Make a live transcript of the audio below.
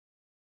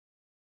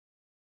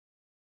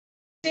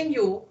introducing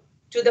you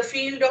to the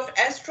field of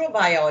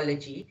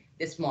astrobiology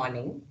this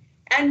morning,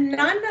 and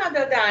none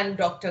other than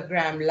Dr.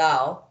 Graham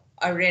Lau,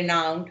 a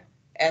renowned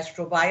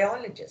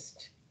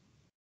astrobiologist.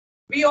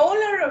 We all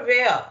are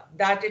aware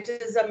that it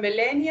is a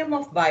millennium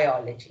of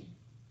biology.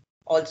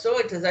 Also,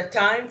 it is a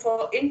time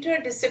for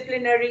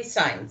interdisciplinary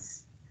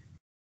science.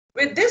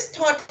 With this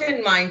thought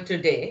in mind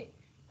today,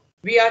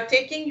 we are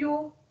taking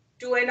you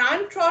to an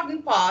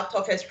untrodden path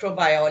of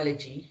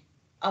astrobiology,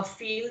 a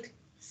field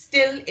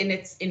still in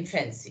its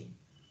infancy.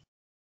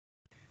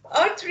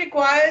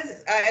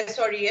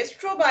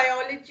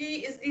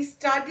 Astrobiology is the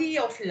study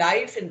of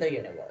life in the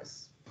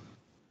universe.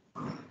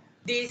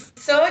 The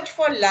search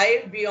for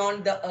life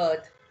beyond the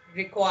Earth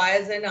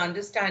requires an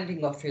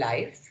understanding of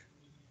life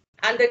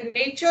and the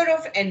nature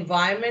of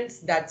environments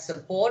that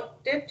support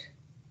it,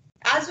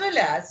 as well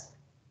as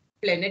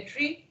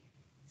planetary,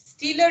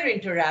 stellar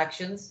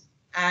interactions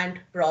and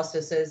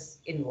processes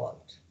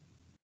involved.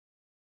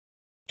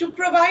 To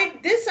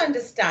provide this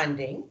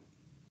understanding,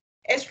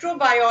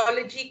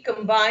 astrobiology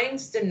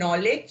combines the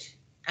knowledge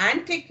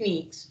and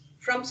techniques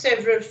from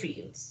several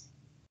fields.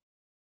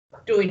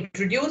 To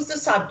introduce the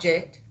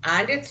subject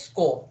and its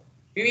scope,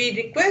 we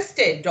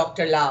requested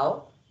Dr.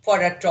 Lau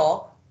for a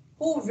talk,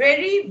 who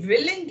very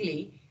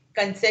willingly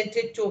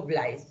consented to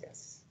oblige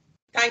us.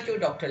 Thank you,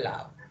 Dr.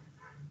 Lau.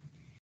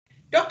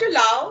 Dr.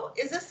 Lau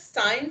is a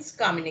science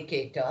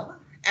communicator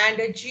and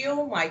a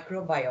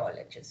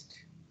geomicrobiologist.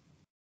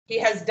 He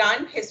has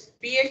done his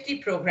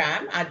PhD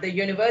program at the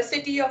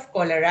University of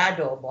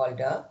Colorado,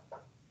 Boulder.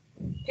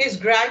 His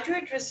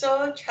graduate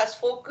research has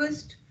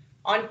focused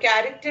on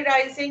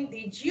characterizing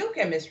the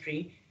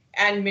geochemistry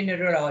and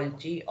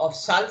mineralogy of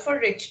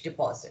sulfur-rich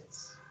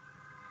deposits.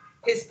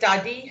 His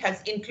study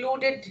has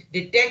included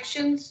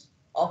detections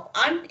of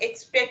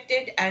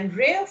unexpected and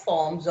rare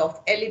forms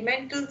of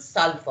elemental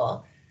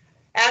sulfur,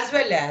 as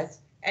well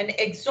as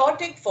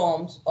exotic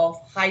forms of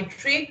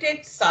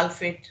hydrated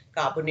sulfate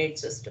carbonate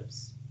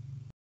systems.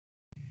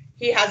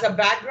 He has a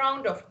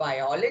background of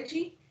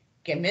biology,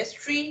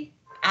 chemistry,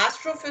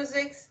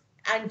 astrophysics,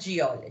 and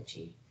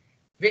geology,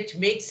 which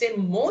makes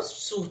him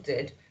most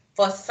suited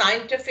for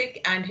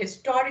scientific and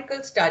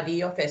historical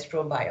study of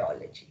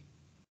astrobiology.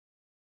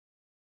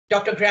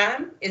 Dr.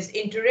 Graham is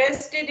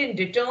interested in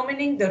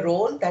determining the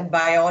role that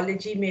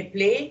biology may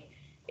play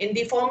in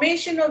the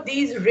formation of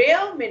these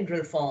rare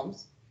mineral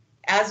forms,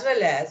 as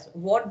well as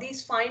what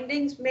these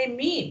findings may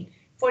mean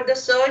for the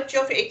search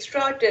of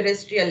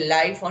extraterrestrial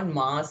life on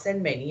Mars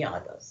and many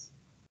others.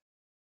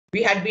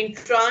 We had been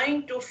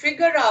trying to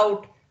figure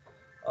out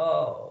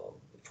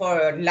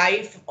for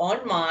life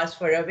on Mars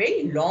for a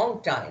very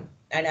long time,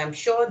 and I'm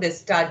sure this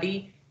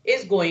study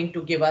is going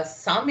to give us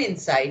some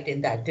insight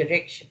in that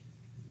direction.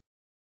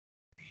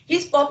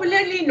 He's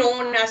popularly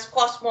known as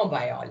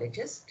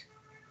cosmobiologist.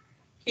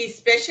 He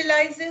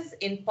specializes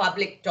in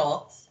public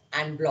talks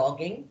and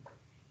blogging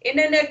in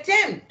an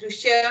attempt to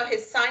share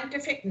his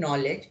scientific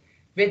knowledge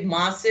with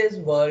masses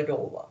world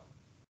over.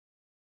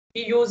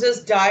 He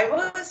uses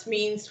diverse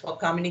means for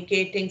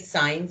communicating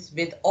science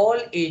with all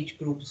age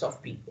groups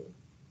of people.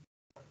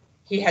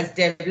 He has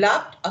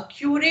developed a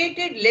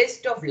curated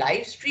list of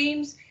live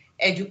streams,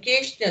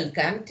 educational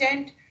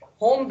content,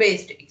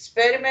 home-based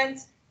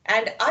experiments,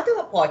 and other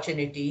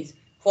opportunities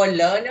for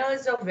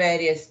learners of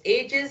various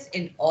ages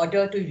in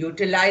order to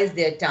utilize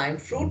their time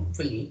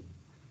fruitfully,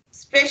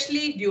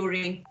 especially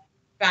during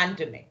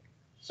pandemic.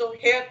 So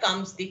here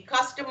comes the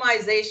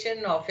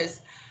customization of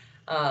his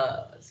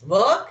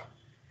work,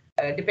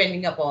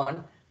 depending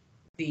upon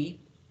the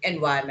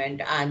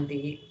environment and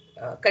the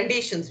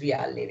conditions we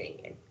are living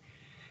in.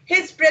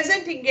 His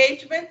present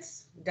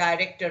engagements,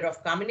 Director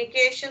of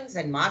Communications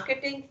and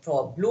Marketing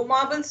for Blue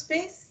Marble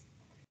Space,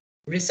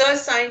 Research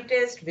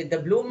Scientist with the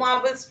Blue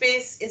Marble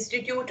Space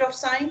Institute of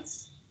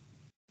Science,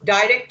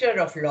 Director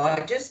of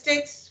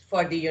Logistics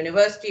for the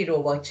University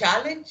Rover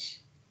Challenge.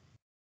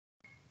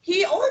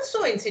 He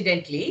also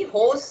incidentally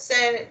hosts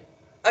a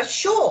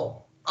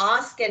show,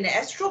 Ask an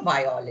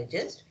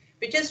Astrobiologist,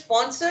 which is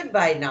sponsored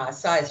by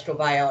NASA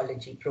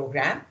Astrobiology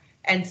Program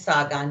and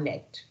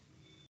SagaNet.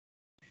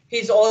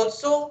 He's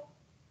also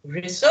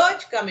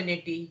research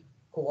community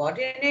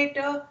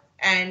coordinator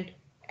and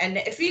an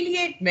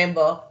affiliate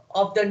member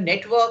of the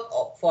Network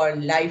for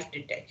Life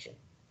Detection.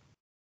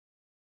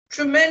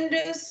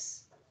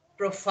 Tremendous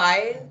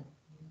profile,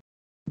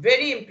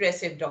 very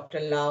impressive Dr.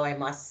 Lau, I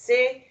must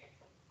say.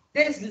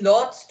 There's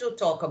lots to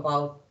talk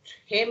about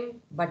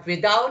him, but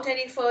without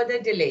any further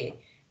delay,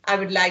 I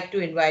would like to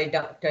invite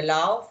Dr.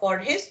 Lau for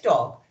his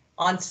talk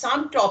on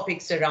some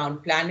topics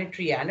around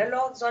planetary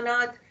analogs on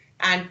Earth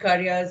and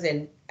careers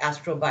in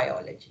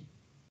astrobiology.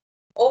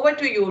 Over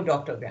to you,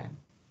 Dr. Graham.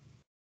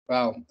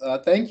 Wow,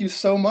 thank you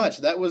so much.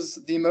 That was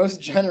the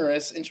most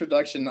generous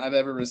introduction I've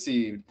ever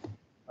received.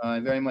 I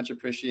very much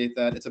appreciate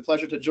that. It's a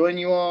pleasure to join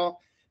you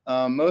all.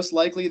 Most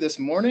likely this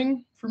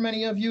morning for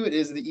many of you, it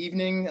is the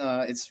evening.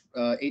 It's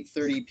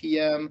 8:30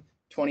 p.m.,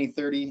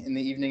 20:30 in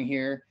the evening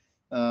here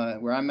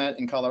where I'm at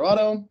in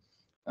Colorado.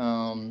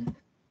 I'm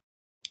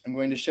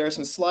going to share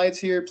some slides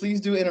here.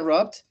 Please do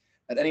interrupt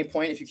At any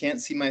point, if you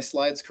can't see my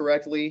slides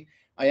correctly,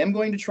 I am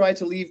going to try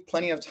to leave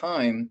plenty of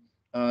time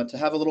to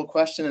have a little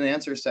question and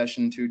answer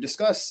session to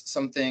discuss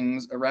some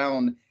things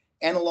around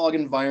analog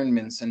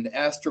environments and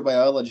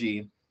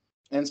astrobiology.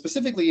 And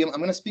specifically, I'm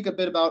going to speak a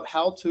bit about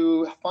how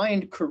to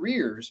find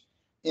careers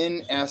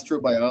in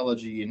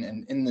astrobiology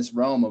and in this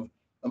realm of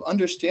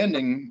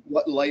understanding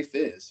what life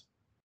is.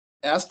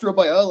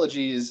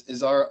 Astrobiology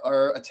is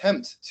our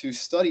attempt to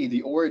study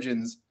the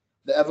origins,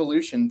 the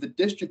evolution, the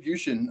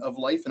distribution of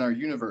life in our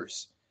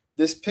universe.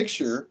 This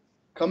picture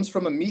comes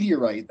from a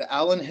meteorite, the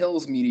Allen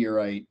Hills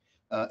meteorite,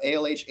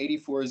 ALH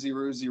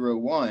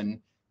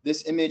 84001.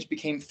 This image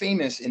became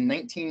famous in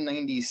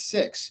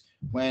 1996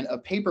 when a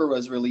paper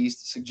was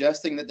released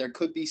suggesting that there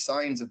could be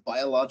signs of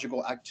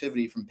biological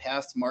activity from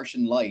past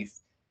Martian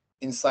life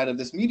inside of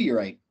this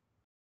meteorite.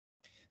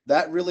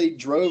 That really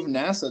drove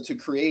NASA to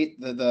create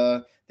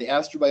the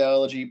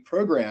astrobiology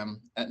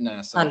program at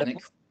NASA, and it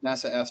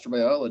NASA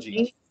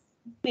Astrobiology.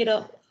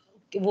 मेरा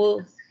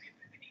वो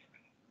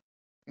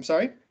I'm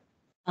sorry?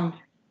 हाँ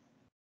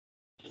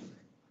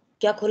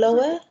क्या खुला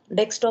हुआ है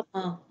desktop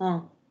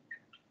हाँ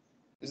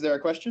Is there a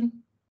question?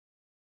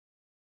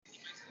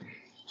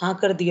 हाँ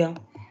कर दिया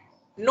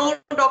No,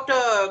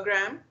 Dr.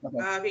 Graham.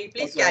 Okay.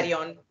 Please carry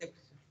on.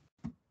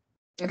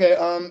 Okay,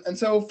 and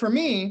so for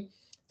me,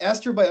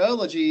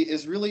 astrobiology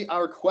is really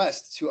our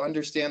quest to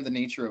understand the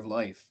nature of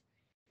life.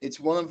 It's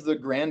one of the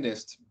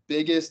grandest,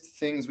 biggest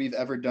things we've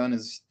ever done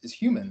as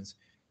humans.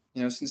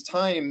 You know, since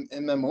time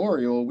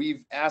immemorial,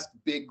 we've asked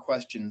big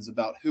questions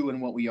about who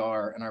and what we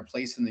are and our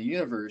place in the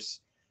universe.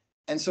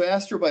 And so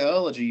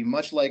astrobiology,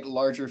 much like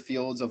larger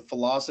fields of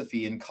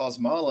philosophy and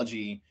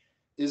cosmology,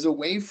 is a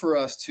way for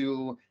us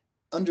to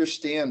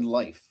understand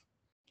life.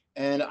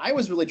 And I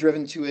was really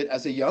driven to it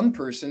as a young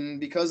person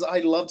because I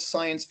loved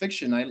science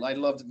fiction. I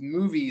loved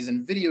movies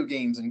and video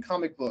games and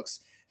comic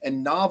books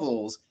and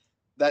novels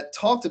that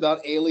talked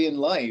about alien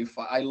life.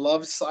 I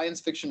loved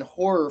science fiction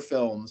horror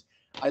films.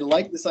 I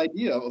liked this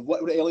idea of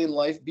what would alien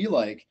life be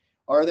like.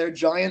 Are there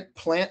giant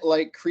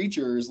plant-like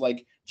creatures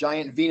like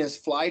giant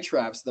Venus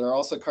flytraps that are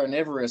also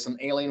carnivorous on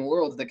alien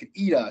worlds that could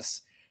eat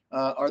us?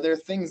 Are there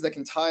things that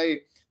can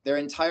tie their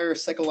entire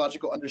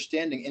psychological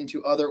understanding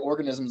into other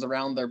organisms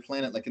around their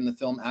planet, like in the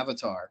film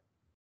Avatar?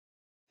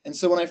 And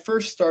so when I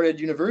first started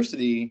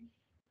university,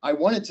 I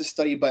wanted to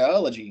study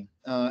biology,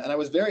 and I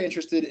was very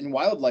interested in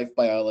wildlife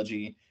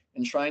biology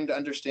and trying to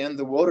understand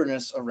the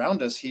wilderness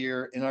around us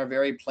here in our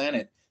very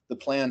planet, the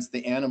plants,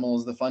 the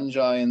animals, the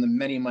fungi, and the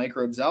many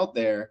microbes out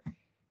there.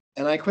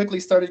 And I quickly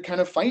started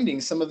kind of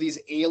finding some of these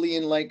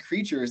alien-like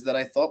creatures that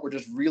I thought were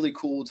just really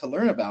cool to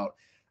learn about.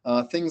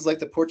 Things like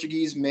the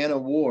Portuguese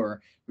man-o'-war,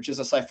 which is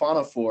a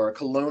siphonophore, a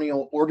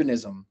colonial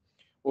organism,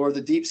 or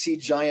the deep-sea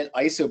giant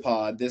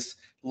isopod, this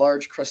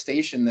large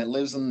crustacean that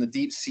lives on the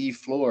deep-sea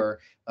floor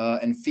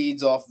and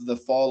feeds off the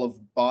fall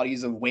of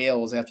bodies of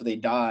whales after they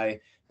die,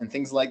 and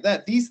things like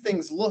that. These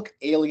things look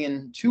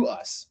alien to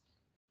us,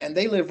 and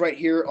they live right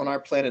here on our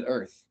planet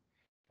Earth.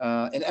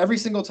 In every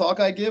single talk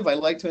I give, I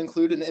like to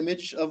include an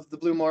image of the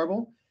blue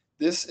marble.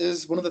 This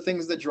is one of the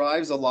things that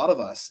drives a lot of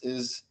us,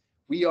 is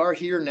we are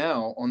here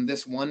now on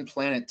this one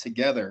planet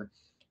together,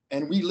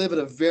 and we live at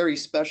a very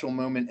special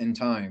moment in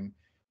time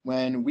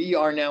when we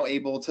are now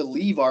able to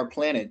leave our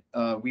planet.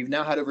 We've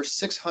now had over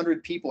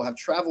 600 people have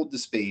traveled to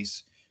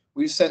space.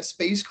 We've sent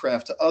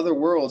spacecraft to other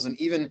worlds and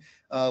even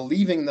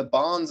leaving the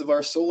bonds of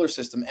our solar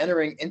system,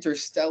 entering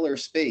interstellar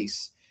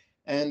space.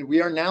 And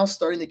we are now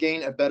starting to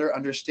gain a better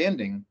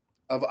understanding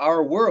of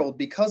our world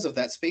because of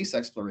that space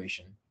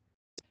exploration.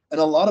 And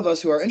a lot of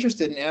us who are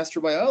interested in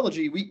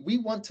astrobiology, we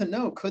want to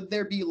know, could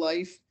there be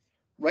life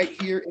right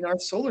here in our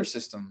solar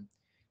system?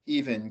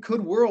 Even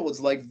could worlds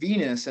like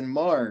Venus and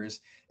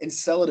Mars,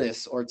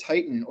 Enceladus or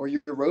Titan or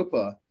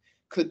Europa,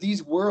 could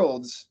these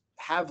worlds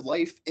have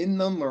life in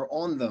them or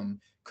on them?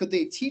 Could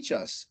they teach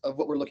us of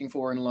what we're looking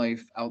for in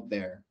life out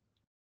there?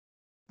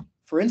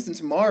 For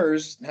instance,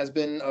 Mars has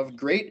been of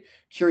great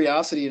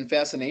curiosity and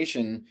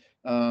fascination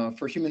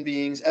for human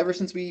beings ever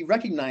since we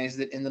recognized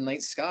it in the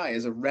night sky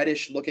as a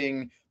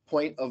reddish-looking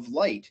point of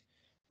light.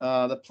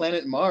 The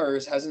planet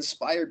Mars has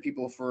inspired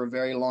people for a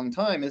very long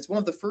time. It's one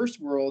of the first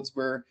worlds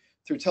where,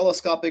 through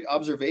telescopic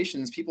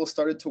observations, people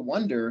started to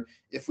wonder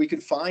if we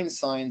could find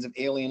signs of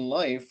alien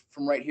life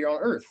from right here on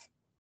Earth.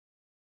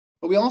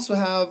 But we also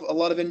have a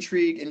lot of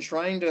intrigue in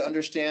trying to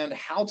understand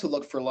how to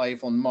look for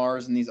life on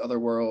Mars and these other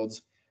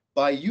worlds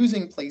by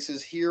using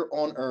places here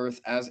on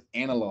Earth as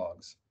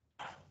analogs.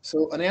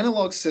 So an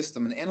analog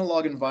system, an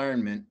analog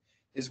environment,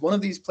 is one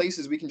of these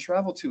places we can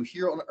travel to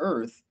here on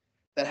Earth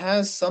that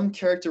has some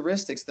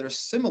characteristics that are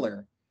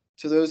similar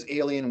to those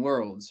alien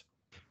worlds.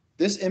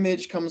 This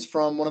image comes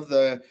from one of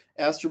the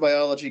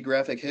astrobiology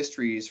graphic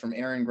histories from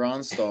Aaron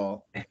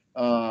Gronstal,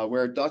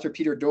 where Dr.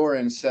 Peter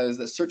Doran says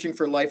that searching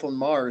for life on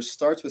Mars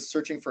starts with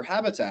searching for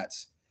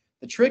habitats.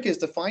 The trick is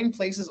to find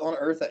places on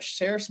Earth that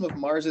share some of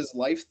Mars's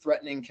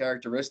life-threatening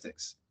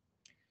characteristics.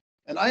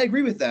 And I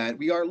agree with that.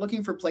 We are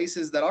looking for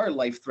places that are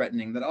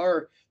life-threatening, that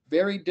are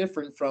very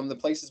different from the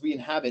places we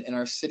inhabit in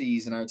our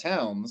cities and our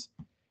towns.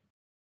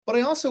 But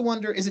I also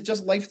wonder, is it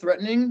just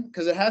life-threatening?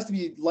 Because it has to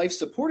be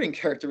life-supporting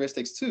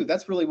characteristics too.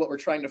 That's really what we're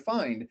trying to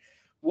find.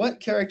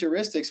 What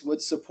characteristics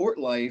would support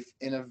life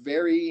in a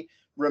very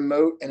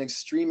remote and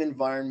extreme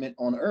environment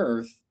on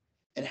Earth?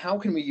 And how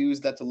can we use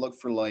that to look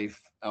for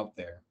life out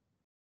there?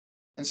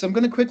 And so I'm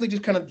going to quickly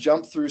just kind of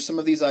jump through some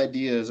of these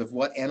ideas of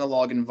what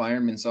analog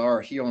environments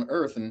are here on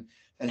Earth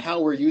and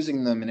how we're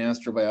using them in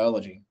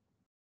astrobiology.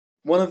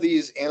 One of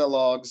these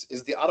analogs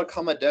is the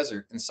Atacama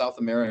Desert in South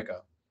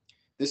America.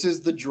 This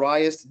is the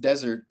driest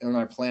desert on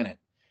our planet.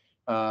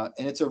 And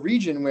it's a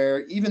region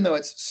where, even though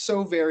it's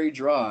so very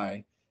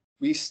dry,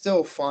 we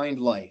still find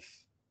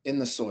life in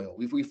the soil.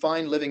 We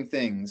find living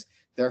things.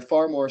 They're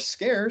far more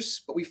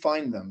scarce, but we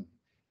find them.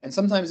 And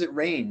sometimes it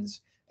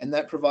rains, and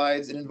that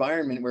provides an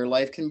environment where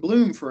life can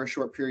bloom for a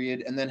short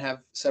period and then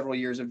have several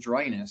years of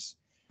dryness.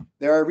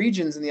 There are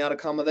regions in the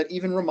Atacama that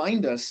even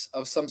remind us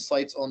of some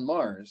sites on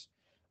Mars.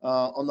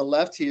 On the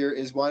left here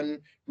is one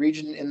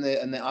region in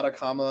the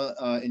Atacama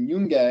in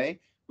Yungay,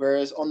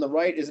 whereas on the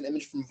right is an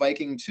image from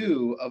Viking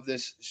 2 of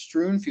this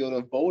strewn field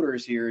of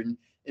boulders here, and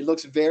it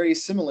looks very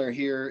similar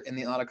here in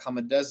the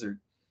Atacama Desert.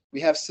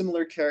 We have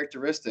similar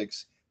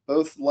characteristics,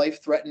 both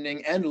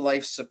life-threatening and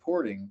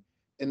life-supporting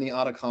in the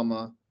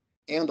Atacama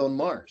and on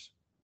Mars.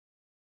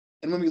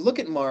 And when we look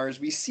at Mars,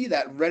 we see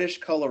that reddish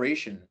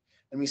coloration,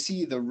 and we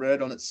see the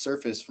red on its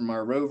surface from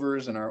our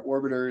rovers and our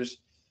orbiters.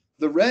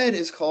 The red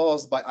is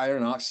caused by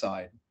iron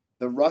oxide,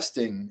 the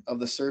rusting of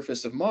the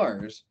surface of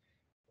Mars.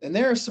 And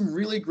there are some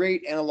really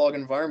great analog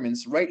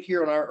environments right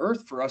here on our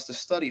Earth for us to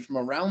study from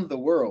around the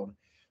world.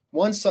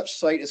 One such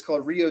site is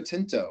called Rio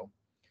Tinto,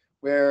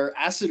 where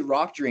acid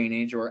rock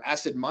drainage or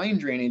acid mine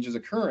drainage is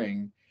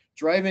occurring,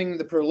 driving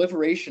the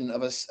proliferation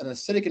of an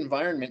acidic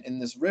environment in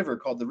this river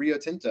called the Rio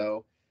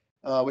Tinto,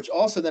 which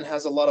also then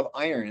has a lot of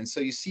iron. And so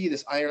you see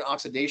this iron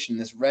oxidation,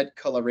 this red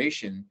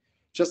coloration,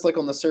 just like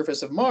on the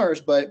surface of Mars.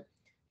 But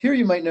here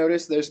you might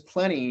notice there's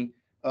plenty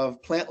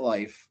of plant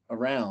life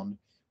around.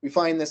 We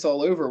find this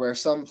all over, where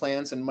some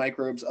plants and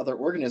microbes, other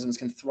organisms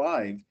can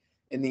thrive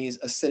in these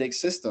acidic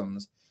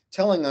systems,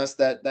 telling us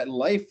that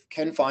life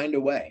can find a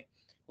way.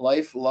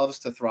 Life loves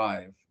to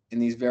thrive in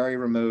these very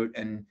remote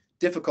and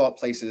difficult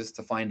places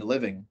to find a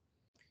living.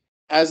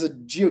 As a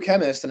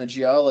geochemist and a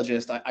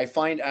geologist, I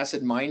find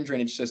acid mine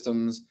drainage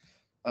systems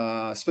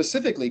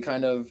specifically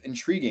kind of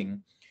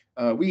intriguing.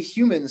 We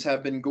humans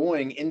have been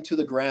going into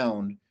the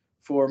ground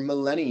for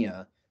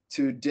millennia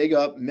to dig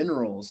up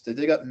minerals, to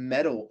dig up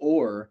metal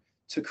ore,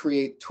 to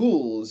create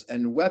tools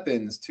and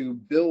weapons to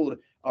build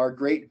our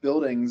great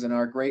buildings and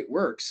our great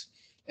works.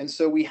 And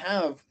so we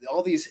have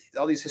all these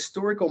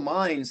historical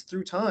mines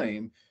through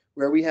time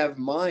where we have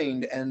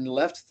mined and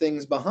left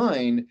things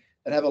behind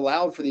that have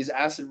allowed for these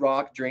acid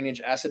rock drainage,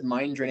 acid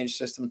mine drainage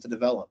systems to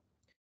develop.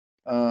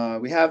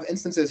 We have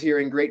instances here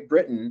in Great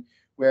Britain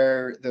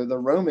where the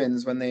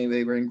Romans, when they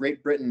were in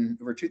Great Britain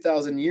over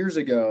 2,000 years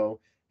ago,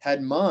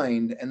 had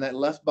mined and that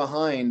left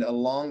behind a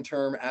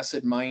long-term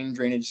acid mine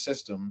drainage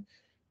system.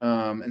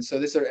 And so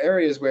these are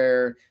areas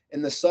where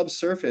in the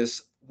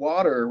subsurface,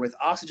 water with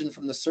oxygen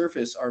from the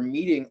surface are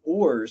meeting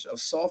ores of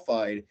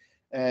sulfide,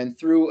 and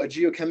through a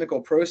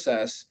geochemical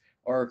process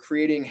are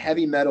creating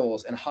heavy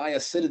metals and high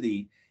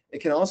acidity.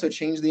 It can also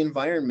change the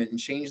environment and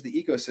change the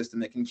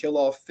ecosystem. It can kill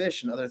off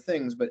fish and other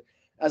things. But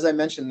as I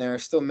mentioned, there are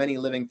still many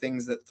living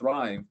things that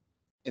thrive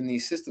in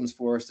these systems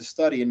for us to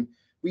study. And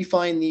we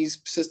find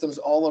these systems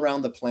all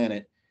around the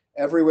planet,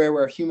 everywhere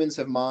where humans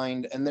have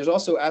mined. And there's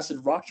also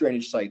acid rock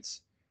drainage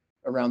sites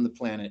around the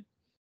planet.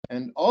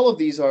 And all of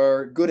these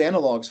are good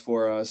analogs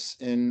for us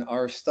in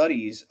our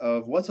studies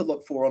of what to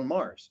look for on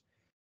Mars.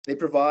 They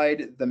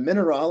provide the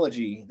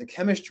mineralogy, the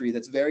chemistry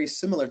that's very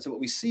similar to what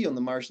we see on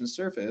the Martian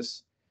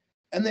surface.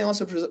 And they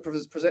also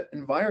present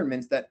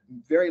environments that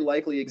very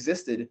likely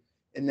existed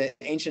in the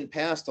ancient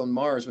past on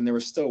Mars when there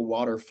was still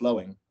water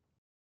flowing.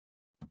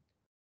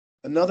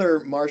 Another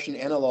Martian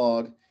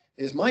analog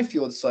is my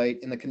field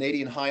site in the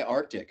Canadian High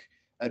Arctic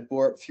at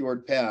Borup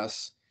Fjord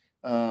Pass.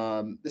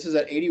 This is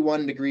at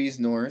 81 degrees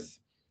north.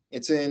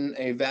 It's in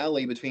a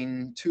valley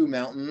between two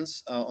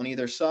mountains on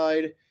either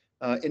side.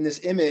 In this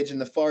image, in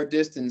the far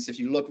distance, if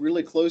you look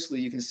really closely,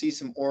 you can see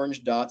some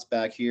orange dots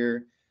back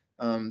here.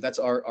 That's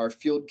our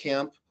field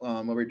camp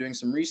where we're doing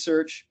some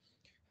research.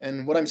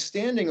 And what I'm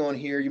standing on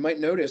here, you might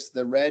notice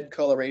the red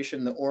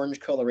coloration, the orange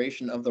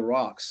coloration of the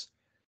rocks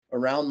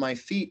around my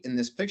feet in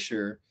this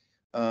picture.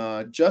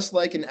 Just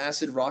like in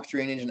acid rock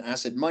drainage and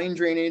acid mine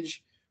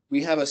drainage,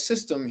 we have a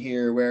system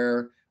here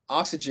where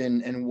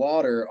oxygen and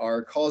water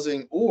are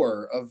causing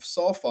ore of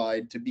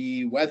sulfide to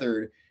be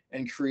weathered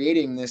and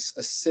creating this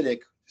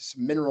acidic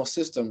mineral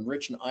system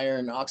rich in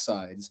iron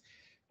oxides,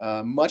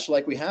 much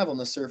like we have on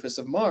the surface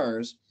of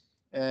Mars.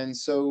 And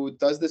so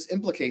does this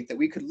implicate that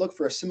we could look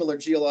for similar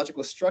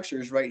geological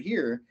structures right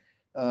here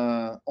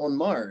on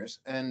Mars?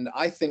 And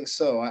I think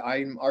so.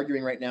 I'm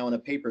arguing right now in a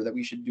paper that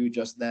we should do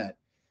just that,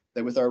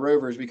 that with our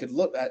rovers, we could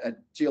look at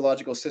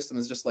geological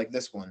systems just like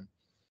this one.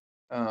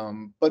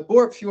 But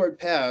Borup Fjord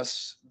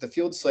Pass, the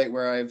field site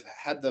where I've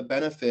had the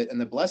benefit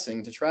and the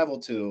blessing to travel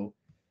to,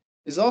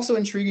 is also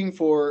intriguing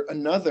for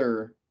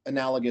another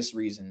analogous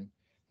reason,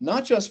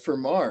 not just for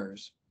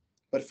Mars,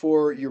 but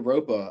for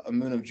Europa, a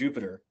moon of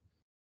Jupiter.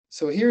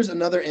 So here's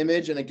another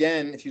image. And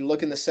again, if you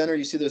look in the center,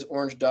 you see those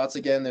orange dots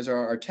again. Those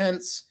are our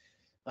tents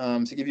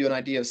to give you an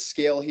idea of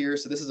scale here.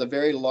 So this is a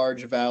very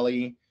large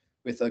valley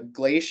with a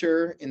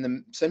glacier in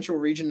the central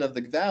region of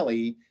the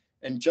valley.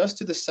 And just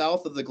to the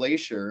south of the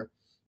glacier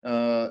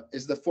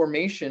is the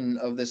formation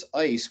of this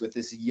ice with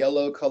this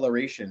yellow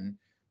coloration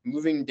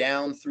moving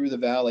down through the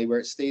valley where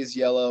it stays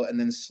yellow and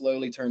then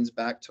slowly turns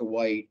back to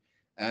white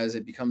as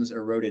it becomes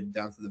eroded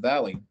down through the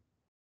valley.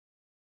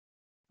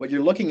 What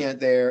you're looking at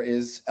there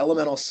is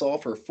elemental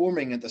sulfur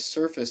forming at the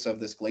surface of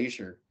this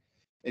glacier.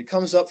 It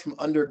comes up from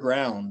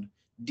underground,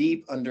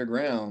 deep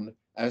underground,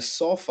 as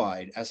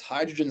sulfide, as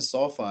hydrogen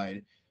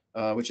sulfide,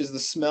 which is the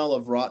smell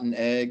of rotten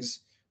eggs,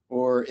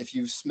 or if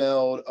you've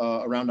smelled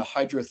around a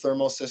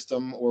hydrothermal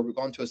system or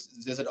gone to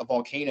visit a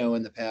volcano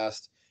in the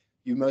past,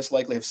 you most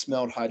likely have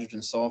smelled hydrogen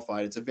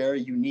sulfide. It's a very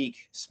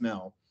unique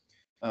smell.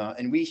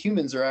 And we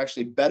humans are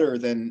actually better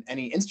than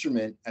any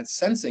instrument at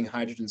sensing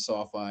hydrogen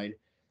sulfide.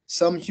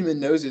 Some human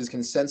noses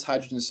can sense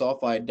hydrogen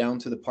sulfide down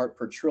to the part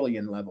per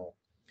trillion level.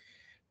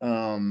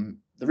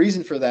 The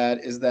reason for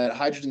that is that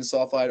hydrogen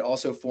sulfide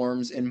also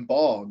forms in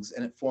bogs,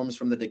 and it forms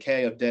from the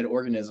decay of dead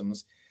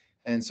organisms.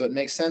 And so it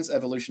makes sense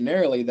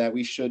evolutionarily that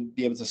we should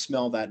be able to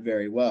smell that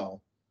very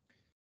well.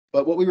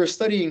 But what we were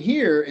studying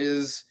here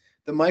is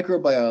the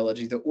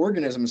microbiology, the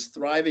organisms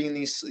thriving in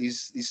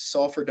these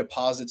sulfur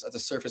deposits at the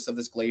surface of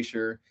this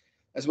glacier,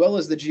 as well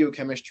as the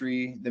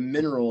geochemistry, the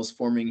minerals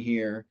forming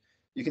here.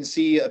 You can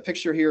see a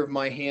picture here of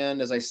my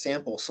hand as I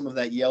sample some of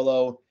that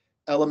yellow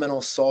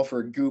elemental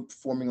sulfur goop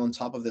forming on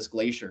top of this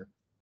glacier.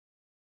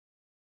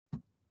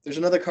 There's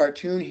another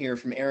cartoon here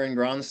from Aaron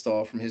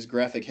Gronstall from his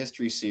graphic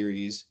history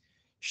series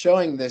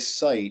showing this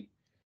site.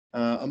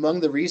 Among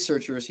the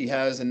researchers he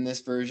has in this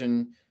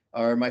version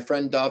are my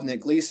friend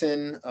Dovnik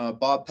Gleason,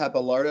 Bob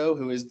Pappalardo,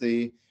 who is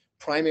the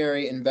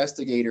primary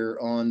investigator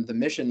on the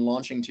mission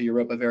launching to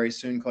Europa very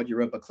soon called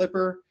Europa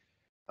Clipper,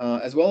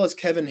 as well as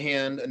Kevin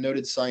Hand, a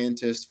noted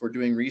scientist for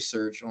doing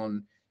research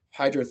on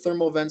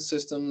hydrothermal vent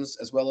systems,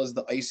 as well as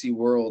the icy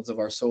worlds of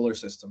our solar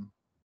system.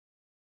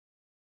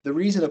 The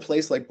reason a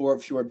place like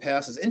Borup Fjord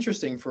Pass is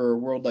interesting for a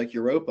world like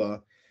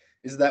Europa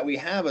is that we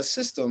have a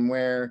system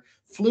where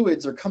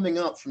fluids are coming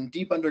up from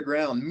deep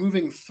underground,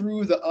 moving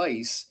through the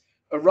ice,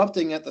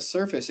 erupting at the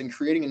surface and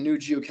creating a new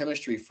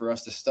geochemistry for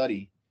us to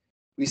study.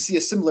 We see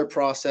a similar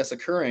process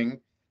occurring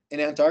in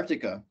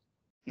Antarctica,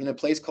 in a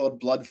place called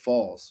Blood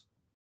Falls.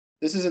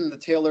 This is in the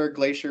Taylor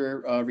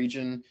Glacier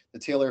region, the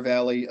Taylor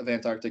Valley of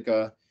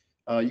Antarctica.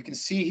 You can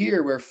see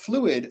here where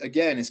fluid,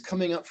 again, is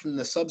coming up from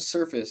the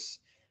subsurface,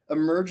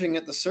 emerging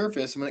at the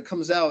surface, and when it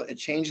comes out, it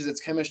changes its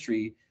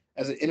chemistry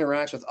as it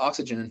interacts with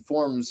oxygen and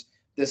forms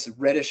this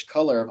reddish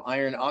color of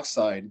iron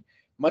oxide,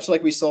 much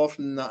like we saw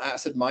from the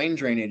acid mine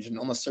drainage and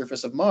on the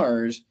surface of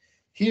Mars.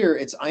 Here,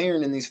 it's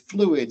iron in these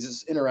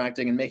fluids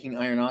interacting and making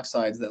iron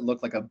oxides that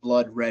look like a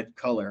blood red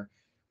color,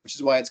 which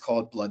is why it's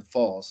called Blood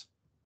Falls.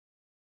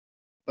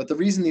 But the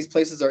reason these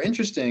places are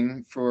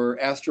interesting for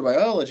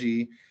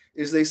astrobiology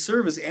is they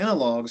serve as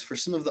analogs for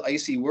some of the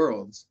icy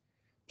worlds,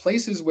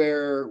 places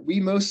where we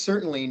most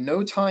certainly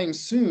no time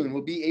soon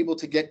will be able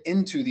to get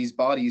into these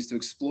bodies to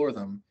explore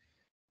them.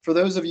 For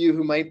those of you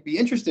who might be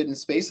interested in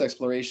space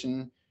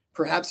exploration,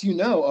 perhaps you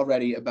know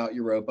already about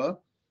Europa.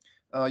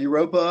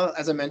 Europa,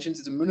 as I mentioned,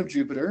 is a moon of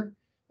Jupiter.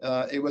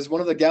 It was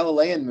one of the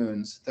Galilean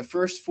moons, the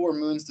first 4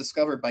 moons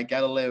discovered by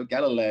Galileo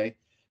Galilei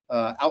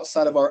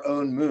outside of our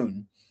own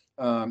moon.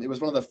 It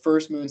was one of the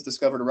first moons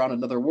discovered around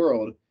another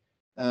world.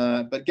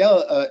 But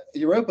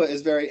Europa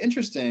is very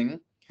interesting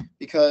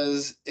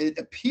because it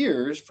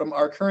appears from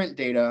our current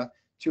data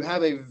to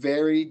have a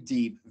very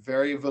deep,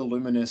 very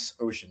voluminous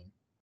ocean.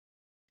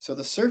 So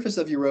the surface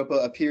of Europa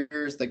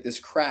appears like this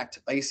cracked,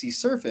 icy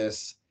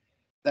surface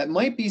that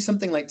might be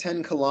something like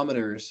 10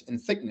 kilometers in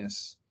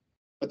thickness.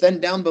 But then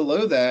down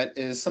below that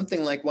is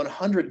something like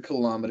 100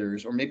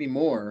 kilometers or maybe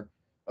more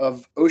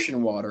of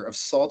ocean water, of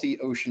salty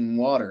ocean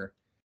water.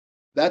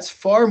 That's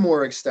far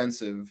more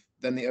extensive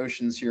than the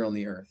oceans here on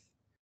the Earth.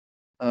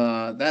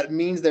 That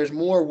means there's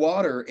more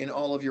water in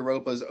all of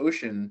Europa's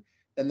ocean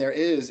than there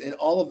is in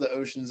all of the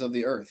oceans of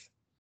the Earth.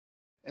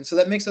 And so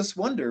that makes us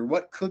wonder,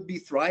 what could be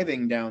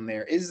thriving down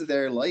there? Is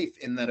there life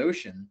in that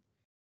ocean?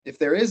 If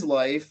there is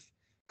life,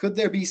 could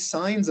there be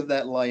signs of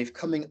that life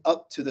coming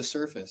up to the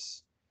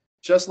surface?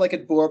 Just like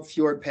at Borup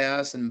Fjord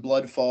Pass and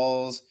Blood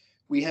Falls,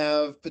 we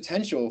have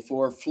potential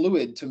for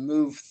fluid to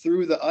move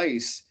through the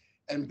ice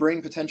and bring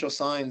potential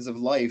signs of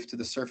life to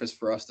the surface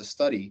for us to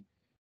study.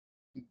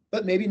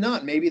 But maybe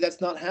not. Maybe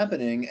that's not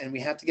happening, and we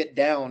have to get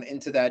down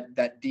into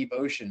that deep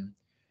ocean.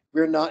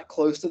 We're not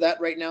close to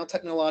that right now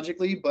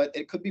technologically, but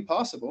it could be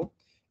possible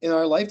in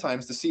our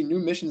lifetimes to see new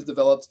missions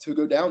developed to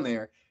go down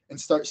there and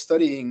start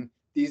studying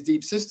these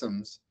deep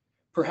systems.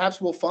 Perhaps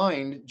we'll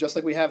find, just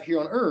like we have here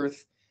on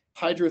Earth,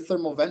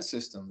 hydrothermal vent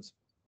systems.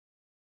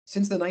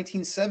 Since the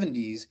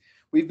 1970s,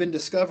 we've been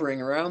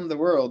discovering around the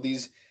world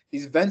these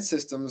vent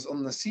systems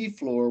on the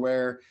seafloor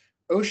where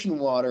ocean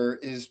water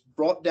is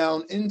brought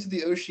down into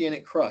the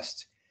oceanic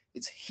crust.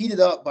 It's heated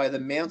up by the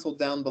mantle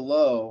down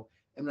below,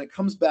 and when it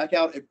comes back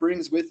out, it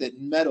brings with it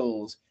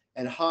metals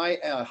and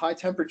high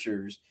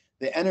temperatures,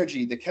 the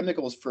energy, the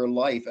chemicals for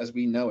life as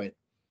we know it.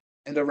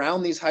 And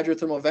around these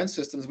hydrothermal vent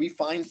systems, we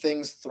find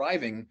things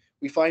thriving.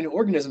 We find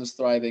organisms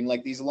thriving,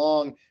 like these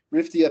long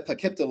Riftia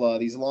pachyptila,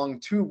 these long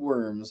tube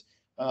worms,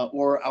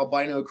 or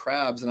albino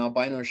crabs and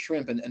albino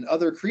shrimp and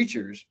other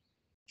creatures.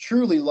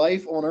 Truly,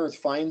 life on Earth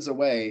finds a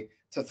way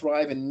to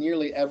thrive in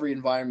nearly every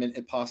environment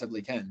it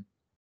possibly can.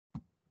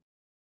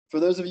 For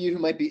those of you who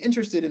might be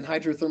interested in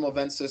hydrothermal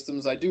vent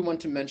systems, I do want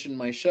to mention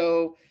my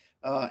show,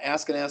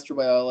 Ask an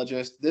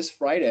Astrobiologist, this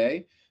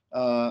Friday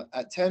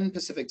at 10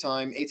 Pacific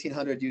Time,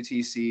 1800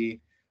 UTC.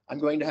 I'm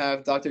going to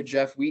have Dr.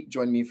 Jeff Wheat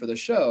join me for the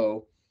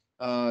show.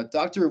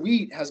 Dr.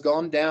 Wheat has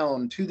gone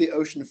down to the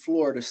ocean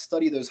floor to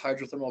study those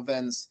hydrothermal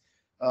vents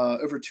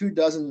over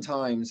 24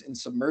 times in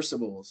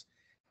submersibles.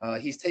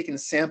 He's taken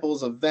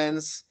samples of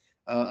vents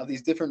of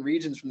these different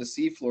regions from the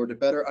seafloor to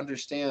better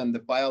understand the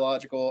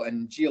biological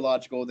and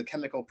geological, the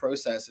chemical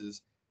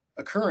processes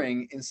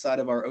occurring inside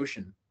of our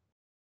ocean.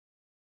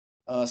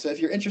 So if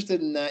you're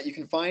interested in that, you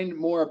can find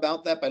more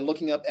about that by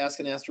looking up Ask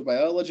an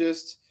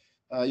Astrobiologist.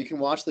 You can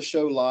watch the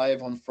show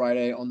live on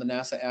Friday on the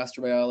NASA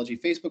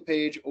Astrobiology Facebook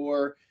page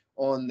or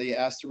on the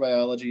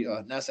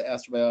NASA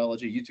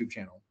Astrobiology YouTube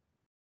channel.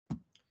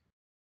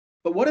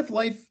 But what if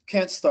life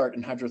can't start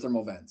in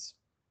hydrothermal vents?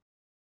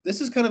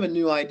 This is kind of a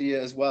new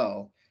idea as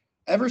well.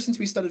 Ever since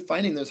we started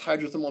finding those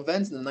hydrothermal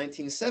vents in the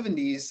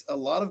 1970s, a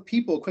lot of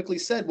people quickly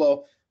said,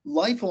 well,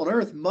 life on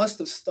Earth must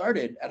have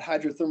started at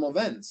hydrothermal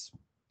vents.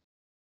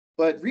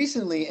 But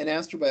recently in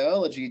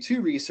astrobiology,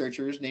 two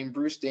researchers named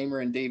Bruce Damer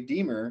and Dave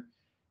Deemer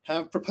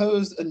have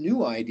proposed a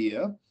new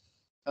idea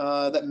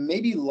that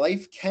maybe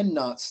life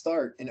cannot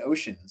start in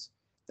oceans,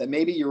 that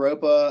maybe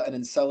Europa and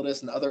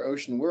Enceladus and other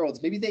ocean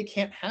worlds, maybe they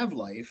can't have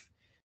life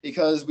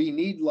because we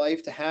need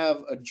life to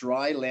have a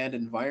dry land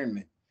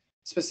environment,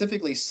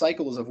 specifically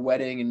cycles of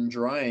wetting and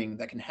drying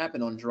that can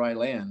happen on dry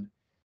land.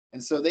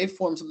 And so they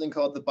formed something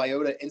called the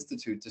Biota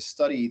Institute to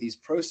study these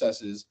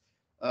processes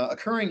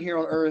occurring here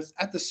on Earth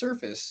at the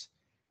surface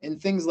in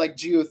things like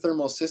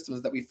geothermal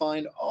systems that we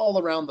find all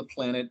around the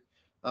planet.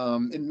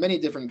 In many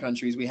different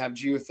countries, we have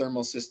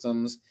geothermal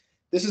systems.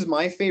 This is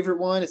my favorite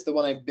one. It's the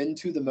one I've been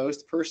to the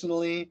most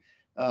personally.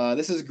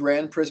 This is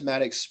Grand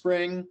Prismatic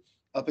Spring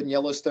up in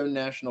Yellowstone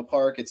National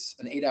Park. It's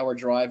an 8-hour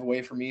drive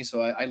away from me,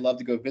 so I love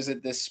to go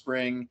visit this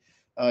spring.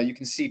 You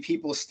can see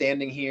people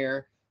standing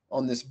here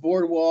on this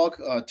boardwalk,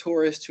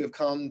 tourists who have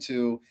come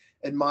to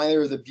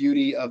admire the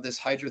beauty of this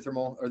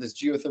hydrothermal or this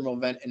geothermal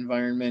vent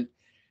environment.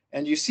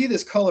 And you see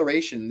this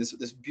coloration,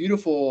 this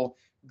beautiful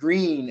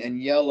green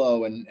and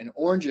yellow and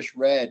orangish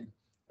red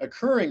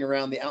occurring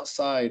around the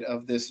outside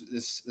of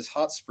this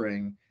hot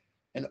spring.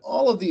 And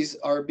all of these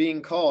are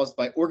being caused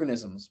by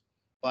organisms,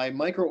 by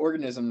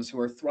microorganisms who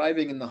are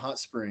thriving in the hot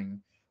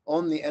spring,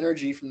 on the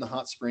energy from the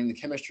hot spring, the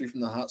chemistry from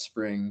the hot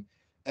spring,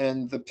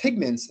 and the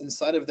pigments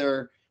inside of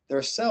their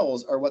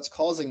cells are what's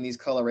causing these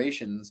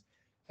colorations.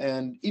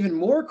 And even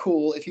more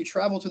cool, if you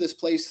travel to this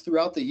place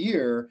throughout the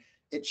year,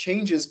 it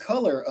changes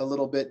color a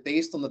little bit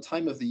based on the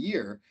time of the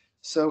year.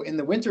 So in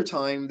the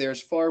wintertime,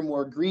 there's far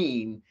more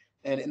green,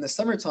 and in the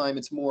summertime,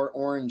 it's more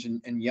orange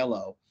and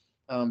yellow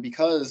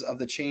because of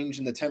the change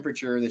in the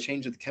temperature, the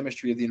change of the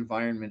chemistry of the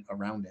environment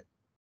around it.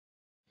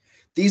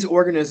 These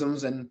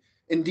organisms, and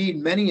indeed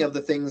many of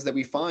the things that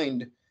we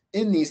find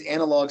in these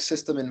analog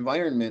system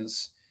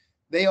environments,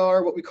 they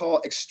are what we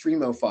call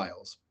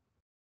extremophiles.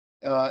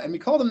 And we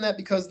call them that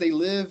because they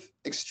live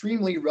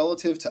extremely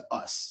relative to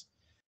us.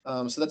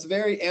 So that's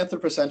very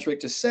anthropocentric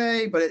to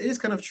say, but it is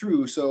kind of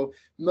true. So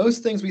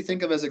most things we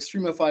think of as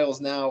extremophiles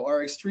now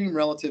are extreme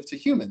relative to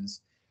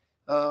humans.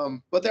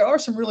 But there are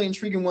some really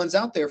intriguing ones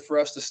out there for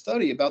us to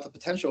study about the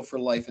potential for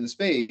life in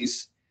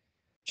space.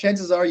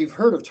 Chances are you've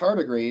heard of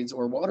tardigrades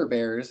or water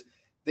bears.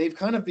 They've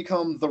kind of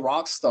become the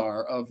rock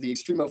star of the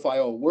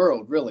extremophile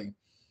world, really.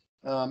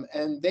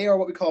 And they are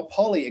what we call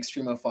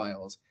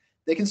polyextremophiles.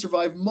 They can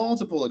survive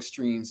multiple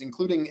extremes,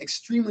 including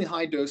extremely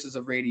high doses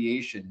of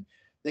radiation.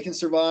 They can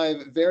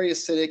survive very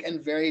acidic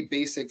and very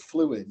basic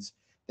fluids.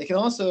 They can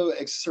also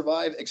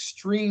survive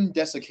extreme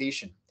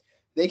desiccation.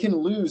 They can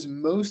lose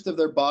most of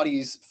their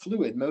body's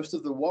fluid, most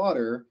of the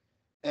water,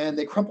 and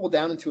they crumple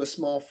down into a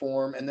small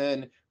form. And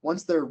then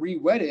once they're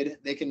re-wetted,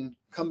 they can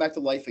come back to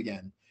life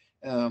again.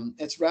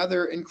 It's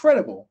rather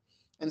incredible.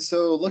 And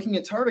so looking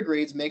at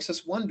tardigrades makes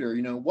us wonder,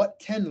 what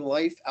can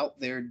life out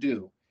there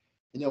do?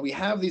 We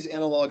have these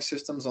analog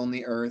systems on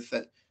the Earth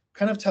that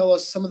kind of tell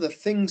us some of the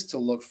things to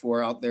look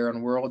for out there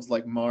on worlds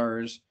like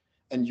Mars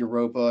and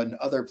Europa and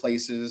other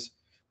places.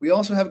 We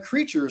also have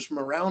creatures from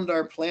around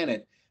our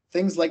planet,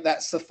 things like that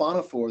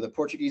siphonophore, the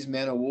Portuguese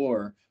man o'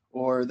 war,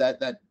 or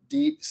that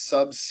deep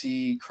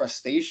subsea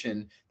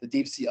crustacean, the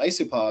deep sea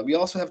isopod. We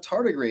also have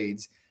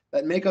tardigrades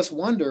that make us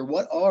wonder,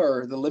 what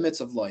are the limits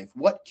of life?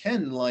 What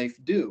can life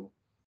do?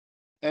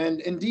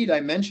 And indeed, I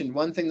mentioned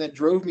one thing that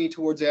drove me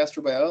towards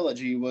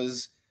astrobiology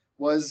was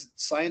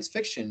science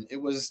fiction. It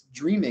was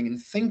dreaming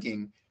and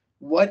thinking.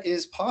 what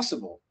is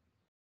possible.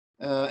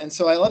 And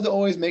so I love to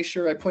always make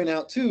sure I point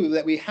out, too,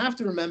 that we have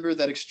to remember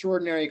that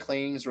extraordinary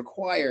claims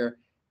require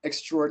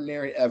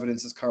extraordinary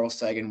evidence, as Carl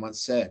Sagan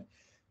once said.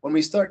 When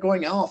we start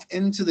going off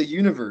into the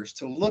universe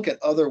to look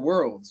at other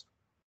worlds,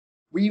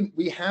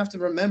 we have to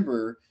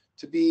remember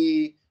to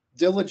be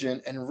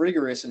diligent and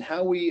rigorous in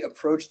how we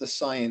approach the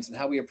science and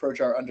how we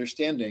approach our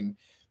understanding.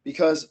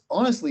 Because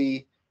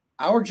honestly,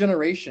 our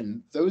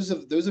generation, those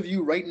of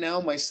you right now,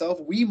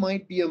 myself, we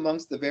might be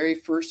amongst the very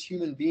first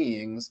human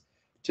beings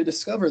to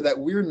discover that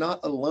we're not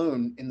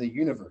alone in the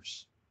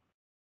universe.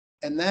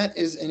 And that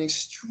is an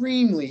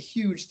extremely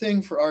huge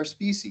thing for our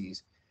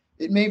species.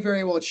 It may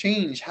very well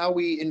change how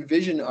we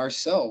envision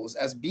ourselves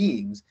as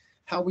beings,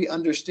 how we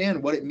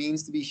understand what it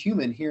means to be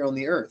human here on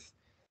the earth.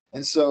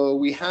 And so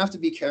we have to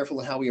be careful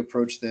in how we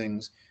approach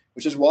things,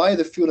 which is why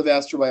the field of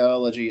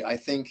astrobiology, I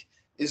think,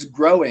 is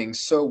growing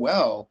so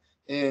well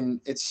in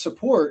its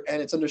support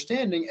and its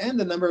understanding, and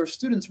the number of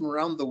students from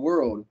around the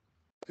world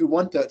who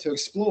want to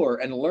explore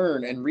and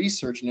learn and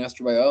research in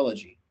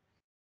astrobiology.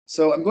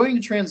 So I'm going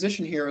to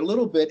transition here a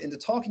little bit into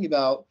talking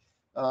about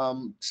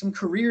some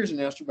careers in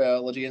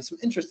astrobiology and some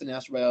interest in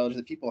astrobiology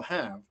that people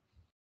have.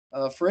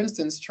 For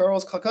instance,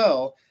 Charles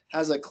Cockell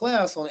has a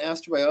class on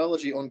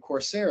astrobiology on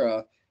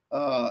Coursera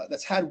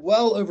that's had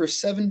well over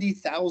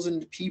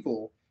 70,000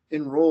 people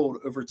enrolled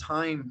over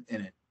time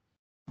in it.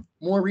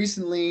 More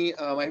recently,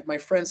 my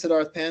friend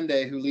Siddharth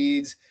Pandey, who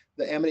leads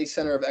the Amity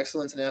Center of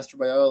Excellence in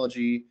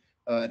Astrobiology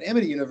at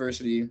Amity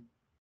University,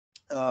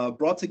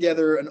 brought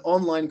together an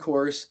online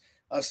course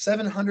of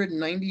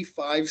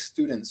 795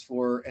 students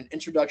for an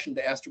Introduction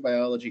to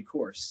Astrobiology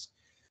course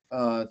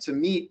to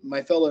meet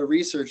my fellow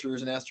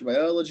researchers in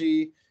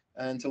astrobiology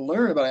and to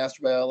learn about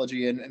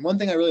astrobiology. And one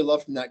thing I really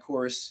love from that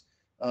course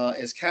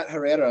is Kat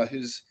Herrera,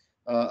 who's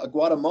a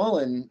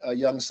Guatemalan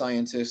young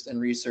scientist and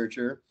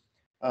researcher.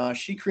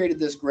 She created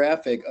this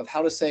graphic of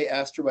how to say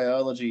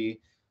astrobiology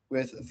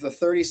with the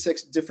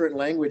 36 different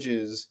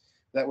languages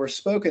that were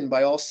spoken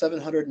by all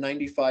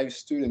 795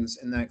 students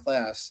in that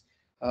class.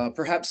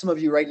 Perhaps some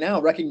of you right now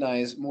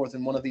recognize more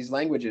than one of these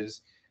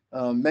languages,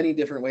 many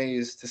different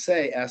ways to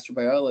say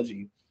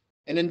astrobiology.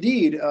 And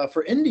indeed,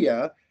 for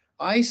India,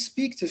 I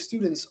speak to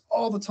students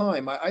all the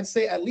time. I'd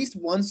say at least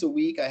once a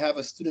week, I have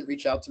a student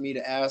reach out to me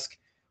to ask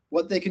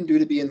what they can do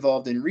to be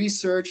involved in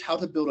research, how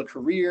to build a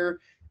career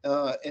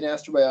in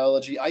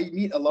astrobiology. I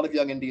meet a lot of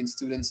young Indian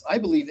students. I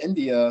believe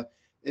India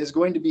is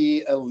going to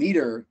be a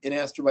leader in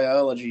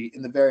astrobiology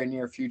in the very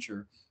near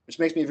future, which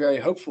makes me very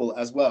hopeful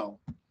as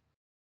well.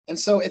 And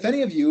so if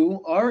any of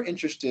you are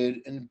interested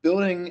in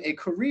building a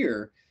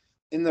career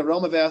in the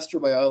realm of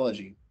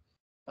astrobiology,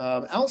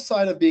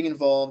 outside of being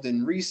involved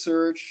in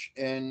research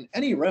in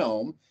any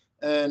realm,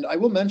 and I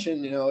will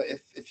mention,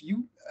 if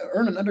you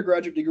earn an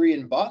undergraduate degree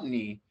in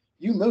botany,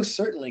 you most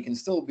certainly can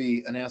still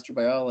be an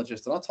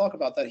astrobiologist, and I'll talk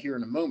about that here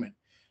in a moment.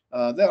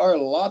 There are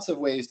lots of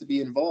ways to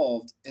be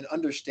involved in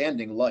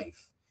understanding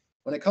life.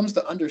 When it comes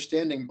to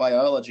understanding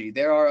biology,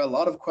 there are a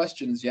lot of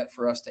questions yet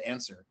for us to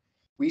answer.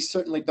 We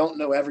certainly don't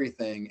know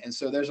everything, and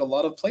so there's a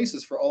lot of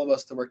places for all of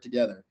us to work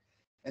together.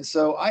 And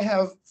so I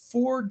have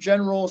 4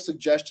 general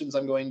suggestions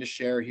I'm going to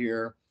share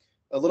here,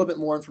 a little bit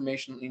more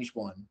information on each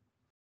one.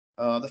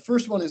 The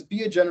first one is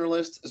be a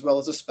generalist as well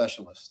as a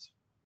specialist.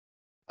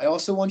 I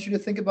also want you to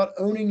think about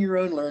owning your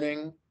own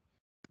learning,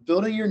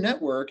 building your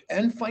network,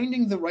 and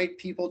finding the right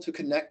people to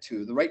connect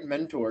to, the right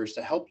mentors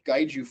to help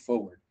guide you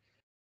forward.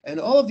 And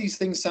all of these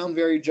things sound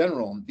very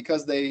general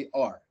because they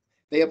are.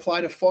 They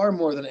apply to far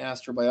more than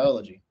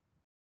astrobiology.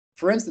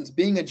 For instance,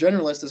 being a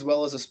generalist as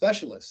well as a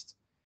specialist.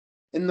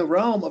 In the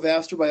realm of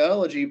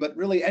astrobiology, but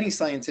really any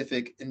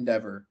scientific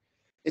endeavor,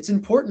 it's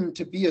important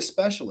to be a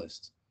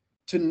specialist,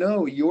 to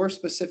know your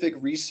specific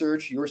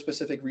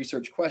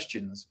research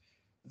questions.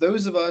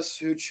 Those of us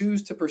who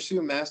choose to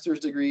pursue master's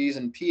degrees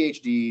and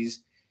PhDs,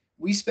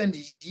 we spend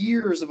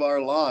years of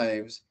our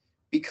lives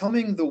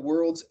becoming the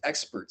world's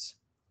experts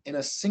in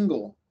a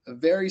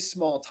very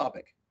small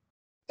topic.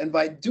 And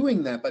by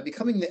doing that, by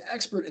becoming the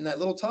expert in that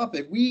little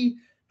topic, we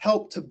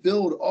help to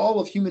build all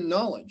of human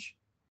knowledge.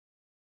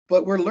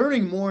 But we're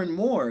learning more and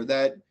more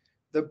that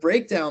the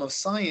breakdown of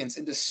science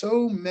into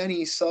so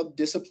many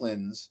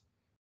sub-disciplines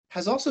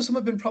has also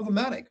somewhat been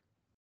problematic.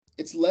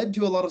 It's led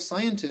to a lot of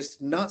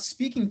scientists not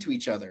speaking to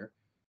each other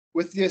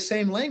with the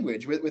same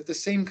language, with the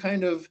same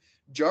kind of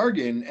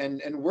jargon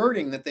and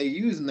wording that they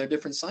use in their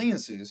different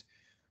sciences.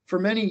 For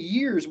many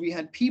years, we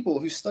had people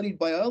who studied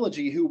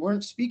biology who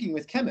weren't speaking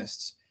with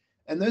chemists,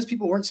 and those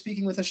people weren't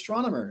speaking with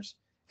astronomers,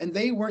 and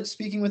they weren't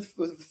speaking with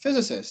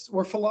physicists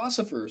or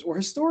philosophers or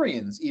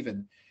historians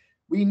even.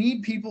 We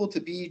need people to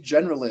be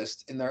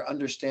generalists in their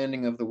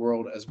understanding of the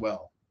world as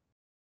well.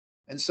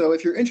 And so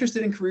if you're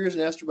interested in careers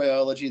in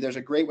astrobiology, there's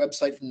a great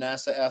website from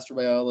NASA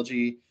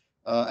Astrobiology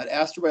at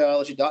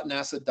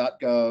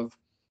astrobiology.nasa.gov.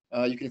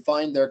 You can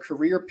find their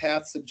career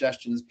path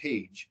suggestions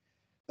page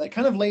that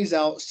kind of lays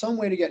out some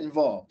way to get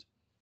involved.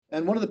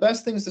 And one of the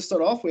best things to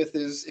start off with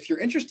is, if you're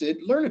interested,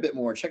 learn a bit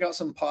more. Check out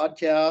some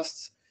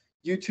podcasts,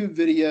 YouTube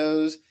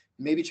videos,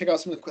 maybe check out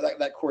some of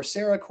that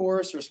Coursera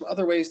course or some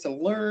other ways to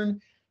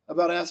learn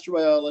about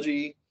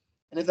astrobiology.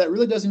 And if that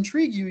really does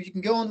intrigue you, you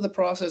can go on to the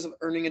process of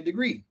earning a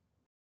degree.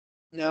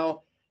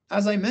 Now,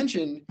 as I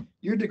mentioned,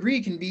 your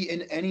degree can be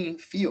in any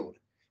field.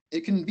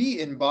 It can be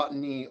in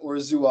botany or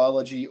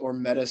zoology or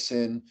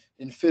medicine,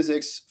 in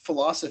physics,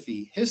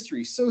 philosophy,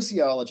 history,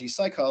 sociology,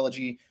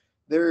 psychology.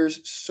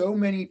 There's so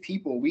many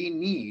people we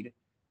need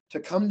to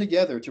come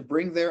together to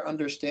bring their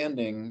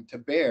understanding to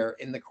bear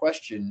in the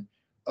question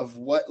of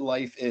what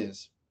life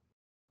is.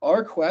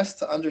 Our quest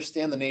to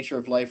understand the nature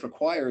of life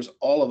requires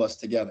all of us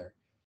together.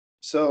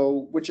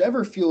 So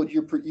whichever field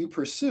you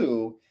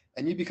pursue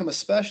and you become a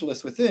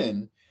specialist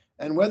within,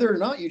 and whether or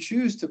not you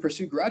choose to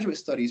pursue graduate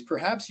studies,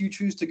 perhaps you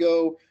choose to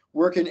go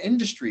work in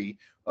industry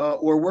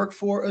or work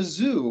for a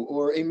zoo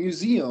or a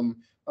museum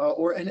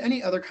or in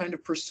any other kind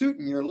of pursuit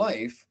in your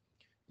life,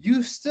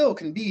 you still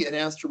can be an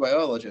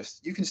astrobiologist.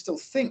 You can still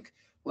think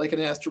like an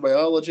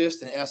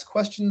astrobiologist and ask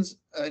questions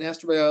in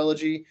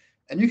astrobiology,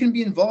 and you can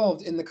be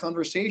involved in the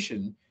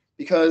conversation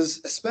because,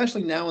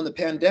 especially now in the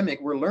pandemic,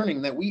 we're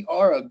learning that we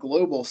are a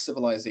global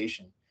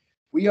civilization.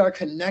 We are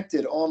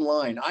connected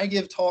online. I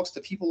give talks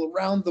to people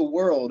around the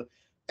world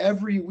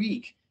every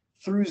week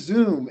through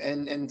Zoom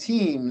and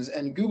Teams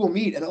and Google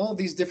Meet and all of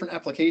these different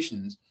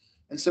applications.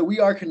 And so we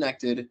are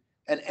connected,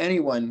 and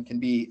anyone can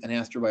be an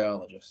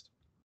astrobiologist.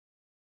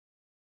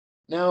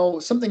 Now,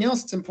 something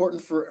else that's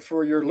important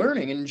for your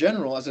learning in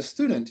general as a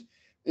student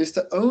is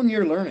to own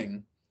your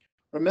learning.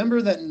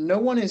 Remember that no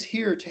one is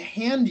here to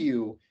hand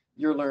you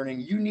your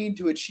learning. You need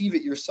to achieve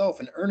it yourself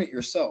and earn it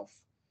yourself.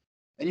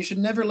 And you should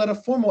never let a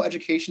formal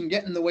education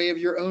get in the way of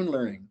your own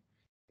learning.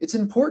 It's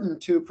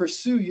important to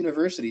pursue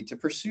university, to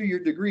pursue your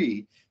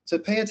degree, to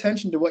pay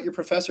attention to what your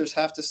professors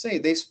have to say.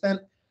 They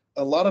spent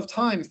a lot of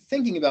time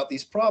thinking about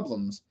these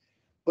problems,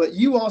 but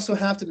you also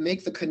have to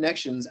make the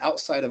connections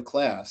outside of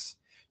class.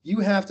 You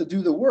have to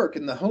do the work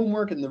and the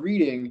homework and the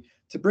reading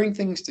to bring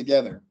things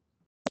together.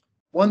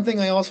 One thing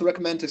I also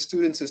recommend to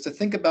students is to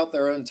think about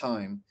their own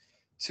time,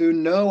 to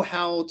know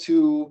how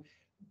to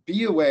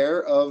be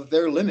aware of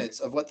their limits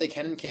of what they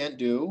can and can't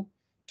do,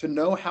 to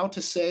know how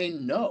to say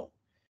no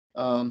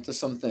to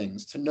some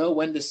things, to know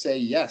when to say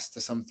yes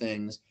to some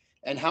things,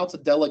 and how to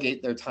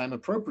delegate their time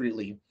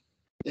appropriately.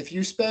 If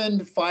you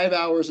spend 5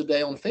 hours a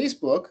day on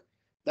Facebook,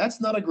 that's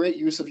not a great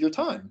use of your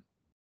time.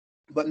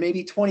 But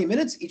maybe 20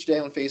 minutes each day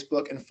on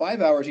Facebook and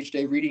 5 hours each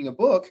day reading a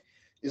book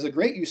is a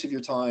great use of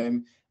your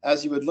time,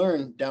 as you would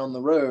learn down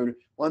the road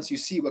once you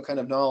see what kind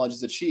of knowledge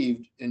is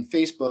achieved in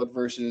Facebook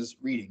versus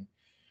reading.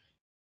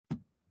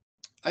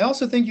 I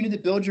also think you need to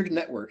build your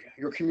network,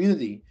 your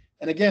community.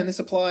 And again, this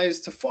applies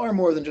to far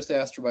more than just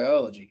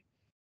astrobiology.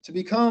 To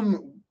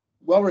become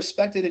well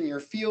respected in your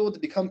field, to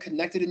become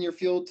connected in your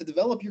field, to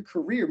develop your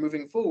career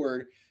moving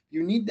forward,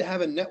 you need to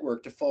have a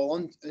network to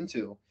fall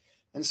into.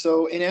 And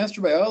so in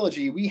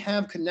astrobiology, we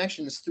have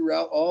connections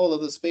throughout all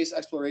of the space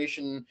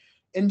exploration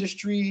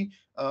industry,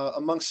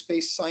 amongst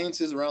space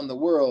sciences around the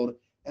world.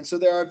 And so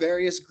there are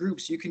various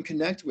groups you can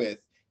connect with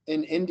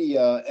in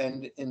India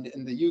and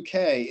in the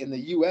UK, in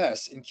the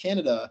US, in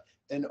Canada,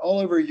 and all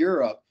over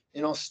Europe,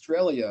 in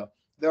Australia.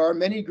 There are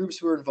many groups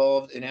who are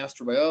involved in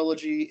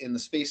astrobiology, in the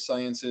space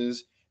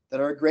sciences,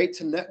 that are great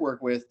to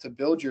network with to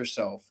build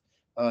yourself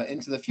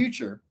into the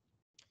future.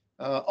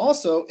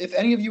 Also, if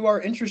any of you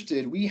are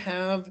interested, we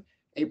have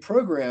a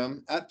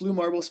program at Blue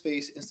Marble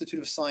Space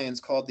Institute of Science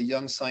called the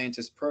Young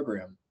Scientist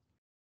Program.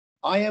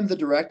 I am the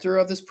director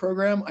of this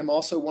program. I'm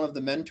also one of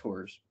the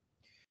mentors.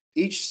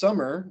 Each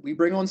summer, we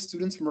bring on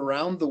students from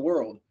around the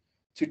world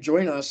to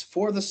join us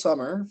for the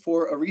summer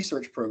for a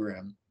research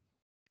program.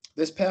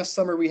 This past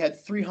summer, we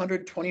had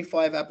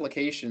 325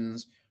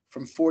 applications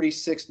from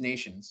 46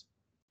 nations.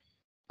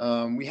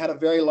 We had a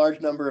very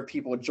large number of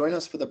people join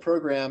us for the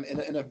program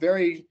in a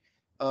very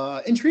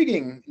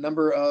intriguing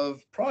number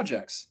of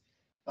projects.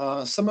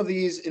 Some of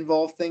these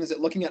involve things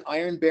that looking at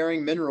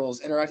iron-bearing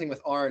minerals interacting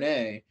with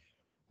RNA.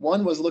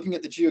 One was looking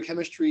at the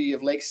geochemistry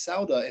of Lake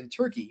Sauda in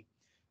Turkey.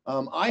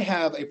 I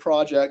have a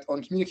project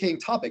on communicating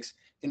topics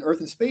in Earth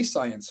and space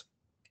science.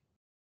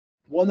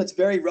 One that's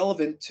very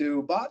relevant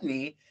to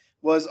botany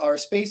was our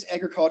Space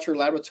Agriculture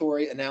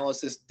Laboratory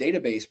Analysis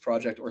Database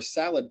Project, or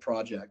SALAD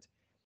project.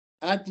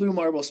 At Blue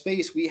Marble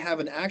Space, we have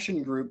an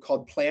action group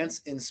called Plants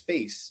in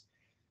Space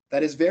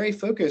that is very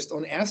focused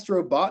on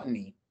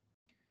astrobotany.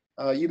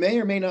 You may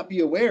or may not be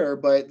aware,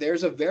 but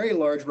there's a very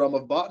large realm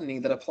of botany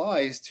that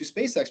applies to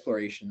space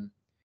exploration.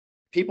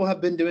 People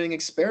have been doing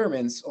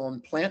experiments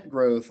on plant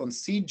growth, on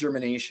seed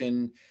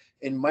germination,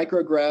 in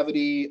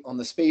microgravity, on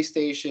the space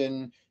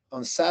station,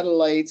 on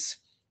satellites.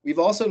 We've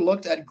also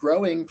looked at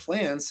growing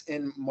plants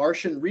in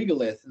Martian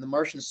regolith, in the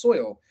Martian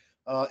soil,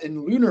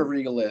 in lunar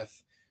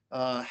regolith.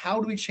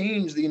 How do we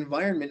change the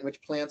environment in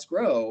which plants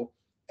grow?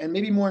 And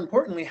maybe more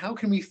importantly, how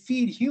can we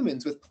feed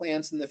humans with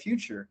plants in the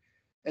future?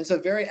 And so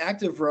a very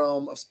active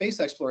realm of space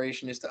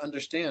exploration is to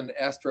understand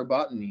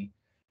astrobotany,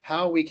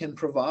 how we can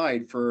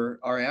provide for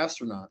our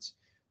astronauts.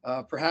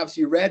 Perhaps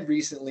you read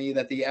recently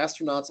that the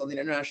astronauts on the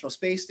International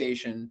Space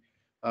Station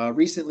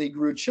recently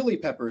grew chili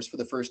peppers for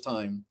the first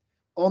time.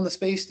 on the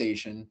space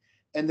station,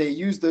 and they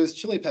use those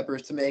chili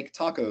peppers to make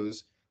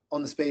tacos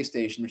on the space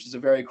station, which is a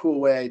very cool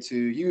way to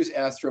use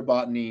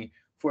astrobotany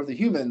for the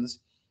humans.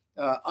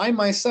 I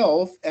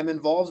myself am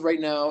involved right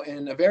now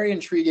in a very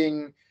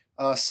intriguing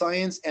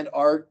science and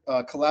art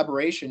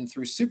collaboration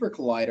through Super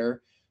Collider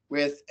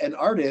with an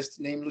artist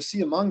named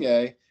Lucia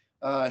Mange.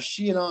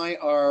 She and I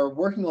are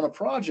working on a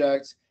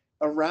project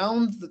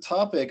around the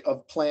topic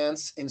of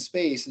plants in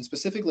space, and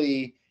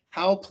specifically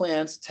how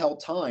plants tell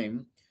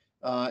time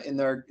in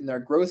their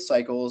growth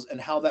cycles,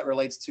 and how that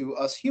relates to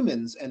us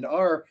humans and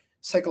our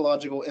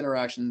psychological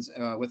interactions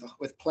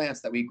with plants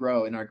that we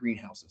grow in our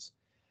greenhouses.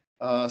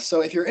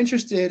 So if you're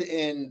interested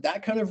in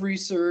that kind of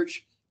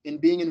research, in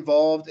being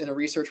involved in a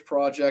research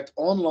project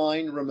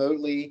online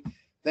remotely,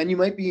 then you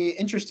might be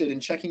interested in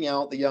checking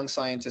out the Young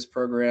Scientist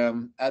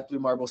program at Blue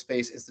Marble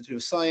Space Institute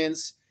of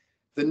Science.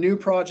 The new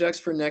projects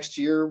for next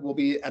year will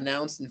be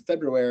announced in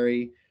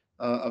February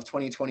of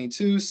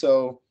 2022,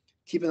 so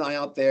keep an eye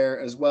out there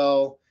as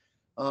well.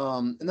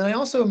 And then I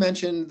also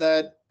mentioned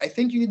that I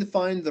think you need to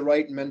find the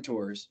right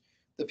mentors,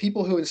 the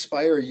people who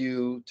inspire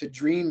you to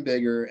dream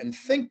bigger and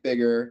think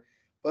bigger,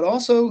 but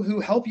also who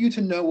help you to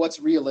know what's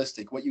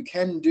realistic, what you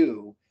can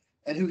do,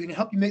 and who can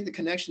help you make the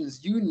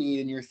connections you need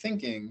in your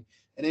thinking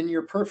and in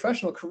your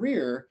professional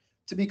career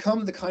to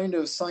become the kind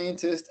of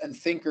scientist and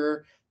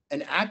thinker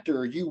and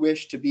actor you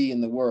wish to be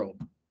in the world.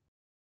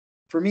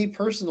 For me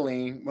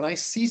personally, when I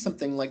see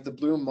something like the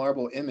blue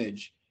marble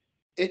image,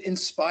 it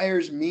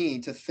inspires me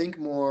to think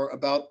more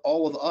about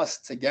all of us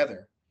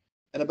together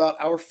and about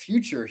our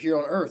future here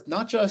on Earth,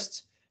 not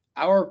just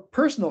our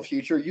personal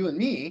future, you and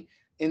me,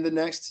 in the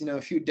next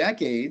few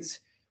decades,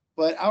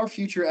 but our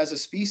future as a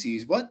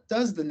species. What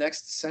does the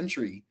next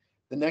century,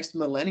 the next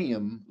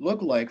millennium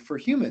look like for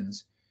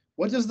humans?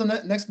 What does the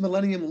next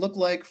millennium look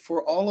like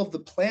for all of the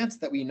plants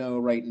that we know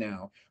right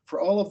now, for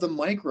all of the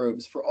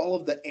microbes, for all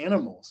of the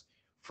animals,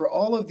 for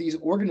all of these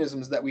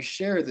organisms that we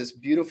share this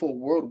beautiful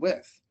world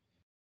with?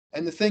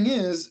 And the thing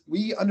is,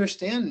 we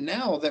understand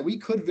now that we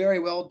could very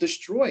well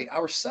destroy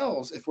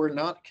ourselves if we're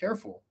not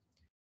careful.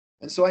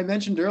 And so I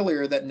mentioned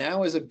earlier that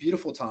now is a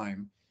beautiful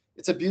time.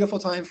 It's a beautiful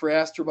time for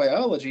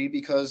astrobiology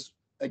because,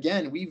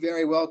 again, we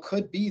very well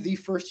could be the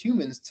first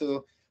humans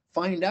to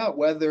find out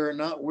whether or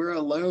not we're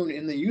alone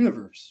in the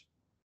universe.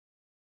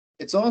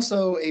 It's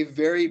also a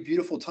very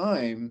beautiful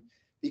time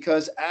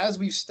because as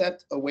we've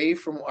stepped away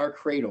from our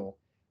cradle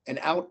and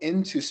out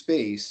into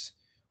space,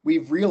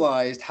 we've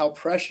realized how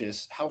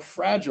precious, how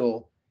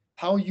fragile,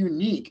 how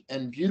unique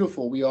and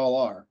beautiful we all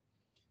are.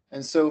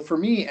 And so for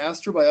me,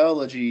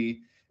 astrobiology,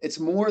 it's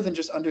more than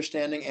just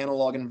understanding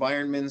analog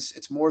environments.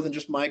 It's more than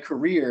just my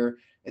career.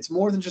 It's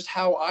more than just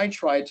how I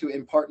try to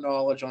impart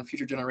knowledge on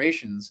future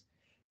generations.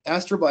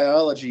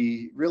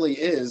 Astrobiology really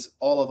is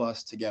all of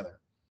us together.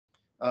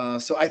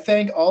 So I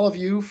thank all of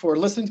you for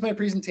listening to my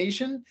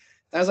presentation.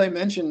 As I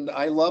mentioned,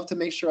 I love to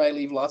make sure I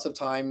leave lots of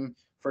time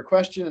for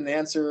question and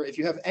answer. If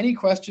you have any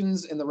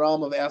questions in the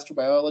realm of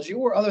astrobiology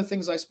or other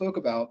things I spoke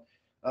about,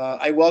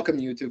 I welcome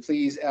you to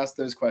please ask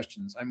those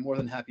questions. I'm more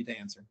than happy to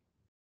answer.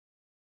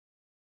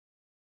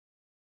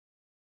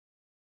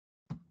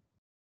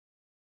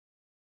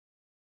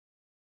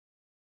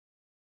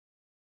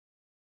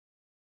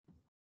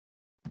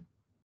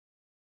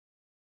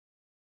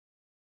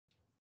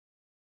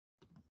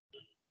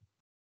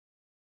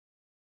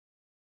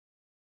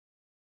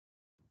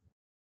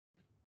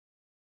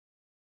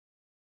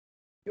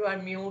 You are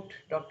mute,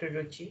 Dr.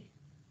 Ruchi.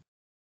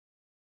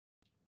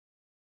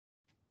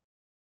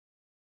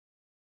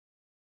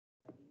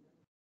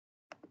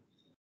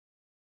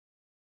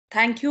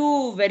 Thank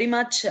you very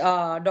much,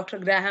 Dr.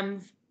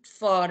 Graham,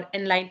 for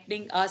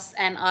enlightening us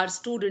and our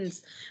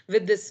students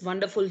with this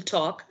wonderful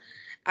talk.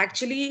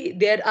 Actually,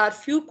 there are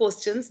few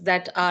questions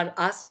that are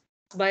asked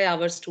by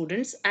our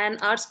students, and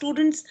our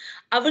students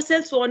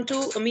ourselves want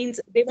to means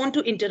they want to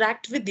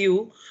interact with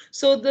you.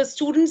 So the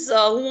students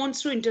who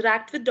wants to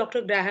interact with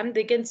Dr. Graham,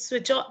 they can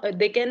switch on,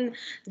 they can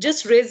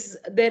just raise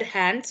their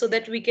hand so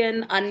that we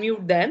can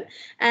unmute them.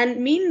 And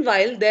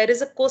meanwhile, there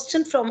is a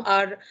question from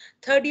our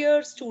third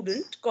year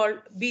student called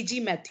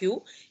BG Matthew.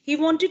 He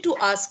wanted to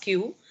ask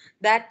you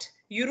that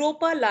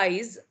Europa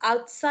lies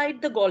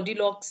outside the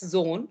Goldilocks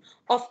zone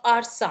of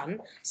our sun.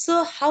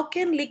 So how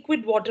can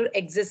liquid water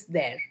exist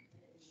there?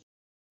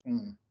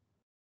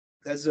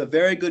 That's a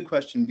very good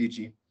question,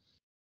 BG.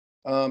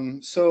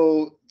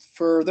 So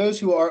for those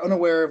who are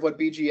unaware of what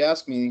BG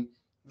asked me,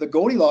 the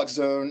Goldilocks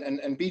zone,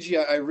 and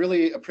BG, I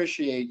really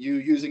appreciate you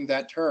using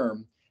that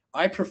term.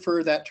 I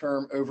prefer that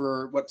term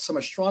over what some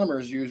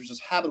astronomers use, which is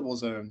habitable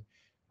zone,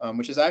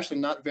 which is actually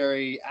not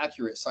very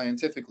accurate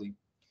scientifically.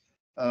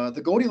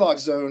 The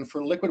Goldilocks zone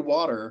for liquid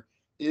water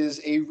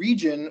is a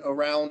region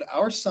around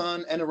our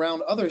sun and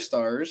around other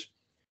stars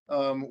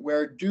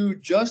where, due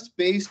just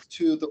based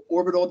to the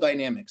orbital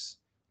dynamics,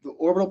 the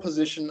orbital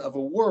position of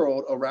a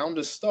world around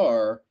a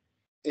star,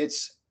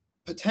 its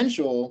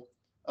potential,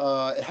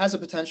 it has a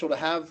potential to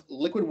have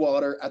liquid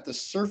water at the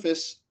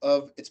surface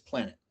of its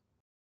planet.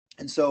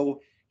 And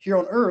so here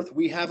on Earth,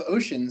 we have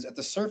oceans at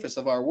the surface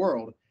of our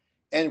world,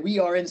 and we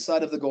are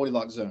inside of the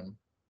Goldilocks zone.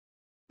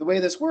 the way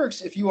this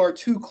works, if you are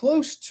too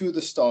close to the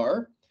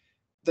star,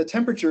 the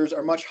temperatures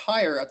are much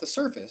higher at the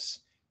surface,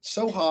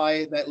 so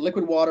high that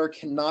liquid water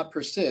cannot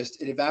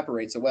persist. It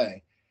evaporates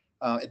away.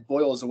 It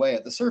boils away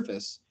at the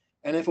surface.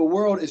 And if a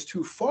world is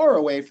too far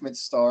away from its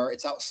star,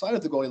 it's outside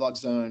of the Goldilocks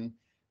zone,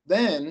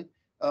 then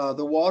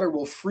the water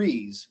will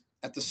freeze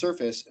at the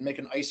surface and make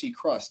an icy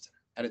crust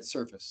at its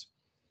surface.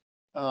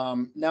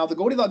 Now, the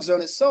Goldilocks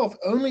zone itself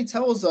only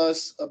tells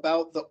us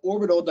about the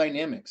orbital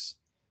dynamics.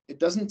 It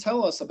doesn't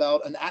tell us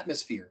about an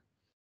atmosphere.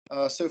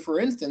 So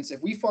for instance,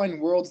 if we find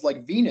worlds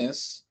like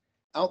Venus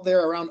out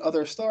there around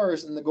other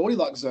stars in the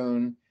Goldilocks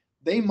zone,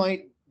 they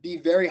might be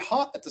very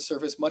hot at the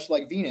surface, much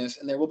like Venus,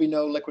 and there will be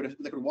no liquid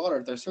water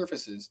at their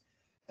surfaces.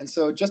 And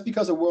so just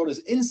because a world is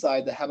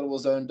inside the habitable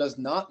zone does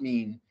not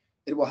mean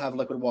it will have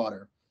liquid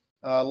water.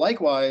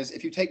 Likewise,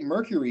 if you take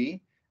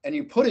Mercury and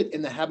you put it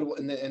in the habitable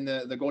in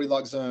the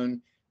Goldilocks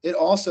zone, it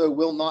also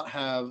will not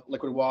have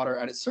liquid water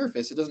at its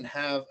surface. It doesn't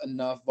have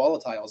enough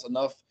volatiles,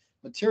 enough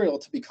material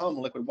to become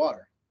liquid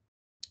water.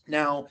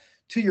 Now,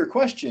 to your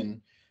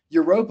question,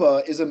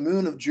 Europa is a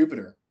moon of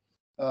Jupiter.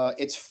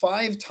 It's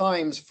 5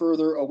 times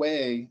further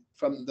away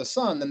from the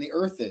sun than the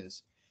Earth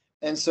is.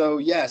 And so,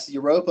 yes,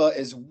 Europa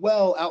is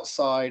well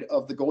outside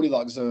of the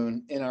Goldilocks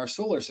zone in our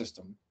solar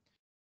system.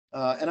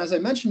 And as I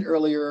mentioned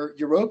earlier,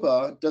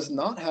 Europa does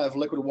not have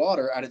liquid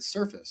water at its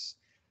surface.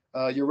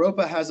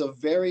 Europa has a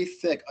very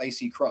thick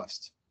icy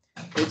crust.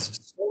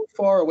 It's so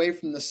far away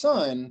from the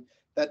sun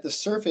that the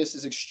surface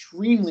is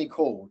extremely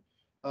cold.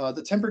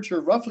 The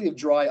temperature roughly of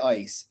dry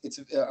ice,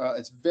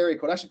 it's very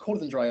cold, actually colder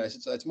than dry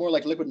ice. It's more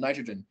like liquid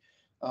nitrogen.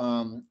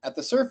 At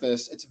the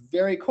surface, it's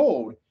very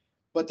cold.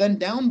 But then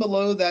down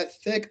below that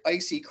thick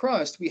icy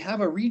crust, we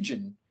have a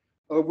region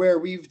where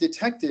we've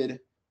detected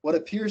what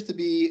appears to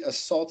be a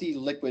salty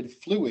liquid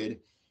fluid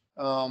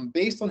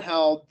based on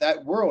how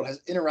that world has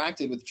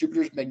interacted with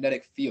Jupiter's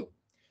magnetic field.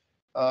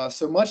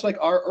 So much like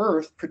our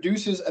Earth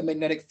produces a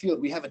magnetic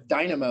field, we have a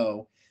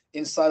dynamo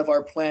inside of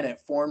our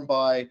planet formed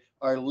by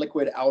our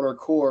liquid outer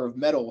core of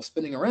metal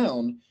spinning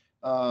around.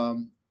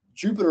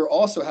 Jupiter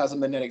also has a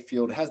magnetic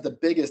field. It has the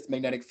biggest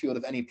magnetic field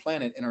of any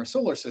planet in our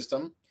solar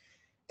system.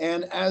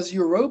 And as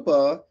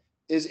Europa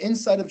is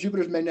inside of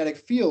Jupiter's magnetic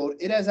field,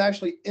 it is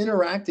actually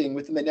interacting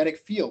with the magnetic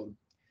field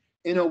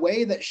in a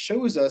way that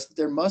shows us that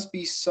there must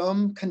be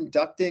some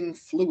conducting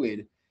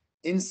fluid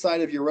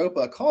inside of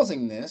Europa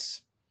causing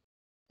this.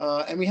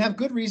 And we have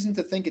good reason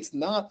to think it's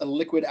not a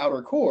liquid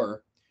outer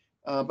core,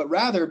 but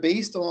rather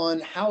based on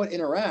how it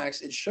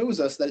interacts, it shows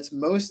us that it's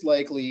most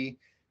likely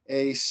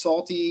a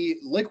salty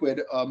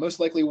liquid, most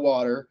likely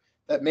water,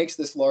 that makes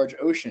this large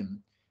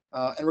ocean.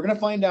 And we're going to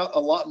find out a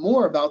lot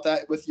more about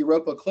that with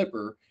Europa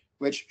Clipper,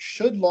 which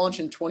should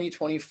launch in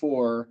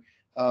 2024.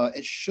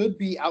 It should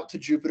be out to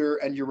Jupiter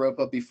and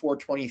Europa before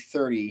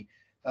 2030.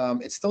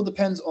 It still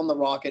depends on the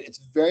rocket. It's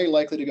very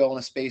likely to go on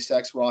a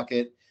SpaceX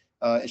rocket.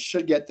 It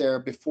should get there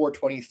before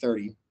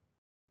 2030.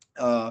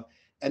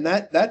 And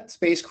that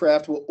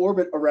spacecraft will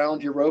orbit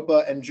around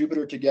Europa and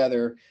Jupiter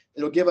together.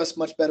 It'll give us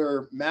much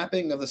better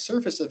mapping of the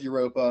surface of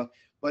Europa,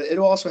 but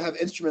it'll also have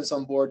instruments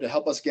on board to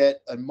help us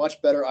get a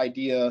much better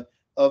idea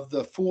of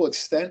the full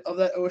extent of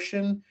that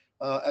ocean,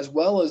 as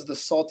well as the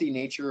salty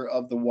nature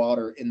of the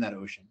water in that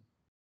ocean.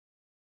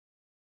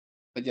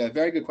 But yeah,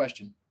 very good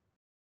question.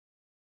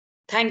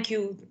 Thank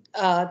you.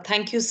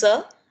 Thank you,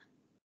 sir.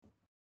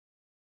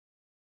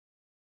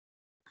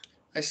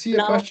 I see a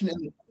Now, question in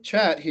the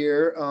chat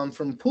here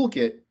from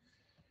Pulkit.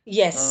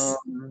 yes.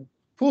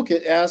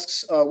 Pulkit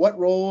asks, what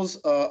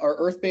roles are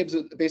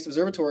Earth-based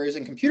observatories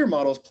and computer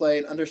models play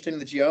in understanding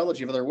the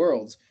geology of other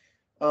worlds?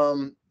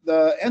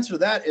 The answer to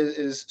that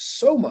is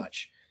so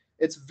much.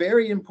 It's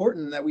very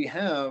important that we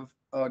have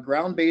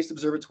ground-based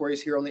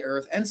observatories here on the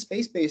Earth and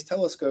space-based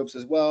telescopes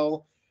as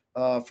well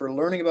for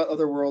learning about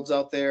other worlds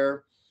out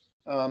there.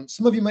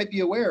 Some of you might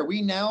be aware,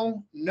 we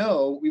now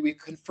know, we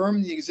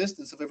confirmed the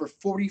existence of over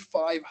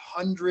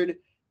 4,500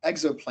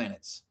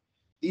 exoplanets.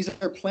 These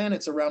are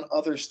planets around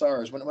other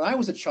stars. When I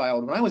was a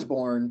child, when I was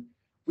born,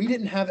 we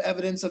didn't have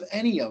evidence of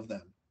any of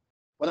them.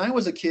 When I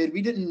was a kid,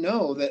 we didn't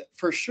know that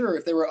for sure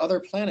if there were other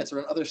planets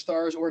around other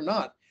stars or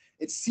not.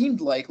 It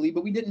seemed likely,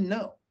 but we didn't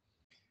know.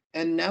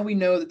 And now we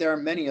know that there are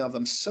many of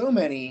them, so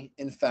many,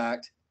 in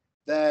fact,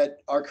 that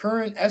our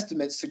current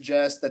estimates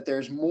suggest that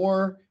there's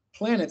more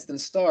planets than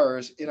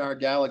stars in our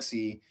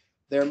galaxy.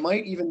 There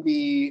might even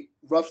be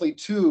roughly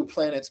 2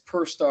 planets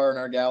per star in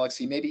our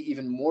galaxy, maybe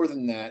even more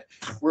than that.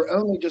 We're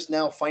only just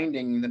now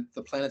finding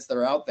the planets that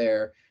are out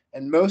there.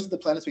 And most of the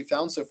planets we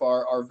found so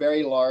far are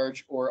very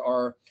large or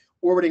are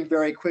orbiting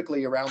very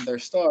quickly around their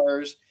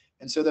stars.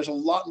 And so there's a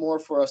lot more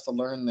for us to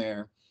learn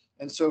there.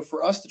 And so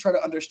for us to try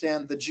to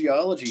understand the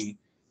geology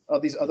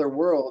of these other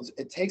worlds,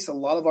 it takes a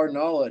lot of our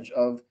knowledge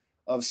of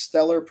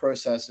stellar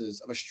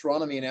processes, of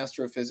astronomy and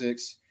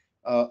astrophysics,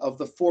 of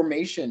the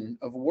formation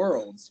of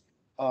worlds.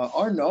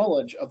 Our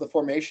knowledge of the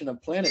formation of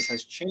planets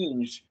has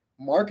changed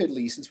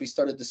markedly since we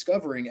started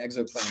discovering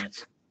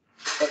exoplanets.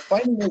 But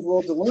finding those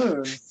worlds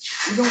alone,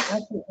 we don't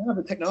actually have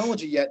the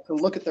technology yet to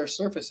look at their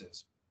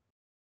surfaces.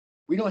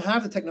 we don't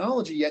have the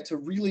technology yet to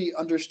really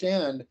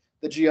understand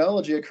the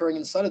geology occurring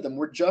inside of them.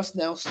 We're just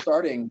now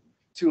starting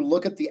to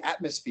look at the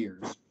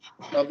atmospheres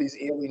of these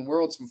alien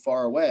worlds from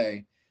far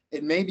away.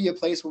 It may be a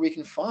place where we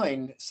can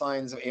find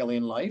signs of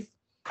alien life,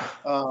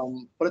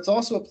 but it's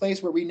also a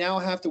place where we now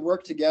have to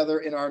work together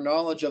in our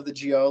knowledge of the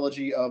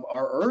geology of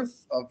our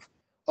Earth, of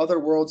other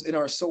worlds in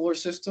our solar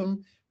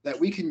system, that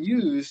we can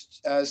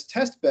use as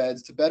test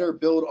beds to better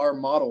build our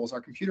models,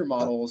 our computer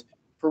models,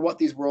 for what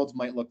these worlds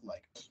might look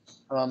like.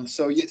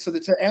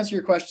 To answer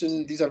your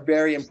question, these are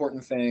very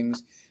important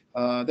things.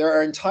 There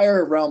are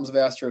entire realms of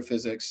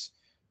astrophysics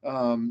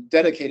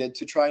dedicated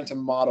to trying to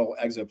model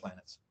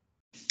exoplanets.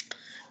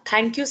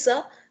 Thank you,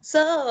 sir.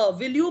 Sir,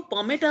 will you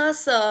permit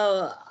us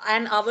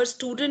and our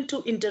student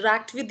to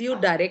interact with you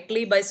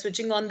directly by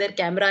switching on their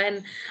camera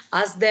and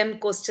ask them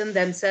question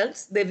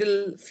themselves? They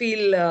will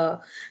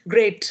feel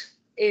great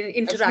in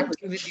Absolutely.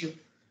 interacting with you.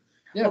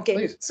 Yeah, Okay,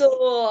 please.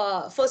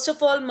 so first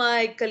of all,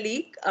 my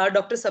colleague,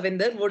 Dr.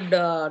 Savinder, would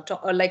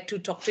like to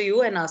talk to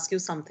you and ask you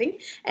something.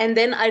 And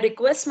then I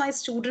request my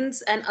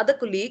students and other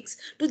colleagues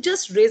to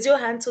just raise your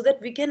hand so that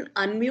we can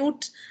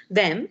unmute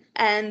them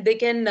and they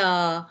can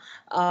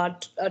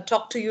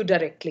talk to you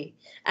directly.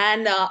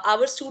 And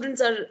our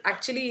students are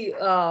actually,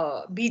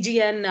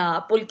 BG and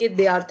Pulkit,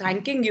 they are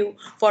thanking you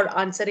for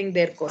answering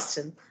their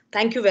question.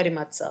 Thank you very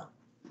much, sir.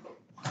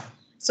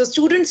 So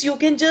students, you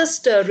can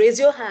just raise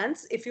your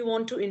hands if you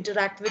want to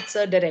interact with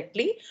sir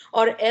directly,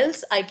 or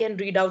else I can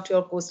read out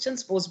your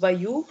questions posed by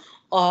you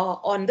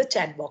on the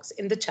chat box,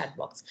 in the chat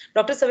box.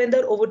 Dr.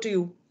 Savinder, over to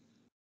you.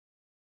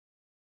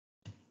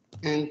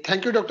 And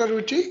thank you, Dr.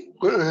 Ruchi.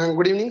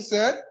 Good evening,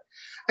 sir.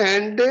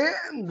 And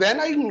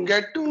when I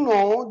get to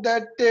know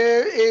that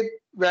a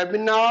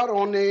webinar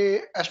on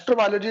a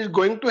astrobiology is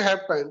going to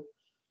happen,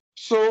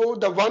 so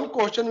the one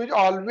question which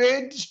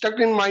always stuck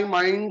in my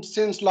mind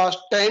since last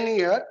 10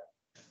 years,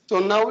 so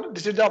now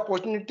this is the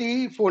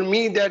opportunity for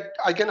me that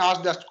I can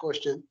ask that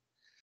question.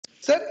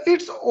 Sir,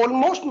 it's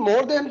almost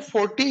more than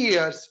 40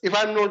 years, if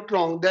I'm not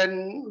wrong,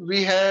 then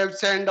we have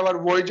sent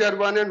our Voyager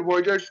 1 and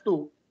Voyager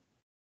 2.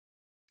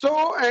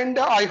 So, and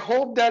I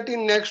hope that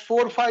in next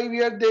 4 or 5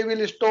 years they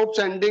will stop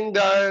sending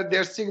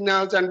their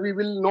signals, and we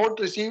will not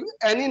receive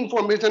any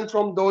information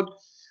from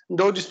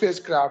those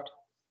spacecraft.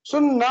 So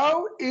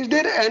now, is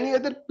there any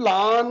other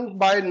plan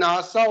by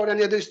NASA or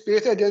any other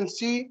space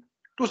agency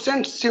to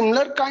send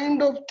similar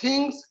kind of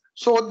things,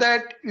 so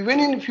that even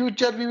in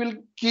future we will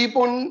keep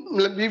on,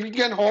 we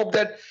can hope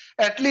that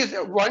at least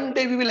one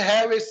day we will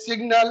have a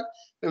signal,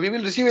 we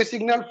will receive a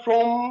signal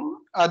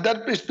from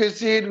other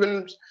species,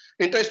 will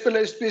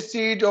interstellar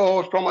species,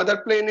 or from other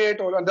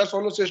planet or other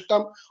solar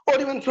system, or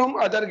even from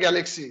other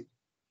galaxy.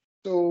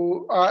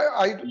 So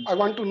I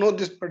want to know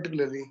this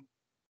particularly.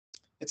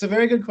 It's a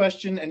very good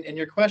question, and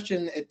your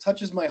question, it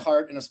touches my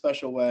heart in a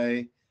special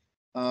way.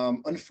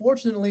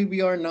 Unfortunately,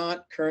 we are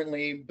not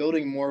currently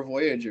building more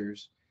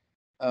Voyagers.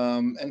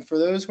 And for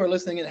those who are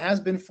listening, it has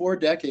been 4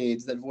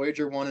 decades that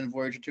Voyager 1 and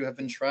Voyager 2 have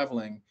been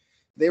traveling.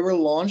 They were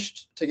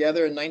launched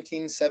together in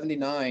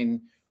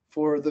 1979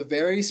 for the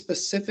very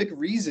specific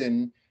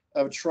reason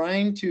of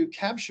trying to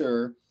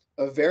capture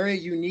a very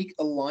unique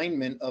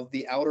alignment of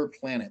the outer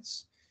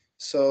planets.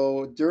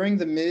 So during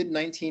the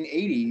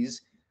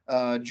mid-1980s,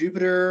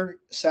 Jupiter,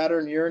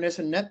 Saturn, Uranus,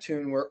 and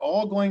Neptune were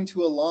all going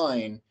to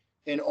align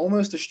in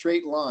almost a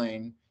straight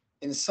line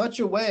in such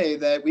a way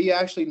that we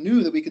actually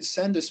knew that we could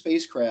send a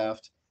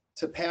spacecraft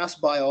to pass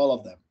by all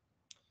of them.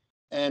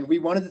 And we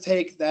wanted to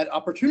take that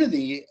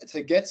opportunity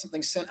to get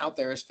something sent out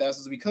there as fast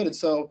as we could. And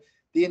so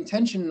the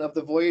intention of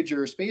the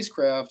Voyager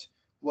spacecraft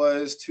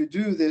was to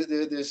do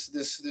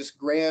this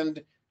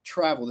grand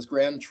travel, this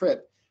grand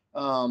trip,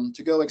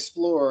 to go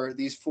explore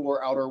these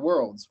 4 outer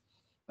worlds.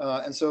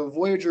 And so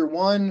Voyager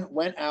 1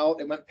 went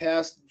out, it went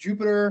past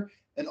Jupiter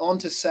and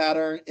onto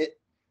Saturn.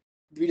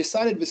 We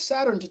decided with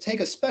Saturn to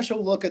take a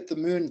special look at the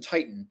moon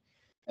Titan.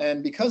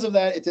 And because of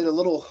that, it did a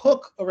little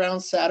hook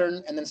around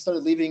Saturn and then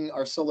started leaving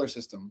our solar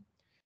system.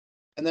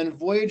 And then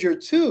Voyager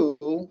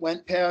 2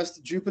 went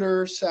past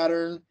Jupiter,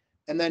 Saturn,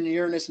 and then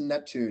Uranus and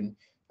Neptune.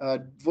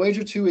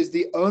 Voyager 2 is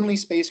the only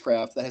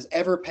spacecraft that has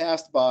ever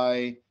passed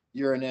by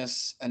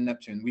Uranus and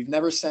Neptune. We've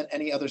never sent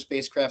any other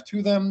spacecraft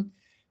to them.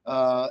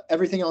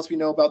 Everything else we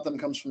know about them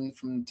comes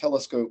from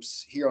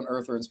telescopes here on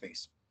Earth or in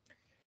space.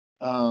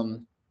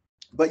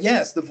 But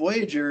yes, the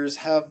Voyagers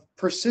have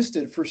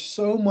persisted for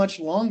so much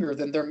longer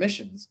than their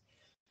missions.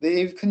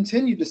 They've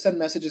continued to send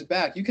messages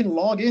back. You can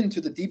log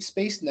into the Deep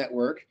Space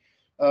Network,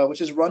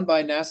 which is run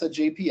by NASA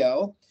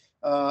JPL.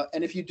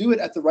 And if you do it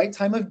at the right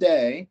time of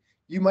day,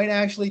 you might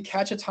actually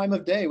catch a time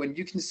of day when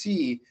you can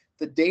see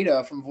the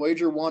data from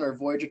Voyager 1 or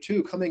Voyager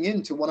 2 coming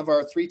into one of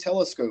our 3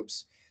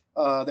 telescopes.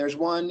 There's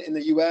one in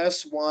the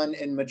US, one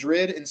in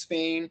Madrid in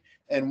Spain,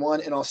 and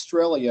one in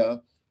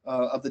Australia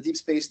of the Deep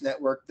Space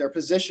Network. They're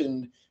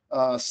positioned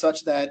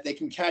such that they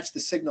can catch the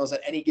signals at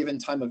any given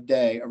time of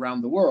day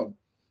around the world.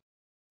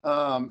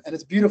 And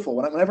it's beautiful.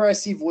 Whenever I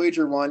see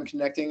Voyager 1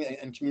 connecting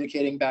and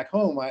communicating back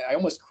home, I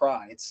almost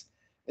cry.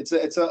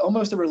 It's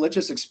almost a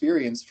religious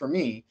experience for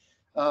me.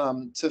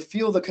 to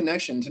feel the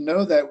connection, to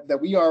know that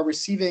we are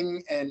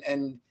receiving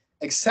and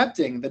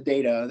accepting the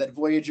data that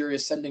Voyager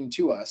is sending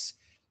to us.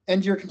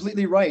 And you're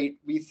completely right.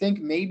 We think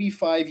maybe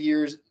 5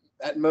 years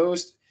at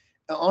most.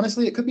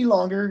 Honestly, it could be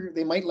longer.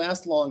 They might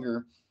last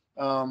longer.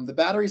 The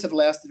batteries have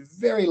lasted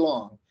very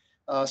long.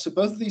 So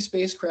both of these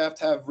spacecraft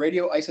have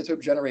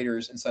radioisotope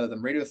generators inside of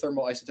them,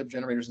 radiothermal isotope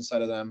generators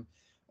inside of them,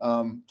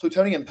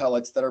 plutonium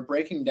pellets that are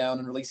breaking down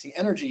and releasing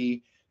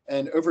energy.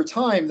 And over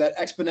time, that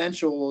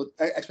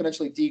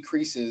exponentially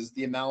decreases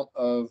the amount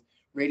of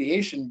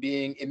radiation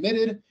being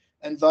emitted,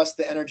 and thus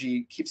the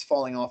energy keeps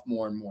falling off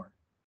more and more.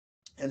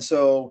 And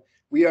so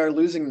we are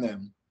losing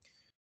them.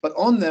 But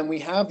on them, we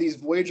have these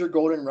Voyager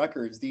golden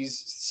records,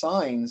 these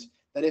signs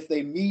that if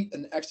they meet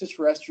an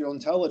extraterrestrial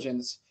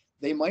intelligence,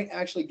 they might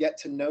actually get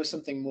to know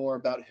something more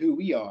about who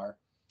we are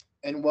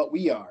and what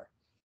we are.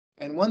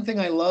 And one thing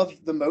I love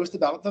the most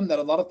about them that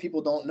a lot of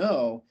people don't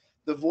know,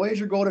 the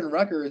Voyager golden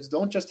records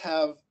don't just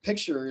have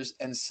pictures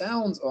and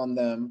sounds on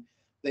them.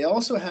 They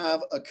also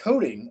have a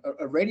coating,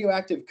 a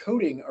radioactive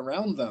coating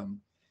around them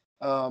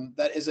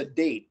that is a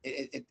date.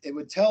 It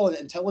would tell an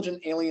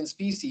intelligent alien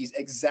species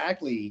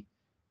exactly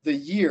the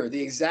year,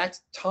 the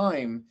exact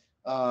time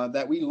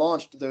that we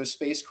launched those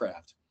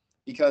spacecraft,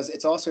 because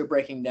it's also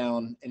breaking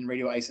down in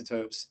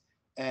radioisotopes.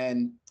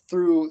 And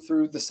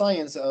through the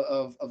science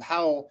of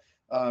how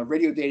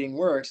radio dating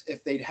works,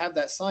 if they'd have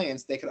that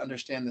science, they could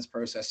understand this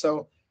process.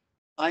 So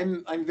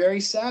I'm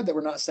very sad that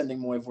we're not sending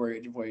more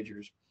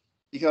Voyagers,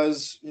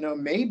 because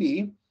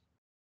maybe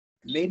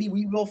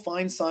we will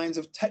find signs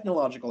of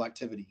technological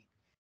activity.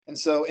 And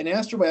so in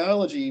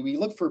astrobiology, we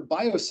look for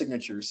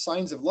biosignatures,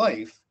 signs of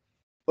life,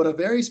 but a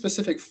very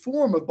specific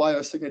form of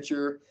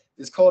biosignature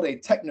is called a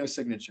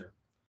technosignature.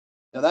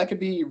 Now that could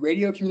be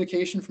radio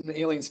communication from the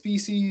alien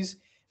species.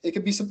 It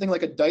could be something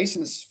like a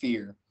Dyson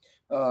sphere,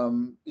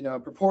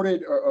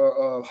 purported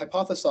or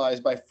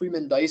hypothesized by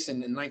Freeman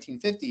Dyson in the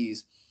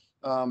 1950s.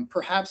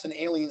 Perhaps an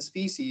alien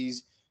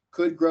species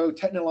could grow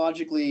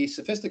technologically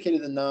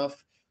sophisticated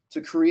enough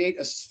to create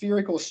a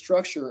spherical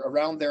structure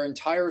around their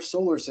entire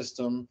solar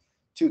system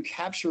to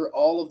capture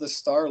all of the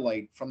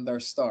starlight from their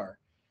star.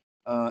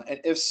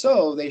 And if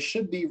so, they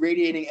should be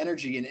radiating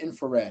energy in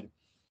infrared.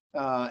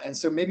 And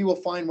so maybe we'll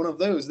find one of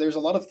those. There's a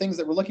lot of things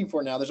that we're looking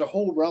for now. There's a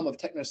whole realm of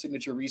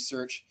technosignature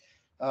research,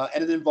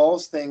 and it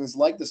involves things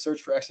like the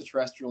search for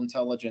extraterrestrial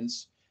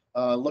intelligence,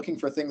 looking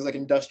for things like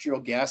industrial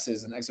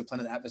gases and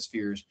exoplanet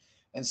atmospheres.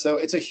 And so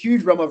it's a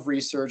huge realm of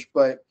research,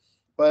 but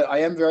I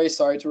am very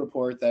sorry to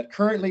report that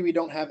currently we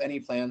don't have any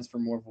plans for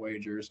more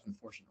Voyagers,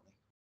 unfortunately.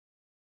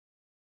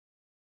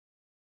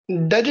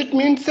 Does it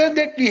mean, sir,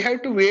 that we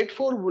have to wait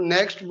for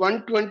next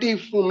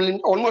 120,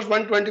 almost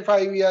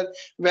 125 years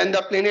when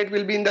the planet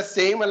will be in the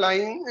same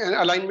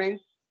alignment?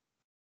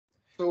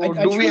 So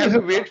do we have to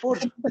wait for?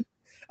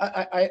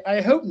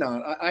 I hope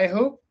not. I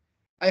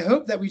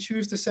hope that we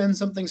choose to send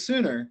something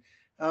sooner.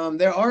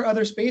 There are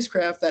other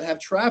spacecraft that have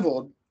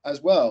traveled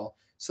as well.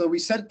 So we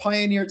sent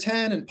Pioneer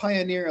 10 and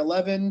Pioneer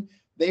 11.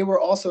 They were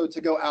also to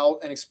go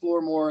out and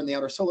explore more in the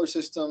outer solar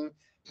system.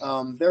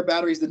 Their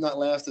batteries did not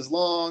last as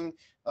long.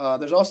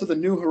 There's also the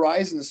New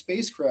Horizons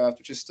spacecraft,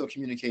 which is still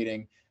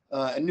communicating.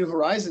 And New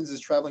Horizons is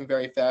traveling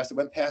very fast. It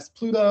went past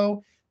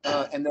Pluto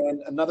and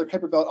then another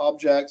Kuiper Belt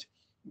object,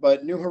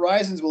 but New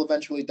Horizons will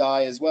eventually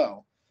die as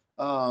well.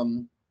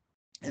 And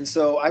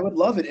so I would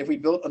love it if we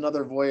built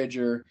another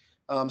Voyager.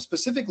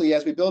 Specifically,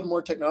 as we build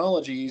more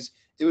technologies,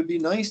 it would be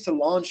nice to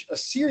launch a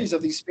series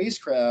of these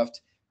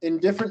spacecraft in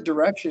different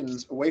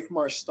directions away from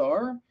our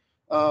star.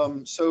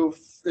 So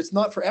it's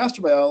not for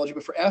astrobiology,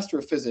 but for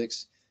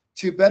astrophysics,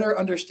 to better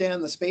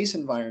understand the space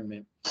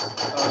environment.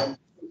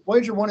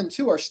 Voyager 1 and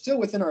 2 are still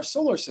within our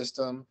solar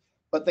system,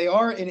 but they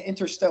are in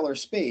interstellar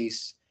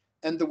space.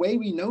 And the way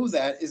we know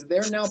that is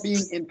they're now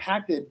being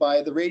impacted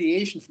by the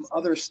radiation from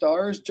other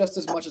stars just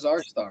as much as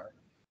our star.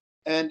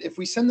 And if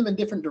we send them in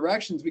different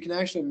directions, we can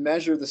actually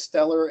measure the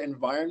stellar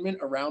environment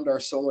around our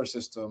solar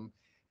system.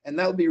 And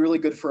that would be really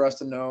good for us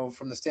to know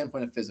from the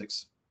standpoint of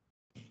physics.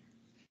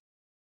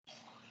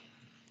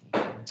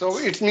 So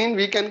it means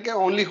we can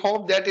only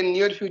hope that in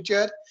near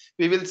future,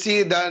 we will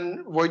see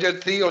the Voyager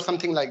 3 or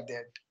something like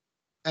that.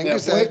 Thank you,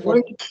 sir.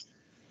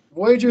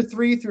 Voyager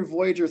 3 through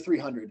Voyager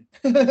 300.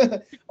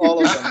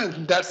 All of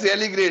them. That's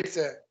really great,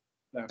 sir.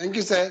 Yeah. Thank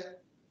you, sir.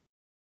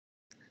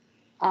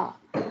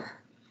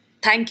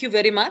 Thank you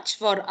very much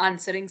for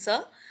answering,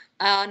 sir.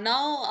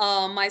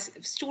 Now, my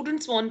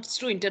students want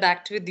to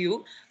interact with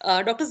you.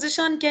 Dr.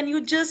 Zishan, can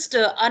you just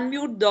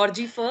unmute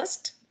Dorji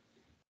first?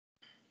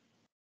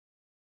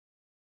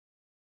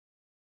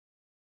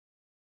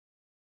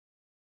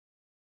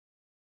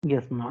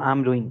 Yes, ma'am,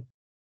 I'm doing.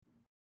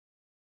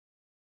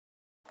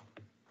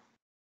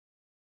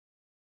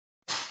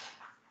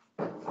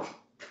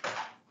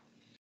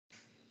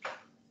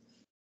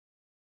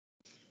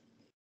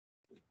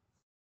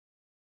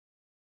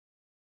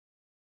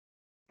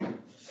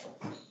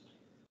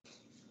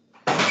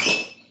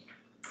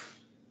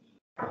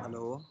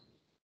 Hello.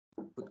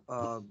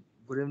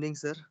 Good evening,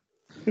 sir.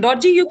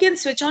 Dorji, you can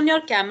switch on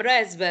your camera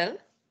as well.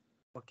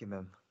 Okay,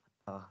 ma'am.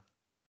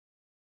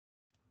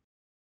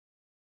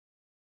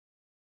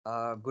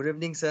 Good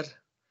evening, sir.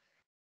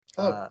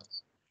 Hello. Uh,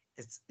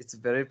 it's a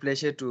very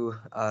pleasure to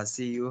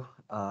see you.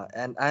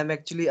 And I'm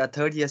actually a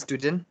third year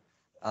student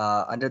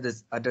under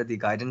the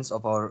guidance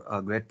of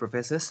our great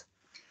professors.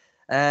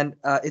 And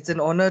it's an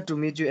honor to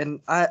meet you.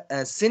 And I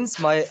since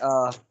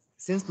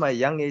my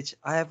young age,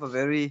 I have a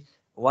very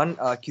one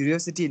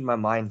curiosity in my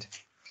mind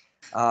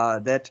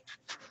that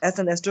as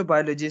an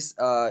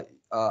astrobiologist,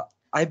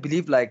 I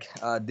believe like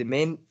the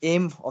main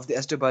aim of the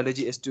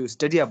astrobiology is to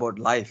study about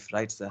life,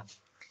 right, sir?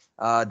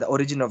 The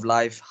origin of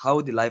life,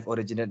 how the life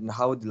originated, and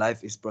how the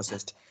life is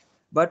processed.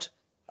 But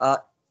uh,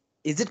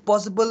 is it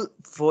possible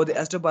for the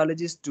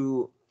astrobiologist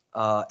to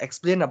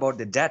explain about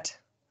the death?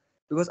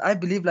 Because I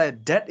believe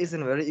like death is a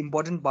very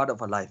important part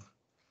of our life.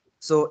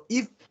 So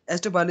if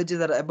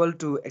astrobiologists are able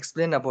to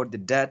explain about the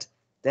death,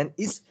 then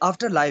is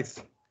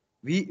afterlife.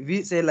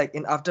 We say like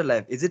in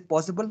afterlife, is it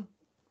possible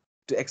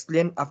to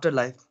explain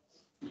afterlife?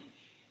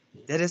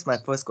 That is my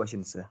first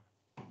question, sir.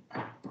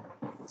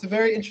 It's a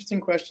very interesting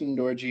question,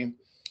 Dorji.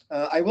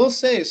 I will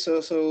say,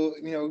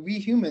 we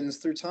humans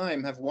through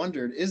time have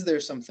wondered, is there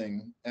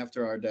something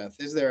after our death?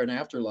 Is there an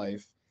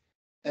afterlife?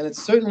 And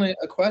it's certainly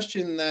a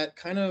question that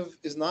kind of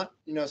is not,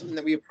 something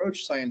that we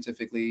approach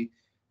scientifically.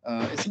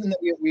 It's something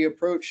that we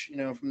approach,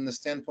 from the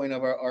standpoint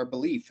of our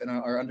belief and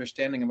our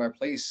understanding of our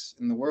place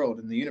in the world,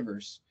 in the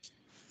universe.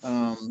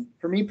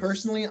 For me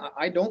personally,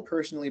 I don't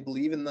personally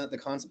believe in the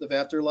concept of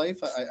afterlife.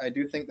 I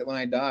do think that when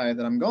I die,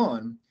 that I'm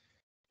gone.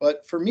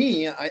 But for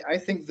me, I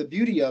think the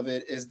beauty of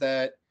it is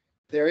that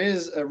there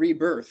is a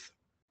rebirth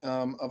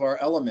of our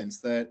elements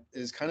that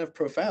is kind of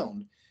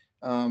profound.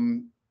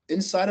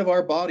 Inside of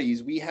our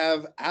bodies, we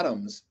have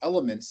atoms,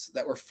 elements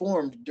that were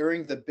formed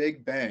during the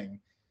Big Bang.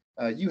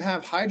 You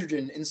have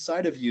hydrogen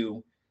inside of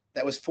you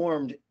that was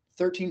formed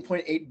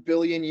 13.8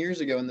 billion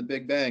years ago in the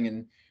Big Bang.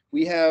 And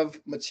we have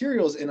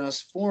materials in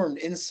us formed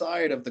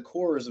inside of the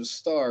cores of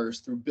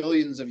stars through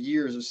billions of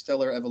years of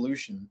stellar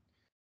evolution.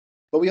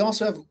 But we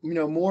also have,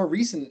 more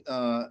recent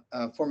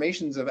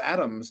formations of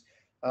atoms,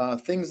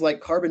 things like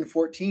carbon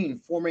 14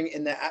 forming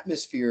in the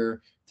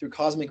atmosphere through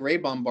cosmic ray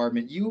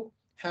bombardment. You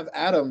have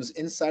atoms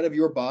inside of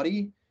your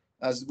body,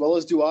 as well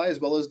as do I, as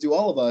well as do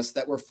all of us,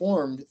 that were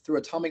formed through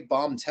atomic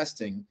bomb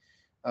testing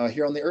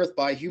here on the Earth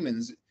by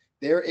humans.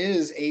 There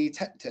is a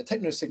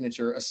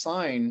technosignature, a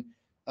sign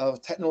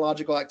of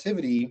technological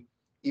activity,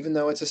 even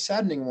though it's a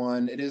saddening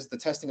one. It is the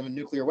testing of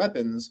nuclear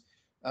weapons.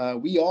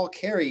 We all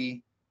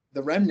carry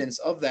the remnants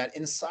of that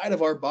inside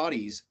of our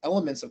bodies,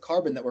 elements of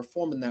carbon that were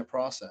formed in that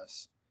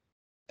process.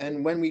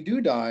 And when we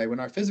do die, when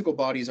our physical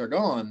bodies are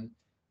gone,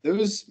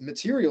 those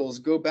materials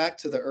go back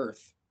to the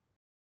earth.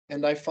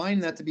 And I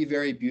find that to be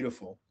very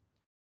beautiful.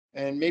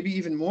 And maybe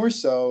even more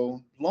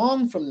so,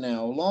 long from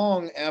now,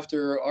 long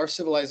after our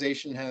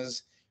civilization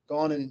has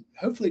gone in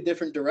hopefully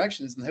different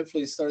directions and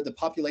hopefully started to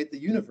populate the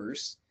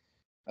universe,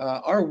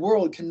 our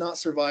world cannot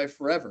survive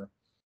forever.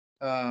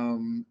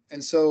 And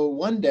so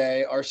one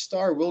day our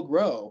star will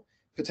grow,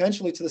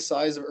 potentially to the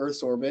size of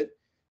Earth's orbit.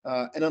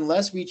 And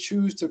unless we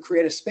choose to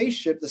create a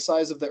spaceship the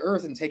size of the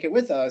Earth and take it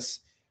with us,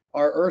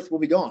 our Earth will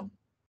be gone.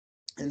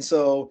 And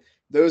so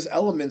those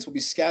elements will be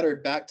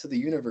scattered back to the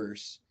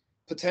universe,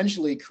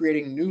 potentially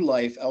creating new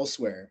life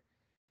elsewhere.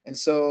 And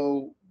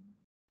so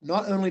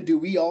not only do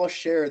we all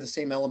share the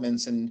same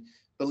elements, and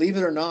believe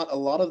it or not, a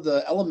lot of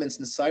the elements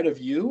inside of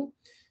you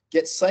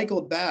get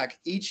cycled back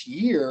each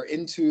year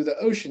into the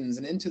oceans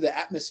and into the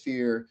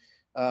atmosphere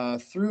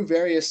through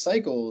various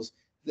cycles,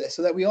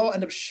 so that we all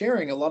end up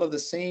sharing a lot of the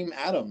same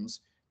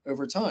atoms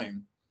over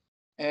time.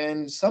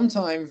 And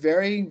sometime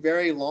very,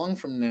 very long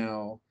from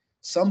now,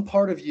 some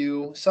part of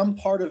you, some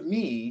part of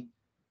me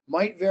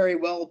might very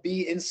well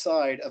be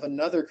inside of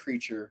another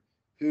creature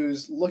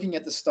who's looking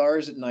at the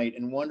stars at night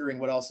and wondering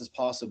what else is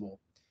possible.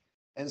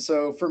 And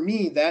so for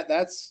me,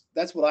 that's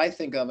what I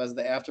think of as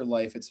the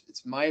afterlife.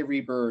 It's my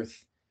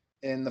rebirth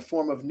in the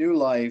form of new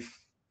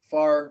life,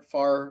 far,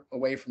 far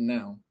away from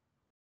now.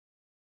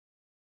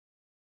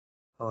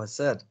 Oh,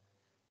 sir.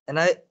 And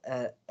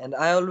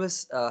I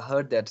always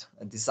heard that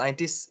the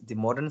scientists, the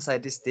modern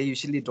scientists, they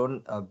usually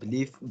don't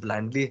believe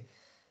blindly.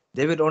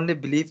 They will only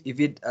believe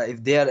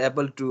if they are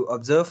able to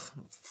observe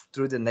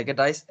through the naked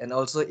eyes, and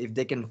also if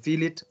they can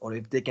feel it or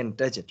if they can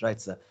touch it, right,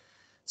 sir?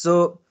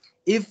 So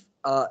if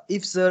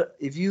sir,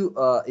 if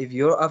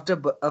your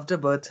after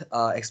birth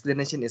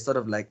explanation is sort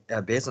of like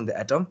based on the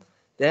atom,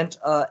 then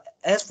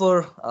as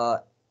for uh,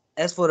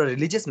 as for a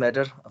religious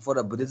matter, for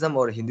a Buddhism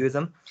or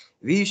Hinduism,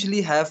 we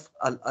usually have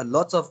a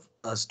lots of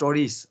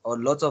stories or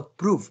lots of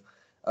proof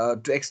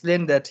to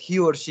explain that he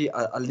or she,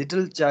 a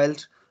little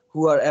child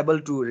who are able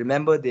to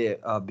remember their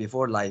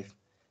before life,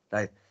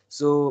 right?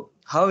 So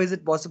how is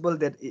it possible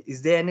that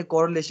is there any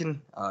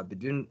correlation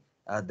between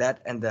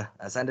that and the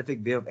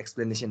scientific way of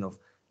explanation of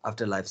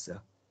afterlife,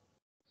 sir?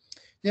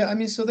 Yeah, I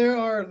mean, so there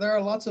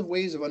are lots of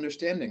ways of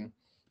understanding.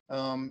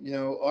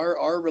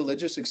 Our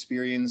religious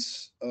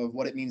experience of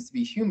what it means to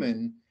be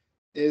human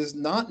is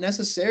not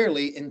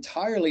necessarily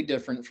entirely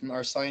different from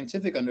our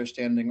scientific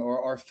understanding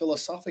or our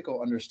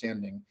philosophical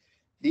understanding.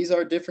 These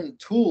are different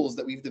tools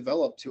that we've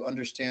developed to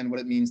understand what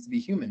it means to be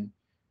human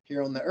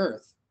here on the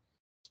Earth.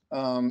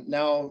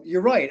 Now,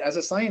 you're right. As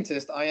a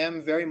scientist, I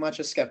am very much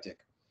a skeptic.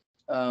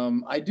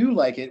 I do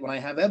like it when I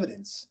have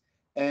evidence.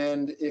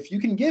 And if you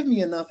can give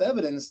me enough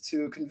evidence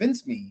to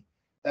convince me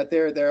that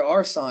there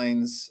are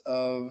signs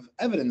of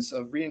evidence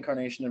of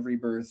reincarnation, of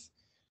rebirth,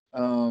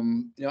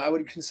 I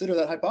would consider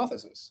that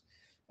hypothesis.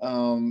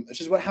 It's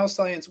just how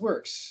science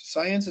works.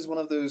 Science is one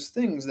of those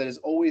things that is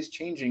always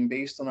changing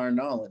based on our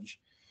knowledge,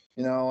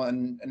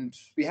 and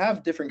we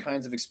have different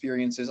kinds of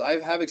experiences. I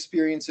have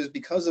experiences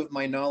because of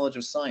my knowledge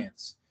of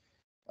science,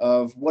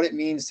 of what it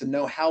means to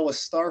know how a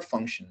star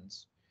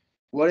functions,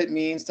 what it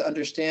means to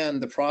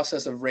understand the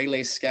process of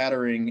Rayleigh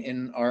scattering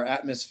in our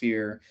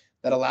atmosphere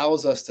that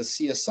allows us to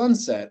see a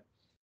sunset.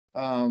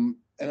 And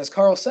as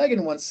Carl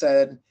Sagan once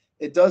said,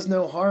 it does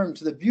no harm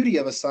to the beauty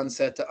of a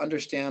sunset to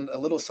understand a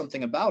little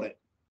something about it.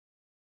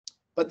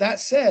 But that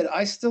said,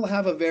 I still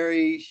have a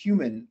very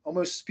human,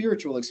 almost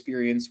spiritual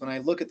experience when I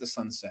look at the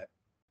sunset.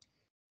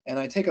 And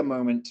I take a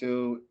moment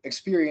to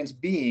experience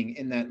being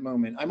in that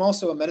moment. I'm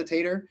also a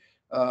meditator.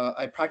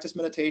 I practice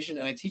meditation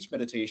and I teach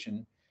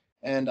meditation.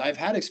 And I've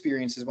had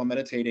experiences while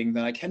meditating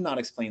that I cannot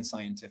explain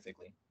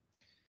scientifically.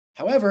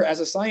 However, as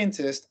a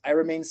scientist, I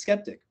remain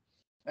skeptic.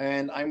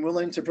 And I'm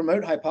willing to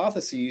promote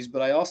hypotheses,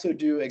 but I also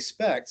do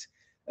expect,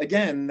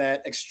 again,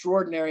 that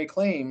extraordinary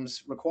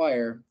claims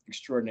require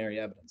extraordinary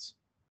evidence.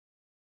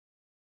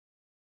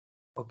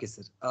 Okay,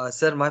 sir.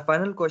 Sir, my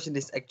final question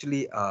is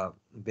actually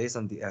based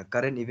on the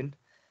current event,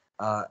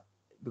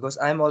 because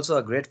I'm also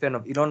a great fan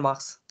of Elon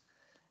Musk.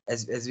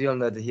 As we all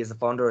know, that he is the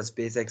founder of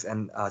SpaceX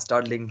and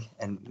Starlink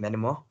and many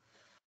more.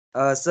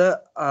 Sir,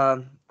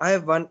 I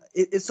have one.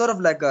 It's sort of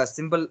like a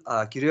simple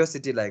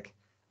curiosity. Like,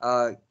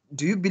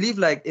 do you believe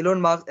like Elon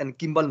Musk and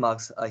Kimball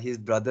Musk, his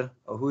brother,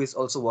 who is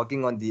also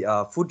working on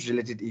the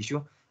food-related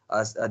issue,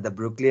 as the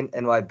Brooklyn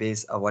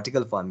NY-based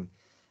vertical farming?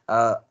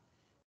 Uh,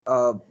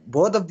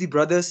 Both of the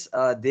brothers,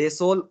 their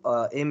sole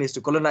aim is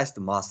to colonize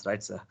the Mars,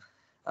 right, sir?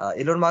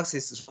 Elon Musk,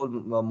 his sole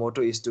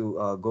motto is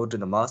to go to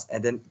the Mars,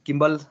 and then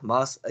Kimball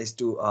Musk is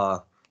to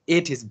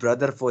aid his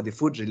brother for the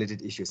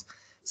food-related issues.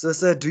 So,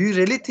 sir, do you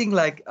really think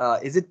like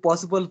is it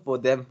possible for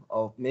them,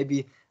 or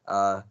maybe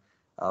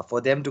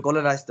for them to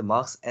colonize the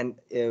Mars, and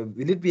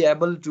will it be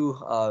able to?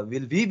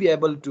 Will we be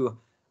able to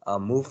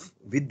move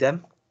with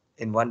them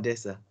in one day,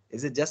 sir?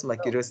 Is it just my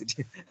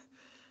curiosity?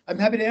 I'm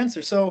happy to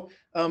answer. So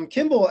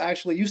Kimball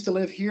actually used to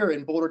live here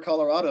in Boulder,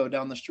 Colorado,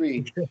 down the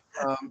street.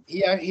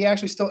 He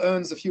actually still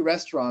owns a few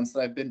restaurants that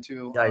I've been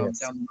to Yeah, yes.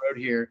 down the road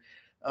here.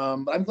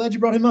 But I'm glad you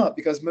brought him up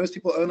because most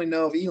people only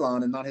know of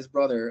Elon and not his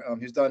brother.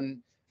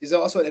 He's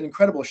also an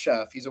incredible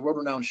chef. He's a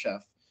world-renowned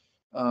chef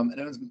and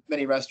owns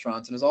many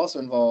restaurants and is also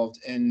involved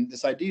in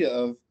this idea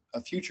of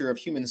a future of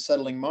humans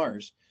settling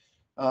Mars.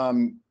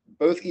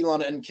 Both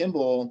Elon and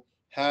Kimball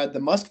had the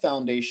Musk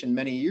Foundation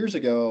many years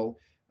ago.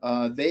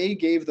 They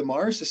gave the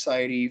Mars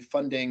Society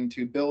funding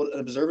to build an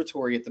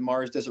observatory at the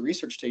Mars Desert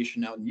Research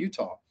Station out in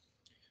Utah,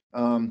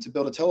 to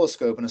build a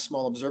telescope and a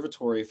small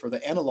observatory for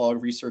the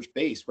analog research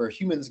base where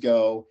humans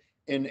go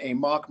in a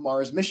mock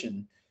Mars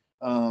mission.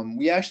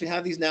 We actually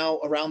have these now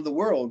around the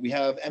world. We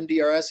have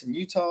MDRS in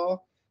Utah.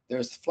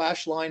 There's the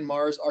Flashline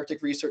Mars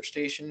Arctic Research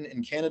Station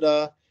in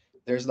Canada.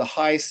 There's the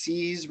High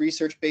Seas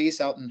Research Base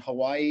out in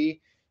Hawaii.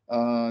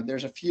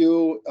 There's a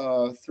few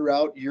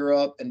throughout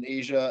Europe and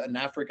Asia and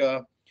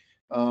Africa.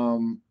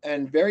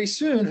 And very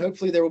soon,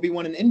 hopefully, there will be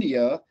one in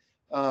India.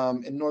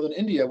 In northern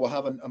India, we'll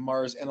have a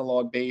Mars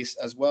analog base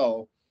as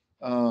well.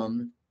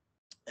 And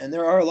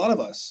there are a lot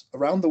of us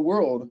around the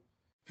world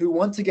who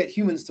want to get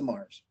humans to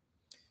Mars.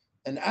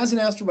 And as an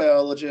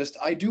astrobiologist,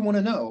 I do want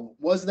to know,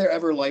 was there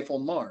ever life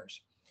on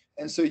Mars?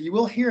 And so you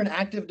will hear an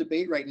active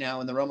debate right now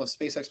in the realm of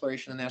space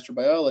exploration and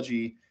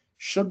astrobiology.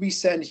 Should we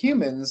send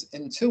humans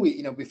until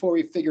before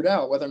we figured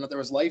out whether or not there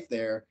was life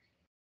there?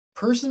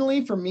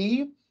 Personally, for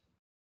me,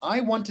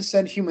 I want to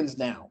send humans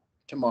now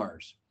to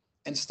Mars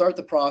and start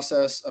the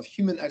process of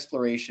human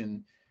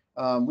exploration.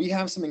 We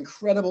have some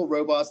incredible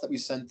robots that we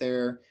sent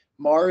there.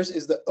 Mars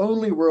is the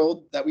only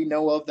world that we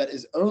know of that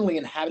is only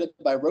inhabited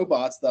by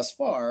robots thus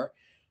far.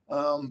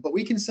 But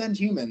we can send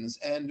humans,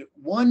 and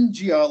one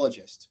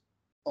geologist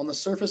on the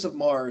surface of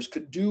Mars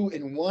could do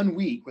in 1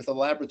 week with a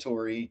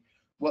laboratory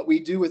what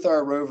we do with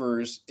our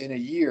rovers in a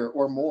year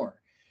or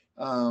more.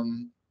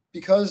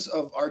 Because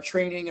of our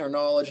training, our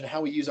knowledge, and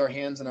how we use our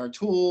hands and our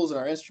tools and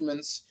our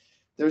instruments,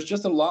 there's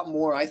just a lot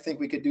more I think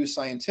we could do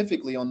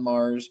scientifically on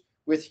Mars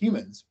with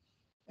humans.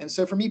 And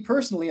so for me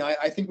personally,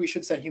 I think we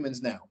should send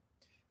humans now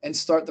and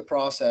start the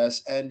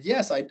process. And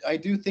yes, I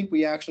do think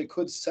we actually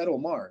could settle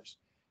Mars.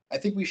 I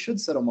think we should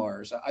settle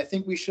Mars. I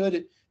think we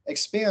should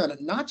expand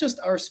not just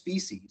our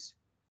species,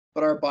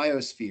 but our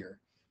biosphere.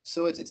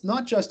 So it's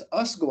not just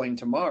us going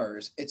to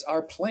Mars, it's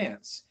our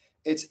plants,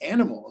 it's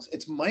animals,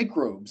 it's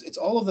microbes, it's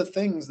all of the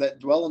things that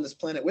dwell on this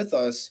planet with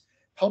us,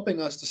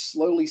 helping us to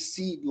slowly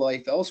seed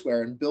life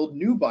elsewhere and build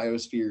new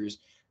biospheres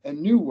and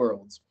new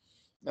worlds.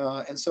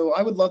 And so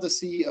I would love to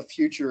see a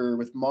future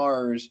with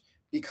Mars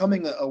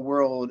becoming a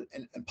world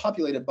and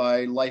populated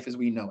by life as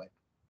we know it.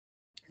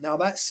 Now,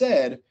 that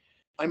said,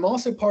 I'm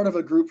also part of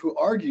a group who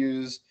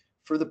argues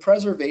for the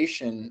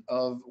preservation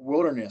of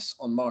wilderness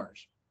on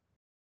Mars.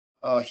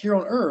 Here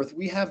on Earth,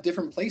 we have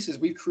different places.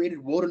 We've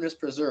created wilderness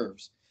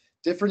preserves.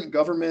 Different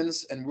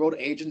governments and world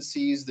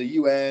agencies, the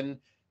UN,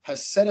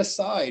 has set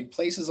aside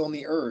places on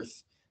the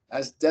Earth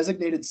as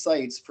designated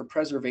sites for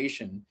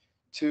preservation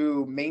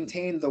to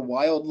maintain the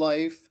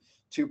wildlife,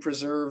 to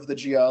preserve the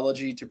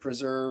geology, to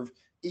preserve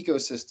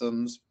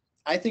ecosystems.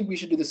 I think we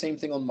should do the same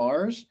thing on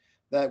Mars,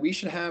 that we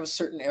should have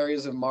certain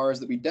areas of Mars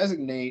that we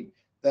designate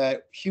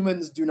that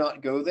humans do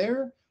not go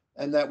there,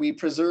 and that we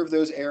preserve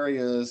those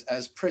areas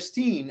as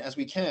pristine as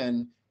we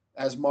can,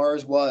 as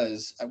Mars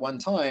was at one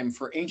time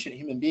for ancient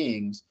human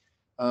beings,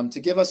 to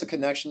give us a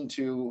connection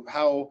to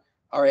how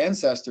our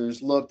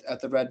ancestors looked at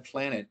the red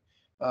planet.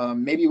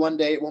 Maybe one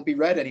day it won't be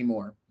red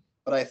anymore,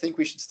 but I think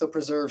we should still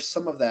preserve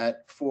some of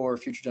that for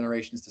future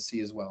generations to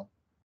see as well.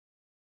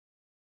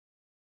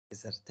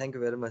 Yes, sir. Thank you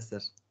very much, sir.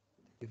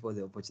 Thank you for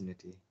the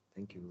opportunity.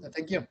 Thank you.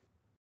 Thank you.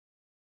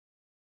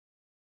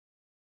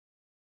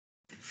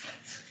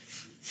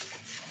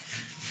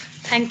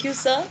 Thank you,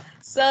 sir.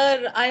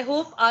 Sir, I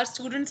hope our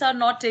students are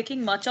not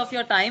taking much of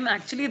your time.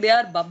 Actually, they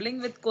are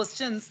bubbling with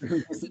questions.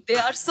 They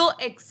are so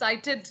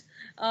excited.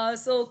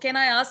 So can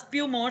I ask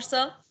you more,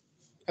 sir?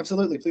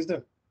 Absolutely, please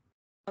do.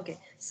 Okay.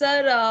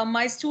 Sir,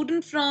 my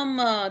student from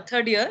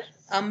third year,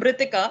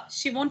 Amritika,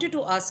 she wanted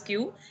to ask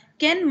you,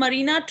 can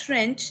Marina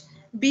Trench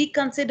be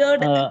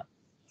considered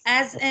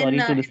as an... Sorry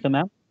to disturb,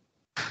 ma'am.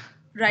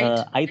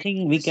 right. I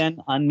think we can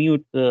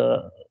unmute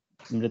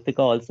Mritika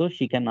also.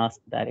 She can ask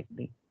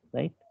directly,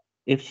 right?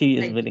 If she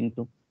is Right. willing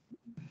to.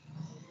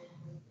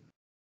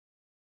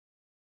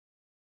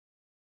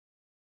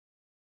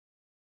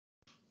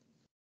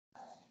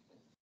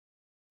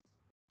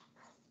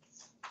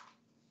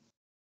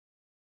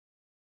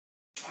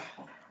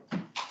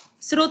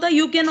 Srota,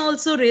 you can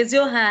also raise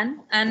your hand,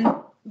 and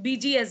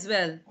BG as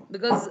well,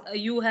 because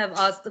you have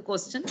asked the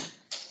question.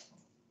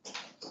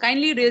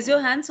 Kindly raise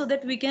your hand so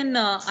that we can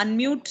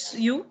unmute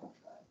you.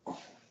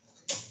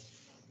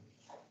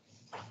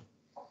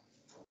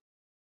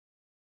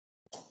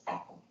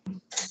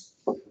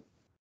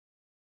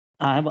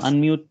 I have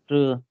unmuted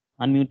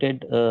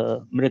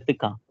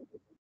Mritika.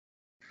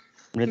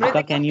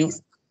 Mritika, can you?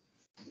 Please.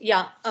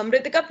 Yeah,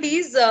 Amritika,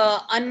 please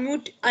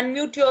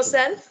unmute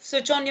yourself,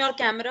 switch on your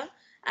camera,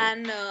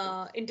 and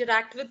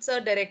interact with sir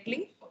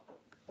directly.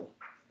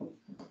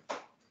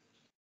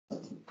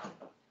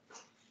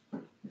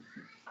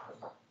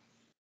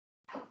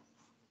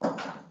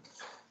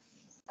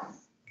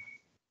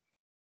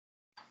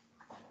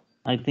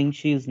 I think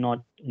she is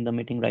not in the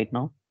meeting right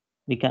now.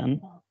 We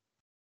can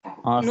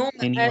ask No,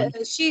 anyone.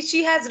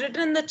 she has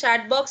written in the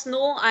chat box.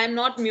 No, I am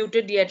not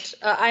muted yet.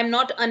 I am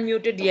not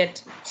unmuted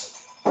yet.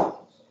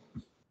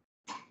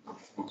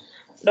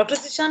 Dr.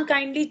 Sishan,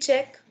 kindly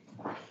check.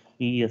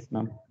 Yes,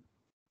 ma'am.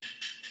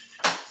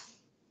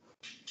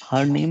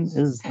 Her name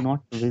is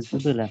not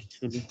visible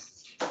actually.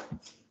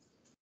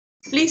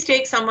 Please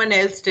take someone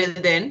else till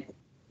then.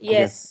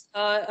 Yes.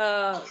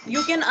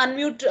 You can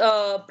unmute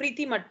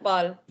Preeti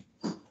Matpal.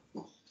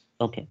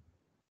 Okay.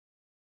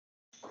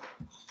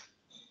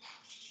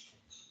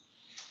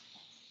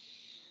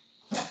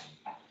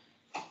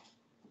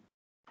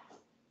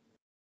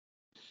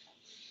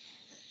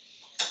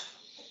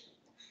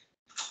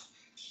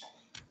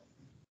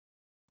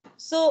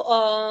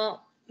 So,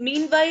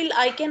 meanwhile,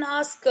 I can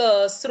ask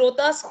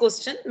Srota's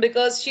question,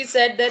 because she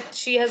said that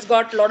she has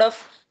got a lot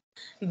of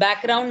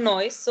background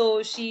noise,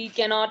 so she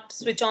cannot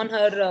switch on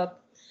her,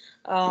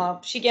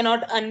 she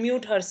cannot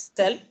unmute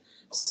herself.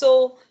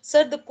 So,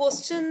 sir, the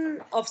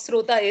question of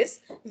Srota is,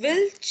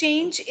 will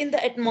change in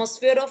the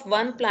atmosphere of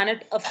one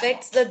planet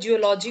affects the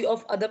geology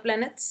of other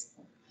planets?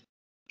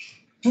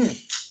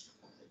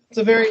 It's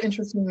a very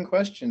interesting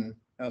question,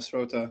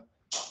 Srota.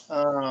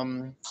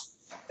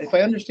 If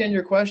I understand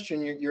your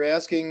question, you're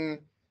asking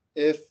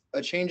if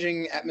a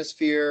changing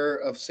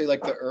atmosphere of, say,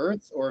 like the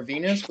Earth or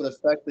Venus would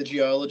affect the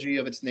geology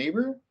of its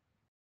neighbor.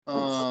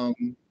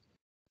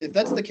 If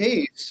that's the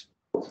case,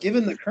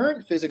 given the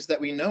current physics that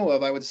we know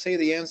of, I would say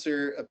the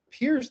answer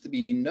appears to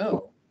be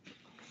no.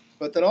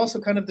 But that also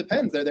kind of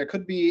depends. There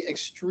could be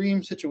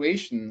extreme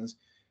situations.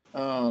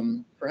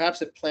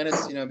 Perhaps if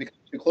planets, become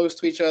too close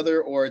to each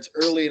other, or it's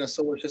early in a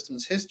solar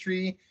system's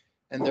history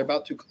and they're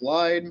about to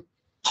collide.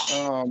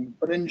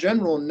 But in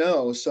general,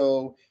 no.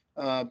 So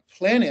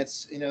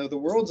planets, the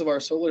worlds of our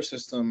solar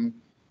system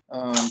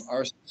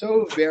are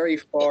so very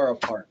far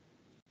apart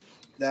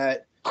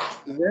that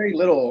very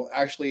little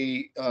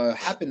actually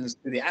happens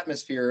to the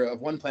atmosphere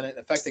of one planet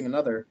affecting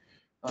another.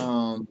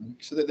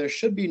 So that there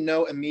should be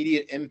no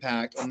immediate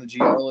impact on the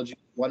geology of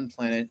one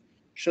planet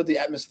should the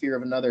atmosphere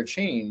of another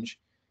change.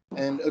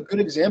 And a good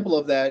example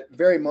of that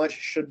very much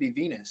should be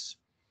Venus.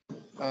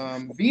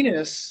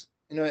 Venus,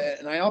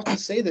 and I often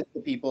say this to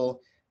people,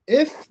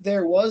 if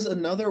there was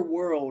another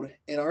world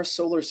in our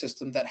solar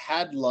system that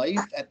had life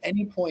at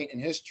any point in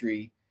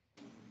history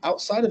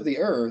outside of the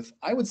Earth,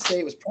 I would say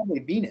it was probably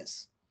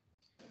Venus.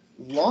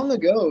 Long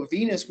ago,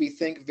 Venus, we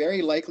think,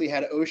 very likely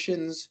had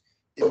oceans.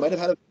 It might have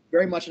had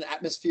very much an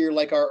atmosphere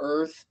like our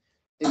Earth.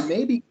 it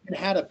maybe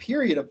had a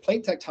period of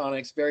plate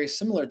tectonics very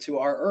similar to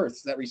our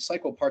Earth that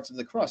recycle parts of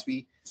the crust.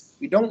 We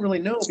don't really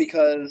know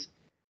because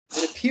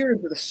it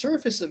appears that the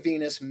surface of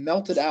Venus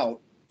melted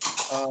out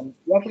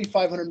roughly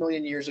 500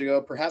 million years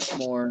ago, perhaps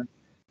more.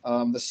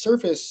 The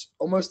surface,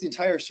 almost the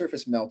entire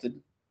surface melted.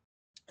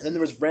 And then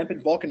there was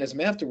rampant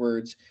volcanism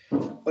afterwards.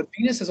 But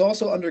Venus has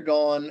also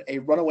undergone a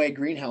runaway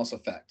greenhouse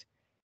effect.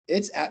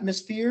 Its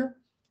atmosphere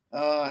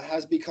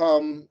has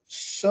become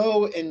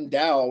so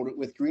endowed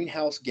with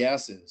greenhouse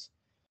gases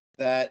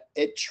that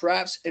it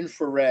traps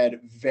infrared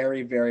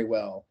very, very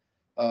well.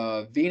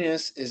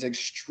 Venus is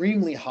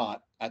extremely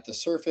hot at the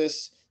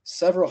surface,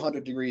 several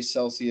hundred degrees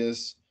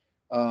Celsius.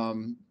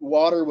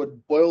 Water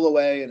would boil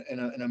away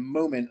in a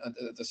moment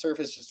at the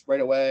surface, just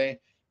right away.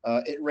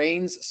 It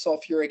rains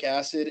sulfuric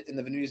acid in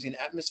the Venusian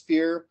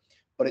atmosphere,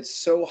 but it's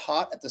so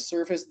hot at the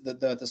surface that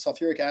the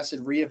sulfuric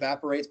acid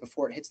re-evaporates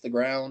before it hits the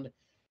ground.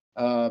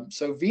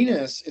 So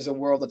Venus is a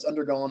world that's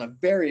undergone a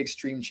very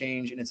extreme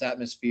change in its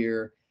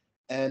atmosphere.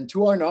 And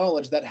to our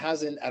knowledge, that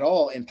hasn't at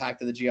all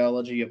impacted the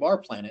geology of our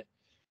planet.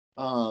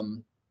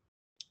 And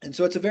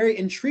so it's a very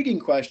intriguing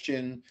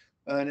question.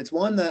 And it's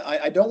one that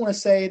I don't want to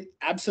say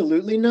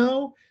absolutely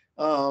no,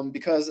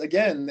 because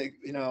again,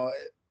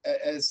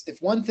 as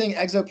if one thing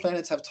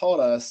exoplanets have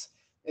taught us,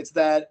 it's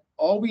that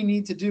all we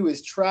need to do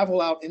is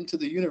travel out into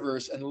the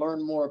universe and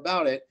learn more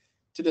about it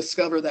to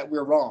discover that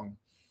we're wrong.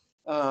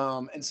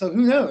 And so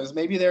who knows,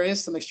 maybe there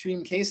is some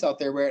extreme case out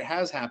there where it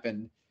has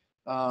happened.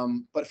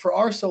 But for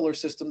our solar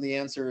system, the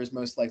answer is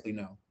most likely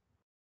no.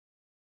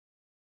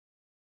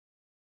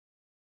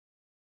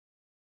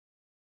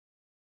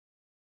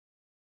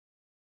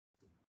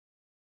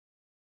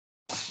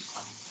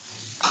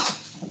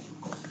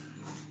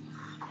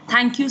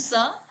 Thank you,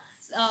 sir.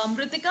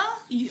 Mritika,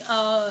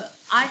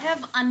 I have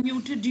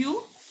unmuted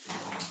you.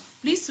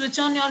 Please switch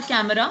on your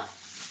camera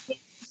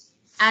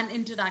and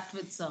interact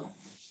with sir.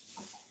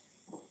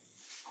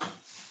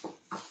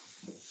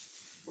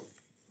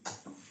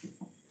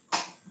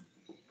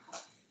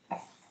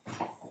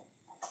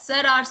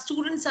 Sir, our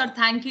students are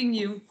thanking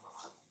you.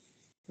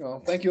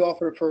 Well, thank you all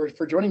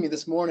for joining me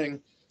this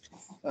morning.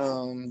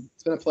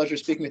 It's been a pleasure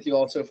speaking with you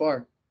all so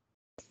far.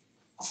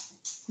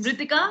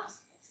 Mritika?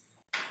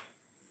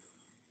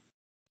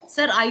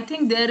 Sir, I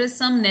think there is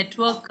some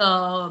network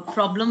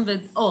problem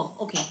with... Oh,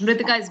 okay.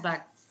 Mritika is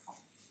back.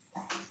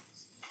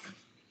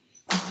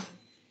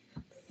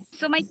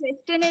 So my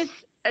question is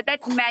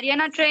that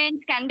Mariana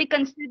Trench can be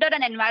considered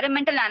an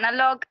environmental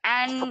analog,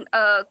 and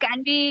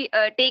can we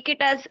take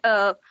it as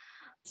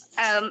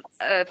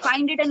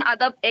find it in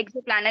other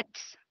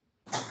exoplanets?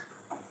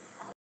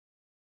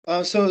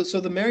 So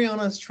the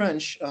Marianas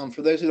Trench,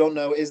 for those who don't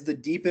know, is the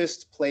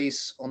deepest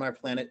place on our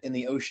planet in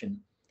the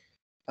ocean.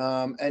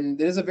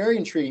 And it is a very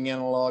intriguing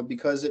analog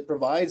because it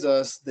provides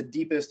us the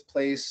deepest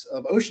place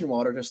of ocean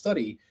water to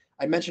study.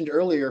 I mentioned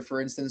earlier,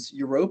 for instance,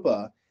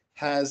 Europa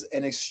has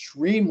an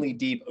extremely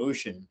deep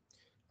ocean,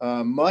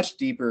 much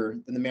deeper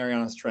than the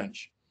Marianas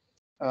Trench.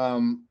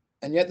 And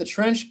yet the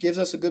trench gives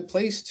us a good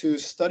place to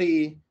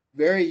study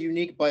very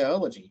unique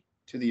biology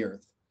to the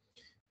Earth.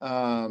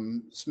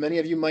 So many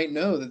of you might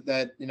know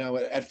that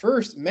at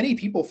first, many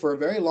people for a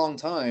very long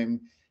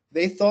time,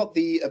 they thought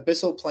the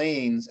abyssal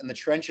plains and the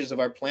trenches of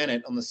our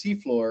planet on the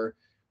seafloor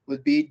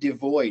would be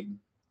devoid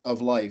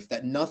of life,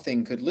 that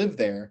nothing could live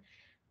there.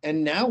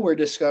 And now we're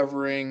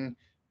discovering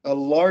a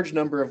large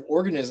number of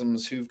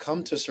organisms who've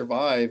come to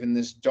survive in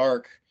this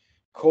dark,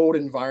 cold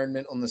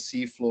environment on the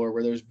seafloor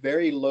where there's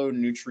very low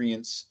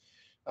nutrients.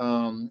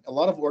 A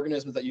lot of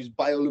organisms that use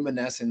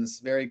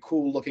bioluminescence, very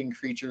cool looking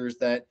creatures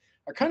that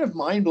are kind of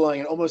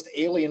mind-blowing and almost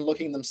alien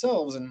looking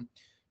themselves. And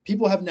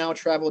people have now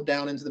traveled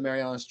down into the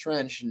Marianas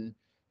Trench and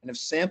have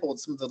sampled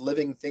some of the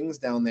living things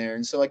down there.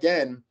 And so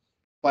again,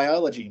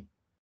 biology,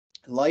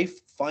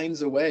 life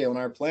finds a way on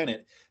our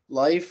planet.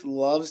 Life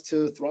loves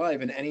to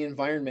thrive in any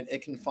environment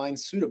it can find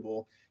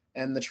suitable,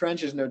 and the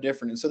trench is no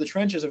different. And so the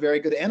trench is a very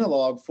good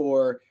analog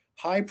for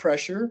high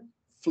pressure,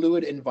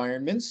 fluid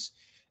environments.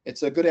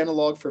 It's a good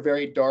analog for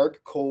very dark,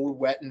 cold,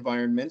 wet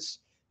environments.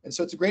 And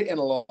so it's a great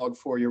analog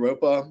for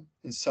Europa,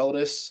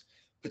 Enceladus,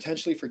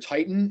 potentially for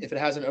Titan if it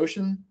has an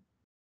ocean.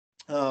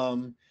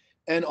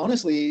 And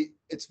honestly,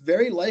 it's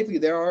very likely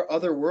there are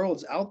other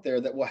worlds out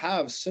there that will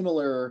have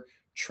similar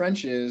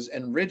trenches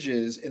and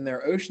ridges in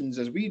their oceans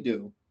as we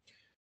do.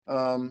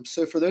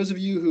 So for those of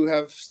you who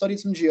have studied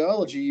some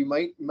geology, you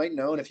might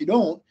know, and if you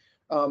don't,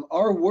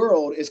 our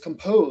world is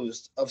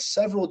composed of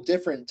several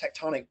different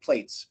tectonic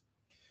plates.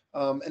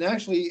 And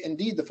actually,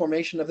 indeed, the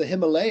formation of the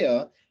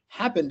Himalaya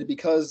happened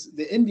because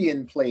the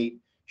Indian plate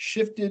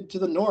shifted to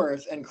the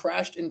north and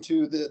crashed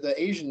into the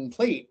Asian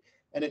plate,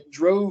 and it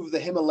drove the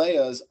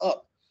Himalayas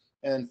up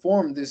and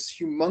formed this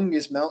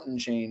humongous mountain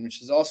chain,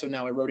 which is also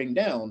now eroding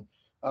down.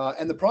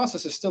 And the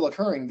process is still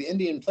occurring. The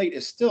Indian plate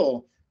is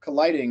still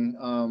colliding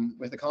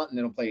with the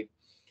continental plate.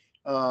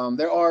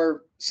 There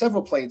are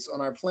several plates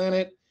on our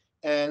planet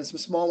and some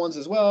small ones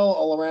as well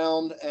all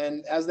around.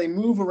 And as they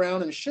move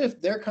around and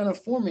shift, they're kind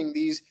of forming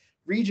these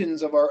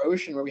regions of our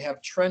ocean where we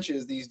have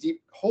trenches, these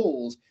deep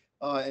holes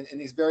in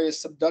these various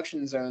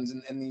subduction zones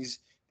and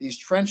these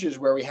trenches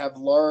where we have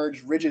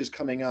large ridges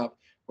coming up,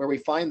 where we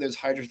find those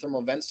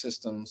hydrothermal vent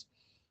systems,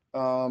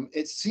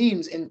 it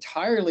seems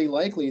entirely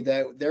likely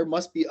that there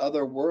must be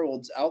other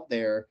worlds out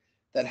there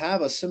that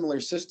have a similar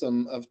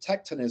system of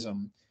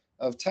tectonism,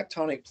 of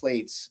tectonic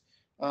plates,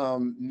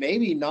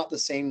 maybe not the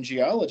same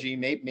geology,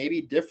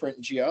 maybe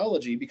different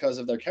geology because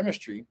of their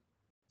chemistry.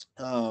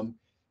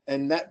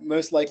 And that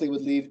most likely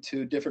would lead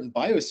to different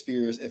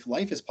biospheres if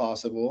life is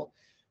possible.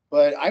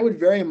 But I would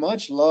very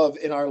much love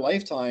in our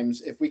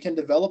lifetimes, if we can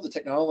develop the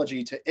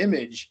technology to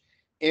image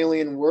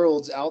alien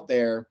worlds out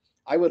there,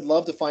 I would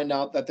love to find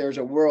out that there's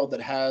a world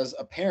that has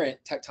apparent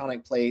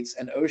tectonic plates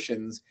and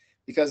oceans,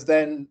 because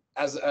then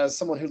as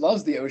someone who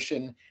loves the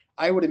ocean,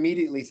 I would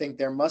immediately think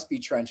there must be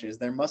trenches,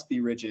 there must be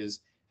ridges,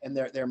 and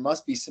there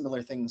must be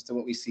similar things to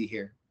what we see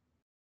here.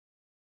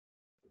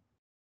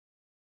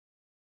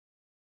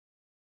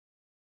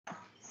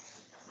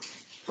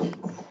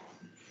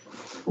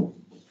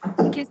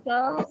 Thank you,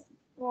 sir,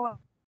 for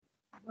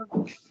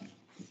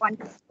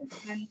wonderful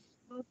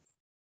answers.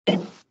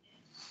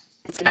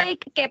 It's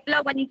like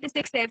Kepler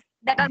 186f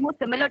that are more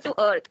similar to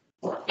Earth.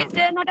 Is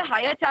there not a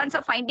higher chance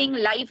of finding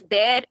life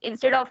there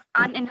instead of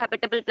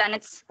uninhabitable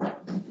planets?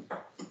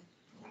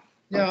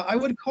 Yeah, I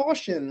would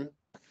caution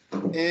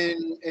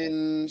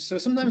so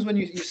sometimes when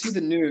you see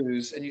the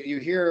news and you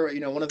hear,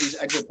 one of these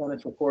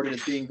exoplanets reported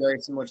as being very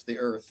similar to the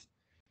Earth,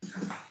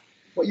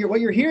 what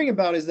you're hearing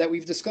about is that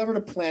we've discovered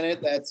a planet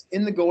that's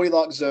in the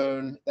Goldilocks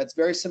zone, that's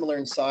very similar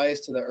in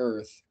size to the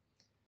Earth,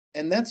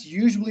 and that's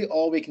usually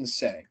all we can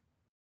say.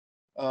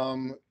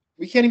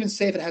 We can't even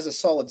say if it has a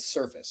solid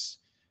surface.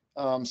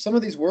 Some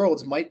of these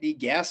worlds might be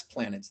gas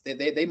planets.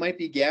 They might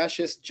be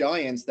gaseous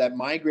giants that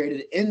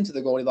migrated into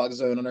the Goldilocks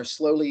zone and are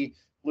slowly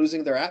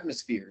losing their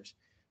atmospheres.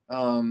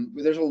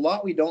 There's a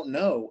lot we don't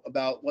know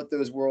about what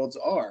those worlds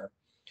are.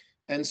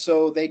 And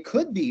so they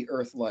could be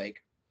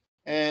Earth-like.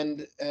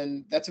 And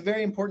that's a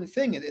very important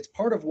thing. It's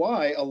part of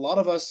why a lot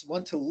of us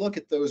want to look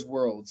at those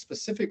worlds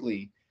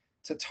specifically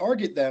to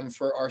target them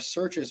for our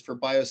searches for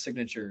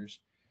biosignatures.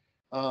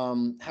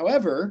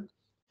 However,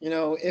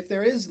 if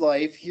there is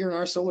life here in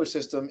our solar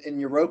system in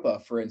Europa,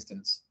 for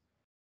instance,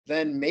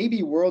 then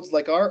maybe worlds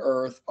like our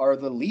Earth are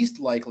the least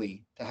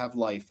likely to have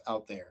life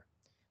out there,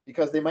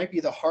 because they might be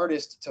the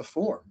hardest to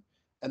form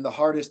and the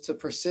hardest to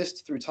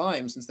persist through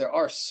time, since there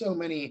are so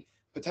many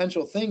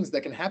potential things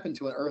that can happen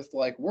to an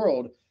Earth-like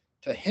world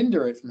to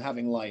hinder it from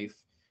having life.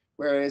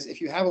 Whereas if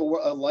you have a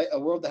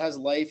world that has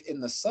life in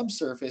the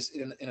subsurface,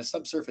 in a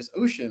subsurface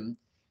ocean,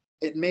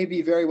 it may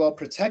be very well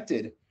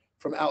protected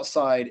from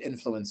outside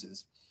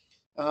influences.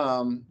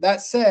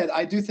 That said,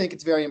 I do think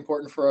it's very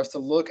important for us to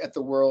look at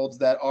the worlds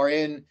that are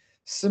in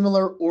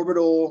similar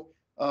orbital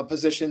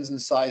positions and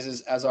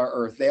sizes as our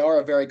Earth. They are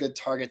a very good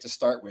target to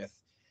start with.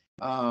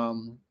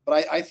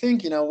 But I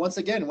think, once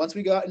again, once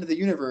we go out into the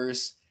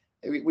universe,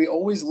 we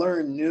always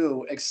learn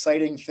new,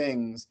 exciting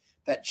things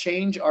that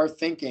change our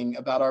thinking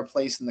about our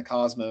place in the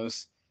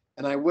cosmos.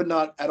 And I would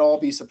not at all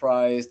be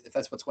surprised if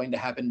that's what's going to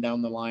happen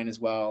down the line as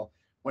well,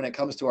 when it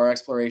comes to our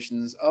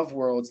explorations of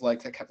worlds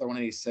like Kepler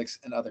 186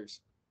 and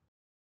others.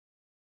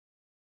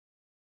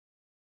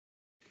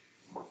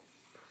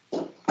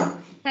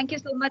 Thank you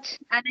so much.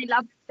 And I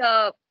loved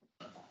the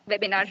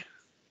webinar.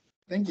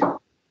 Thank you.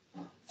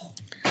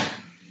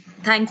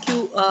 Thank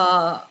you.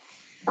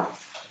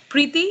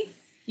 Preeti,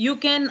 you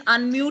can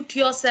unmute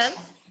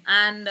yourself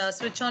and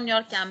switch on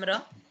your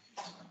camera.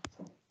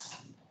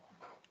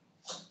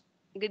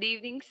 Good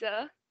evening,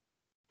 sir.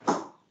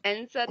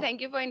 And sir, thank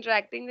you for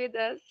interacting with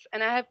us.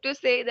 And I have to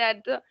say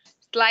that the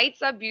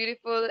slides are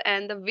beautiful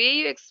and the way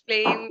you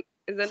explain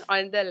is on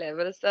another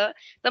level, sir.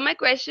 So my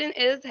question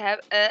is,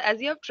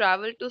 as you have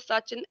traveled to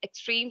such an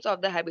extremes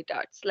of the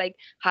habitats, like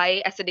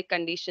high acidic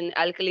condition,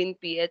 alkaline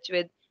pH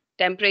with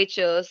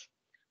temperatures.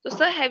 So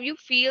sir, have you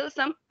feel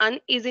some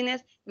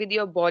uneasiness with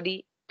your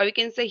body, or we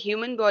can say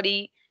human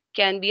body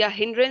can be a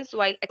hindrance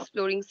while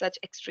exploring such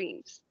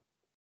extremes?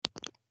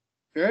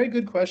 Very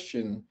good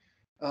question.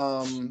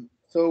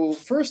 So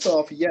first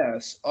off,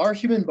 yes, our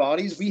human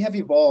bodies, we have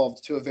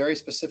evolved to a very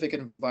specific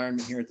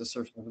environment here at the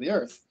surface of the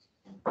Earth.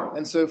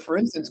 And so, for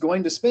instance,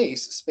 going to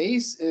space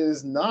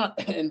is not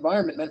an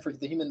environment meant for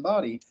the human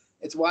body.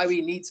 It's why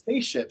we need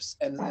spaceships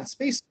and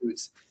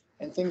spacesuits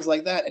and things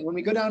like that. And when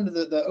we go down to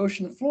the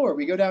ocean floor,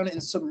 we go down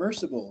in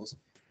submersibles.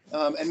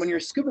 And when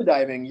you're scuba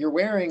diving, you're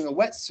wearing a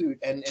wetsuit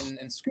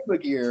and scuba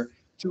gear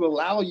to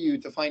allow you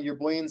to find your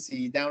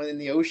buoyancy down in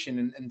the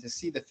ocean and to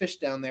see the fish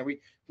down there.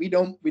 We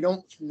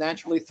don't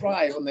naturally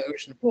thrive on the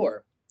ocean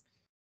floor.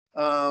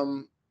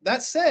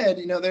 That said,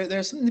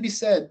 there's something to be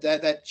said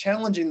that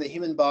challenging the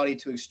human body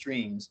to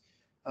extremes.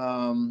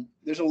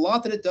 There's a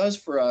lot that it does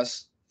for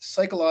us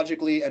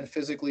psychologically and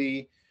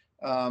physically,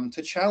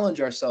 to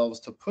challenge ourselves,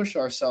 to push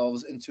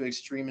ourselves into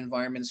extreme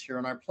environments here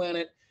on our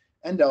planet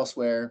and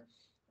elsewhere.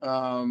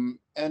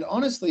 And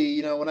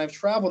honestly, when I've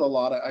traveled a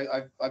lot,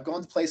 I've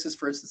gone to places,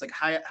 for instance, like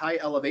high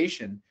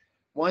elevation.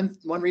 One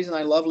reason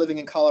I love living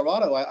in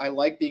Colorado, I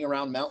like being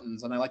around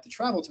mountains and I like to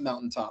travel to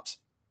mountaintops.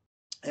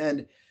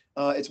 And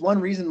It's one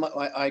reason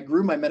I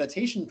grew my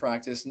meditation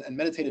practice and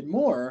meditated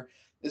more,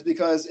 is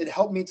because it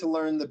helped me to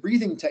learn the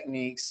breathing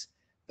techniques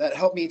that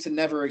help me to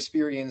never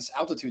experience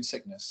altitude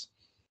sickness.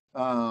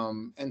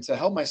 And to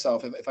help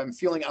myself, if I'm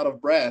feeling out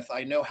of breath,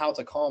 I know how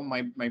to calm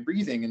my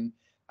breathing, and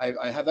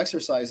I have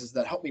exercises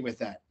that help me with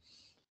that.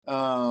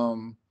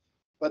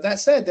 But that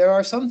said, there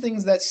are some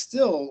things that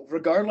still,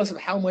 regardless of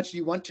how much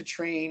you want to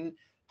train,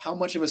 how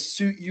much of a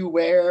suit you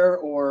wear,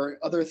 or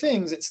other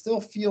things, it still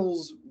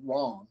feels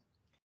wrong.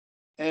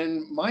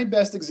 And my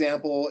best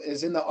example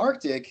is in the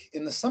Arctic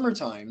in the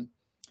summertime,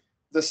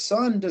 the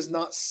sun does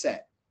not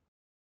set.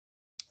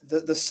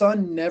 The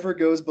sun never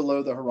goes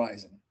below the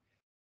horizon.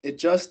 It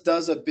just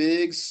does a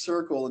big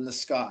circle in the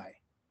sky.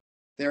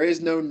 There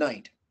is no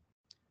night.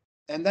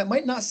 And that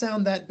might not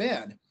sound that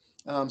bad.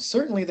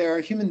 Certainly there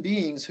are human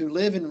beings who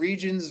live in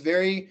regions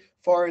very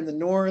far in the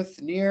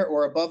north, near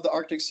or above the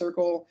Arctic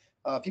Circle,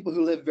 people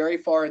who live very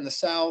far in the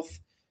south,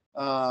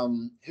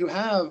 who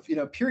have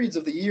periods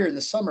of the year in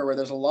the summer where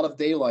there's a lot of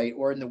daylight,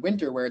 or in the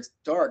winter where it's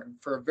dark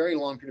for a very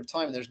long period of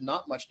time and there's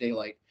not much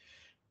daylight.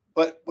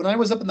 But when I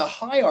was up in the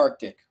high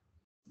Arctic,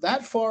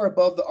 that far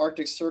above the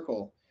Arctic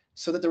Circle,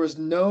 so that there was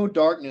no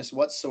darkness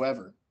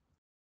whatsoever,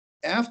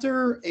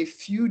 after a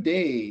few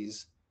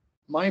days,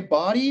 my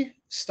body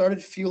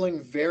started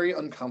feeling very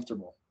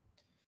uncomfortable.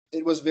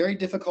 It was very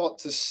difficult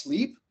to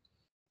sleep,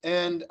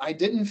 and I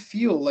didn't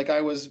feel like I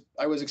was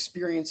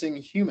experiencing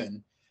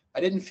human.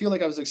 I didn't feel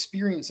like I was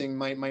experiencing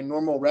my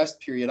normal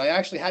rest period. I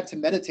actually had to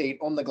meditate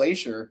on the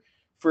glacier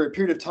for a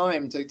period of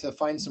time to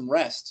find some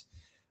rest.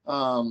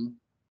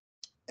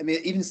 I mean,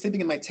 even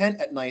sleeping in my tent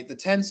at night, the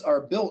tents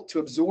are built to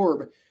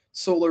absorb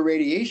solar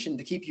radiation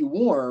to keep you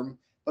warm,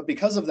 but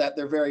because of that,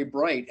 they're very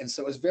bright. And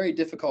so it was very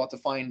difficult to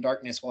find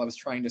darkness while I was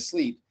trying to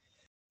sleep.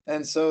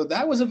 And so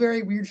that was a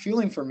very weird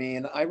feeling for me.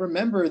 And I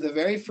remember the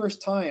very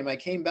first time I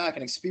came back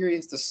and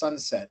experienced the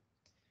sunset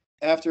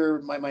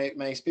after my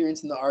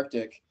experience in the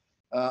Arctic.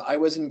 I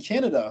was in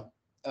Canada,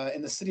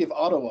 in the city of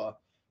Ottawa,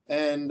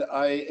 and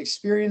I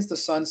experienced the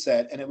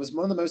sunset, and it was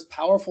one of the most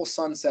powerful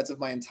sunsets of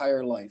my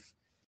entire life.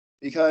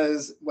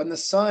 Because when the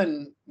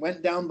sun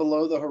went down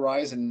below the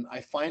horizon,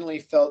 I finally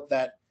felt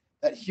that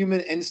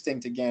human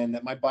instinct again,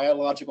 that my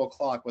biological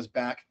clock was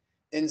back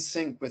in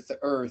sync with the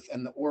Earth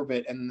and the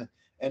orbit and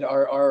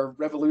our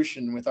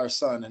revolution with our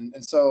sun.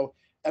 And so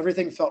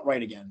everything felt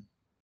right again.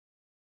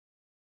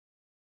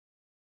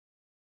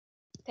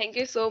 Thank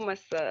you so much,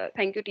 sir.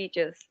 Thank you,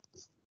 teachers.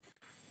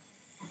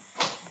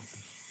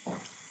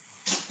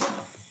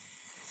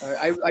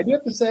 I do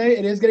have to say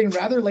it is getting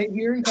rather late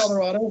here in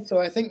Colorado, so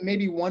I think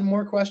maybe one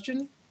more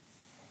question.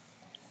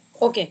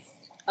 Okay.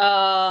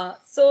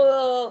 Faizan,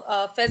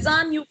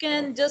 you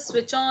can just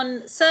switch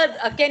on. Sir,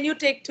 can you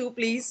take two,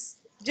 please?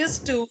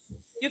 Just two.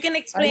 You can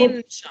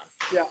explain.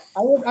 Yeah,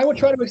 I will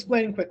try to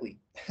explain quickly.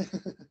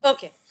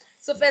 Okay.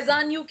 So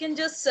Faizan, you can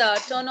just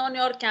turn on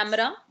your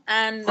camera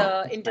and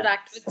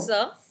interact with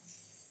sir.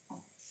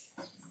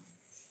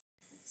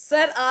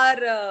 Sir, our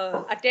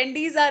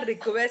attendees are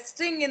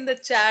requesting in the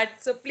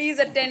chat, so please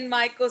attend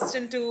my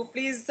question too.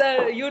 Please,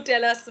 sir, you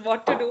tell us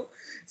what to do.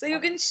 So you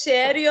can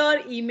share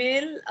your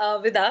email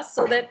with us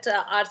so that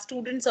our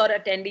students or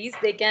attendees,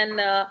 they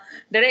can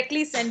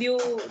directly send you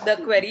the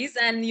queries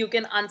and you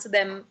can answer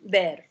them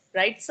there.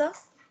 Right, sir?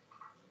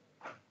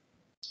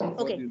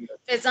 Okay.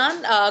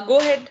 Faizan, go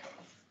ahead.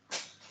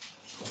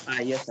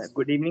 Yes, sir.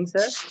 Good evening,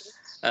 sir.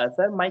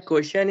 Sir, my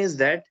question is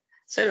that,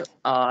 sir,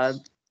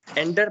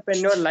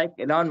 entrepreneur like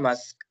Elon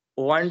Musk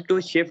want to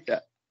shift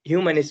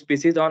human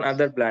species on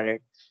other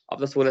planet of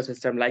the solar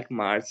system like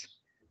Mars.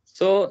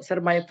 So, sir,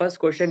 my first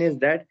question is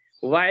that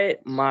why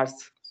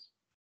Mars?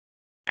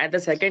 And the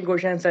second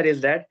question, sir,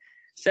 is that,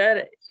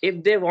 sir,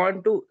 if they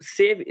want to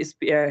save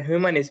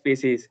human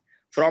species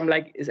from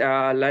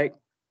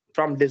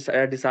from this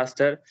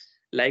disaster,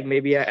 like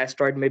maybe an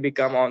asteroid maybe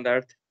come on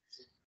Earth,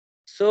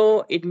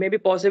 so it may be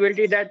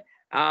possibility that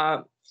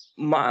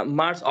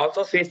Mars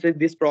also faces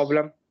this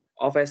problem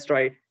of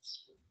asteroid.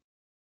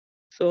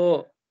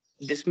 So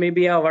this may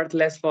be a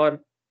worthless for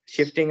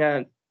shifting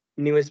a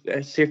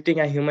shifting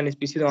a human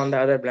species on the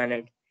other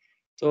planet.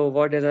 So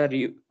what is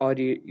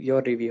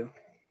your review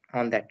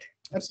on that?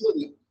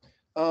 Absolutely.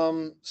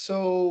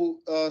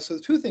 So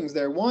two things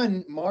there.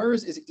 One,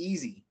 Mars is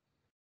easy,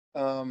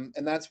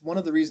 and that's one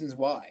of the reasons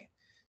why.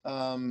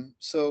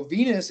 So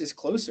Venus is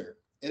closer.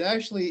 It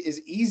actually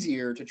is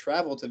easier to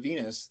travel to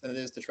Venus than it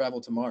is to travel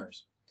to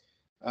Mars.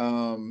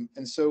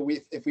 And so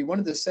if we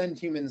wanted to send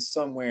humans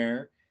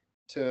somewhere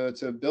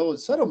to build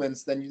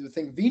settlements, then you would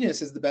think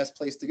Venus is the best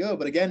place to go.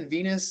 But again,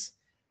 Venus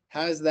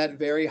has that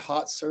very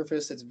hot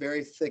surface. It's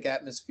very thick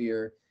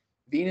atmosphere.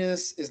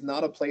 Venus is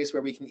not a place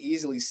where we can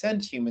easily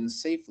send humans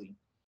safely.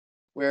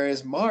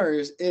 Whereas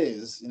Mars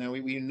is,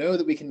 we know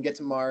that we can get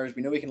to Mars.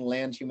 We know we can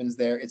land humans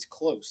there. It's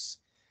close.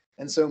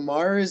 And so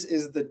Mars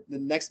is the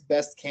next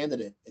best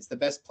candidate. It's the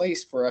best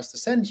place for us to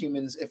send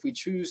humans if we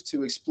choose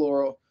to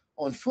explore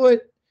on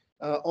foot,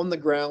 on the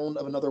ground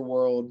of another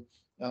world,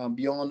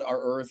 beyond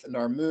our Earth and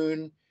our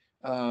moon.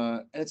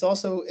 And it's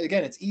also,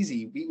 again, it's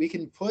easy. We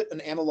can put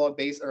an analog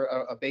base or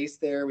a base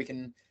there. We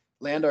can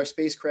land our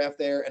spacecraft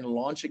there and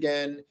launch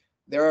again.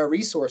 There are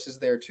resources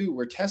there too.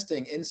 We're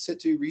testing in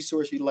situ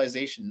resource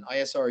utilization,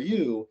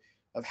 ISRU,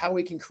 of how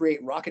we can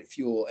create rocket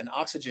fuel and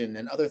oxygen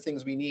and other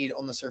things we need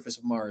on the surface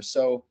of Mars.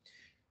 So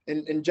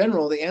in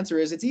general, the answer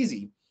is it's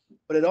easy,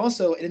 but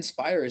it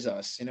inspires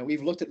us. You know,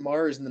 we've looked at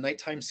Mars in the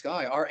nighttime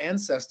sky. Our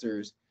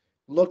ancestors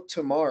looked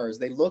to Mars.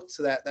 They looked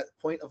to that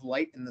point of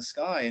light in the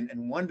sky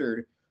and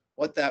wondered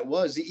what that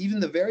was. Even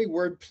the very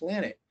word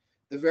planet,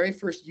 the very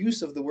first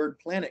use of the word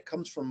planet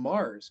comes from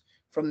Mars,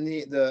 from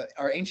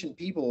our ancient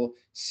people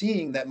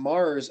seeing that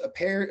Mars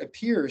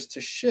appears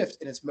to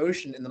shift in its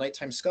motion in the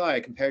nighttime sky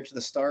compared to the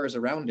stars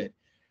around it.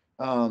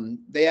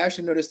 They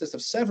actually noticed this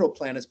of several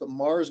planets, but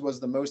Mars was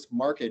the most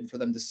marked for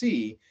them to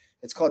see.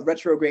 It's called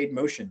retrograde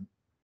motion.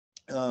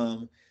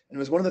 And it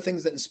was one of the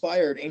things that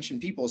inspired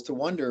ancient peoples to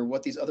wonder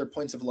what these other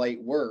points of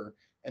light were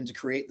and to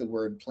create the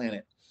word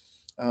planet.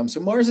 So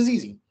Mars is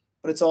easy,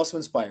 but it's also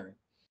inspiring.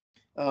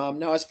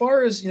 Now, as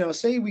far as,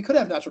 say we could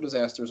have natural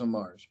disasters on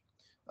Mars,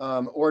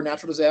 or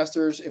natural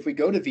disasters if we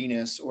go to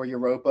Venus or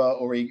Europa,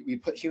 or we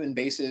put human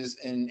bases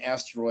in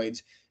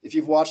asteroids. If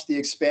you've watched the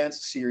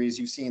Expanse series,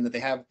 you've seen that they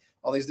have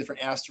all these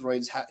different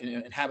asteroids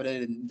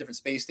inhabited in different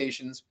space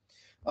stations.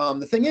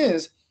 The thing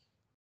is,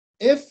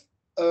 if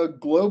a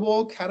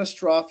global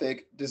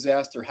catastrophic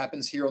disaster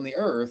happens here on the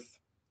Earth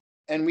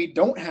and we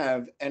don't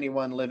have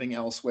anyone living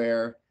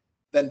elsewhere,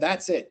 then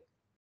that's it.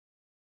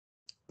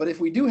 But if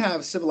we do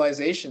have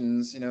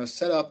civilizations,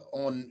 set up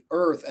on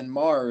Earth and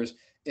Mars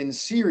in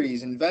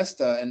Ceres and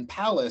Vesta and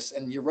Pallas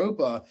and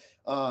Europa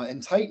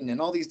and Titan and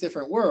all these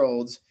different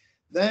worlds,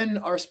 then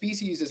our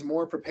species is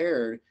more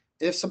prepared.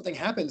 If something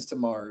happens to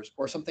Mars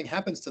or something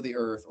happens to the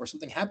Earth or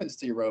something happens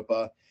to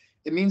Europa,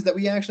 it means that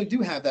we actually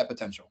do have that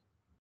potential.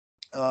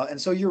 And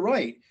so you're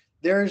right.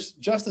 There's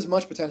just as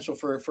much potential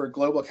for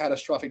global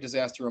catastrophic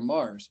disaster on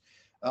Mars,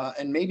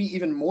 and maybe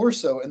even more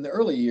so in the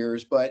early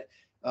years. But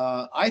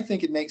I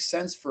think it makes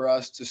sense for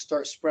us to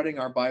start spreading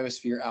our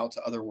biosphere out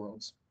to other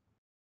worlds.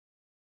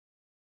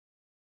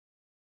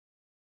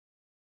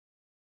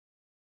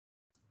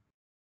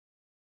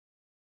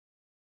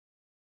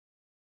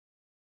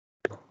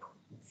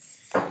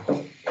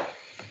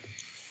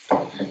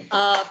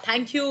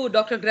 Thank you,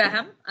 Dr.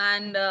 Graham.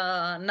 And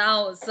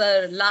now,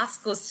 sir,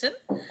 last question.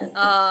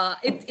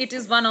 It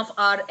is one of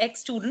our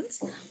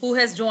ex-students who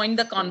has joined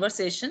the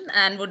conversation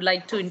and would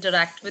like to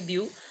interact with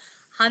you.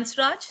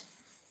 Hansraj,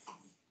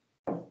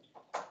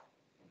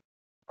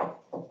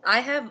 I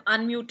have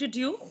unmuted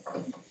you.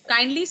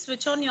 Kindly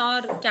switch on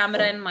your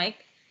camera and mic.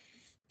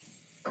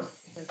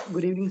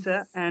 Good evening,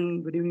 sir,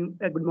 and good evening,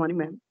 good morning,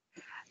 ma'am.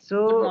 Good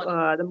So,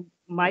 morning.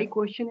 my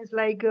question is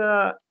like,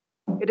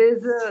 it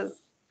is a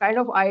kind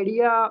of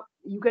idea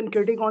you can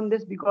critique on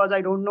this because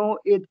I don't know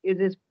it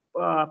is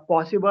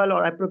possible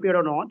or appropriate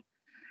or not.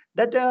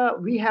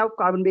 That we have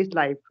carbon-based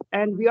life,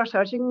 and we are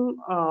searching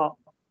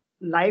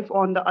life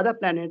on the other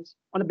planets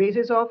on the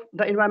basis of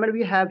the environment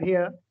we have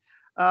here.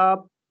 Uh,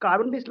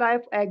 Carbon-based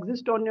life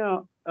exists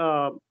on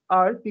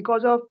Earth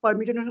because of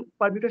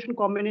permutation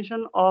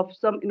combination of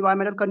some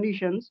environmental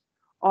conditions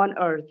on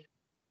Earth.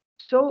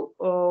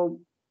 So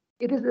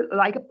it is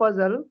like a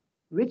puzzle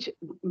which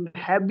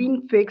have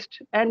been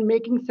fixed and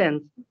making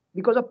sense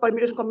because of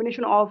permutation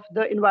combination of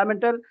the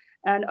environmental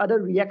and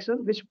other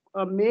reactions which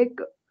make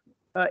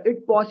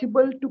it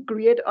possible to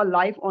create a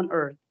life on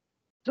Earth.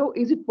 So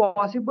is it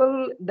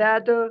possible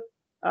that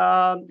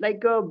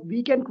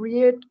we can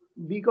create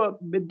because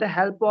with the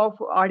help of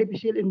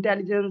artificial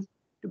intelligence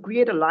to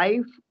create a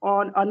life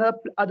on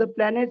other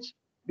planets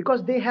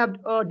because they have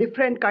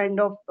different kind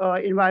of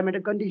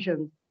environmental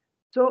conditions.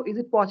 So is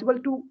it possible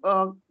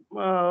to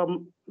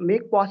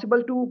make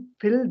possible to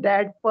fill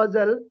that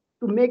puzzle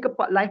to make a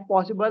life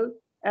possible,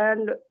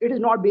 and it is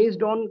not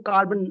based on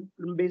carbon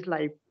based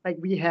life like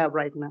we have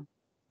right now?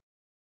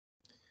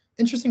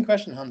 Interesting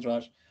question,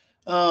 Hansraj.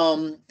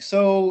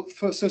 So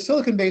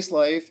silicon-based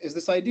life is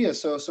this idea.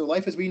 So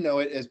life as we know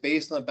it is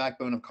based on a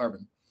backbone of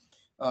carbon.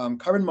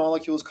 Carbon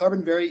molecules.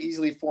 Carbon very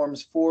easily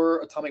forms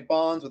 4 atomic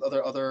bonds with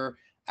other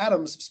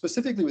atoms,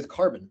 specifically with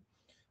carbon.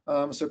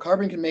 So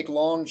carbon can make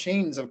long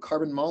chains of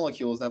carbon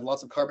molecules that have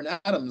lots of carbon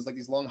atoms, like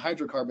these long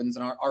hydrocarbons,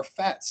 and our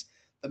fats,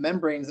 the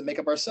membranes that make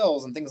up our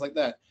cells, and things like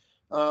that.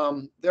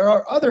 There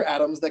are other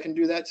atoms that can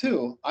do that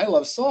too. I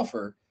love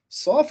sulfur.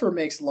 Sulfur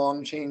makes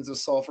long chains of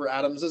sulfur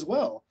atoms as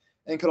well,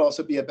 and could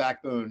also be a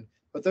backbone.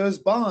 But those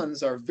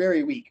bonds are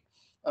very weak.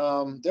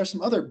 There's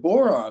some other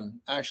boron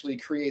actually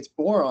creates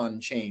boron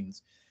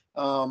chains.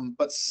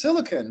 But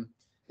silicon,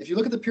 if you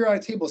look at the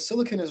periodic table,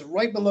 silicon is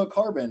right below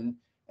carbon.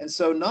 And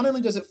so not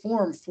only does it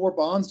form 4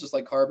 bonds just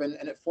like carbon,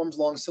 and it forms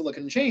long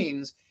silicon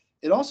chains,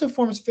 it also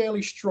forms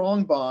fairly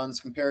strong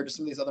bonds compared to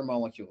some of these other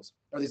molecules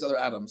or these other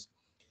atoms.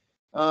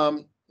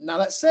 Now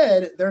that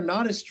said, they're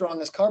not as strong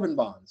as carbon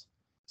bonds.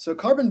 So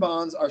carbon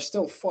bonds are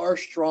still far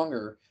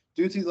stronger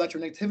due to the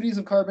electronegativities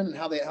of carbon and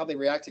how they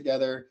react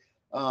together.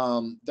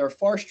 They're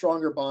far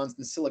stronger bonds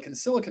than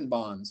silicon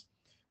bonds.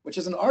 which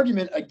is an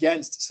argument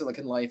against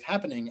silicon life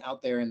happening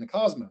out there in the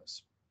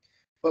cosmos.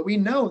 But we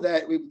know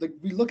that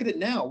we look at it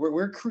now,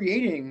 we're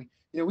creating,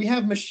 we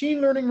have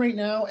machine learning right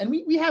now, and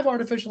we have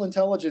artificial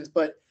intelligence,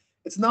 but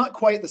it's not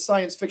quite the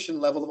science fiction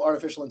level of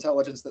artificial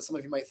intelligence that some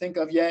of you might think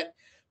of yet,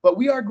 but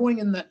we are going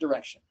in that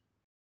direction.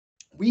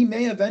 We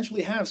may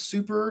eventually have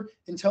super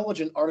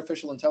intelligent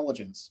artificial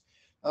intelligence.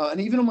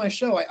 And even on my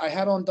show, I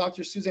had on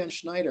Dr. Suzanne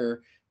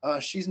Schneider.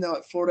 She's now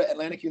at Florida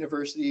Atlantic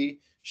University.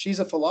 She's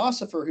a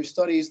philosopher who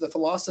studies the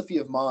philosophy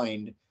of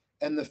mind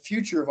and the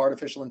future of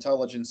artificial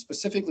intelligence,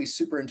 specifically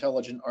super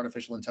intelligent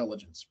artificial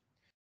intelligence,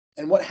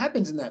 and what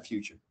happens in that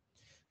future.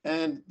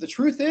 And the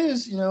truth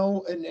is,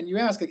 and you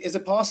ask, like, is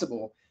it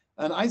possible?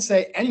 And I'd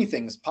say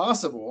anything's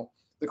possible.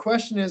 The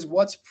question is,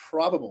 what's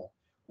probable?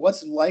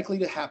 What's likely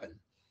to happen?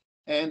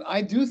 And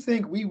I do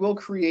think we will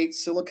create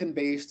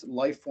silicon-based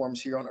life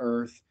forms here on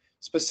Earth,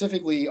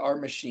 specifically our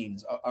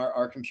machines,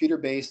 our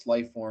computer-based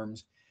life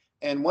forms.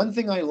 And one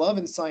thing I love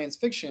in science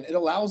fiction, it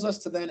allows us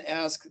to then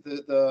ask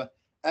the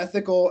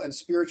ethical and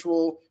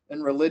spiritual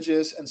and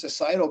religious and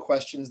societal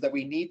questions that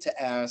we need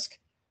to ask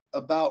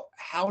about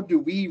how do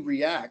we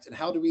react and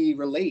how do we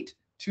relate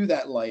to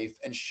that life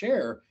and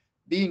share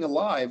being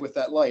alive with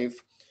that life.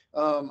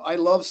 I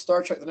love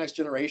Star Trek: The Next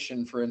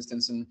Generation, for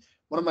instance, and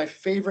one of my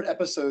favorite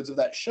episodes of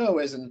that show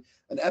is an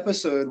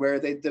episode where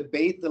they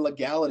debate the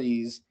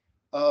legalities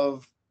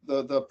of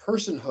the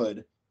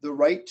personhood, the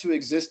right to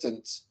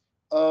existence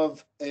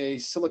of a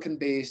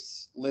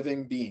silicon-based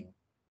living being.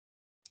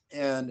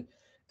 And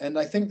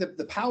I think that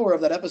the power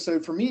of that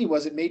episode for me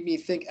was it made me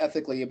think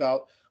ethically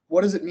about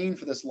what does it mean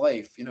for this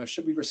life?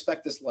 Should we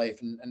respect this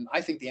life? And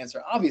I think the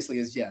answer obviously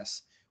is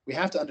yes. We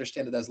have to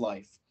understand it as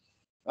life.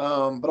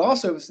 But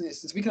also,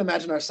 since we can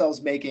imagine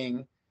ourselves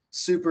making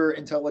super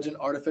intelligent,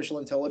 artificial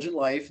intelligent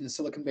life and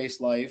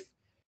silicon-based life,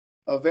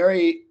 a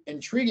very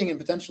intriguing and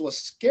potentially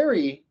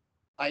scary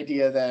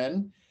idea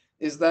then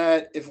is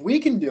that if we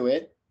can do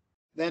it,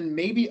 then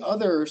maybe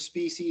other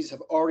species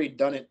have already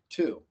done it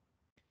too.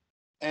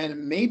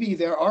 And maybe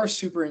there are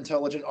super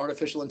intelligent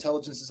artificial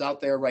intelligences out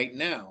there right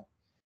now.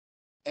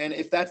 And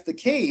if that's the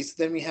case,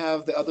 then we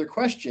have the other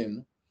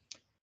question: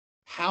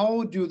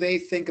 how do they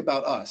think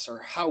about us, or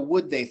how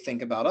would they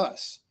think about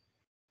us?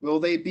 Will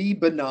they be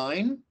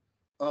benign,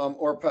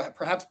 or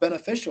perhaps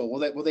beneficial?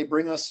 Will they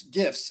bring us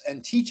gifts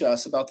and teach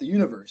us about the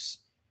universe?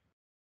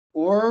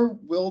 Or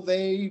will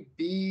they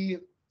be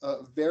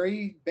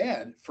very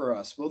bad for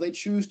us? Will they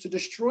choose to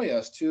destroy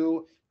us,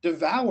 to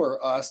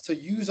devour us, to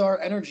use our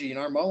energy and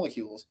our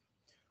molecules?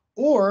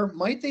 Or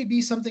might they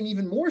be something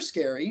even more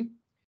scary?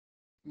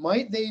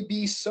 Might they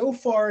be so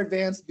far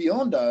advanced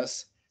beyond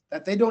us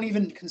that they don't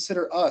even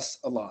consider us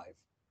alive,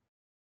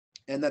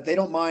 and that they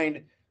don't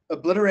mind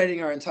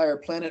obliterating our entire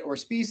planet or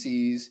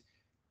species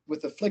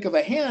with the flick of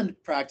a hand,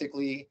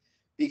 practically,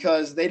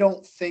 because they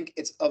don't think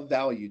it's of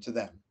value to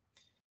them?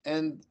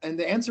 And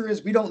the answer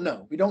is we don't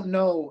know. We don't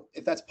know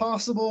if that's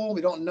possible.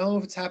 We don't know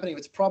if it's happening, if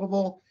it's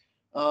probable.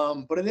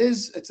 But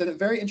it's a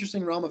very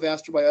interesting realm of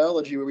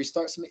astrobiology where we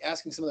start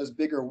asking some of those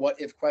bigger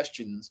what-if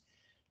questions.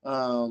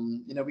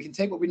 We can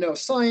take what we know of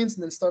science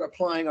and then start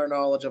applying our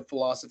knowledge of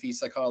philosophy,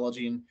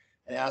 psychology, and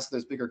ask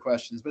those bigger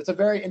questions. But it's a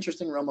very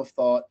interesting realm of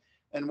thought,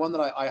 and one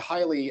that I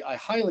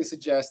highly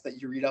suggest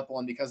that you read up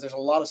on, because there's a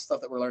lot of stuff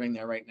that we're learning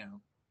there right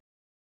now.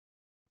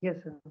 Yes,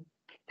 sir.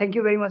 Thank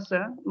you very much,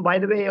 sir. By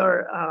the way,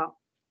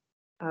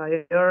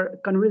 your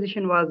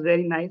conversation was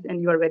very nice,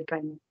 and you are very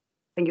kind.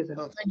 Thank you, sir.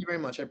 Oh, thank you very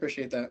much. I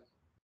appreciate that.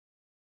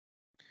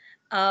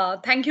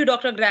 Thank you,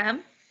 Dr.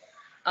 Graham.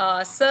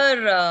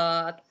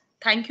 Sir,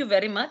 thank you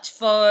very much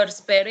for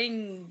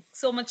sparing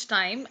so much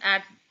time,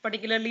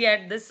 particularly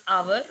at this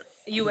hour,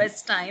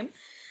 US time.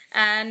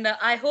 And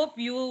I hope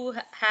you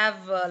have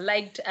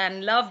liked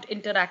and loved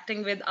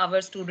interacting with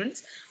our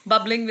students,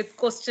 bubbling with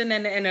question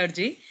and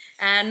energy.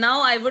 And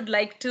now I would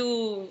like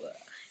to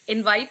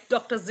invite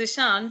Dr.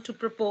 Zishan to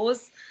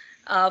propose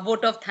a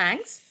vote of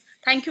thanks.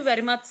 Thank you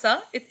very much,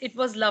 sir. It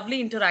was lovely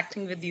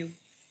interacting with you.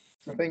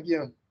 Well, thank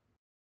you.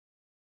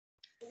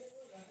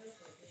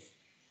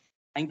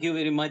 Thank you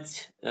very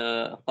much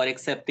for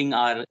accepting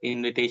our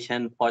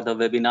invitation for the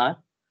webinar.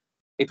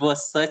 It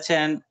was such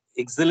an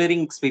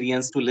exhilarating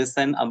experience to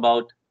listen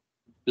about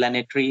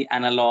planetary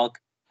analog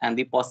and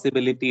the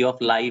possibility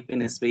of life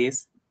in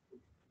space.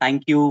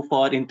 Thank you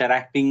for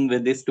interacting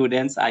with the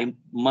students. I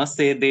must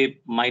say they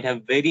might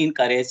have very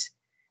encouraged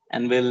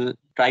and will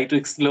try to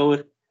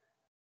explore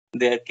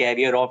their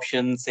career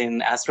options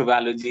in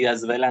astrobiology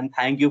as well. And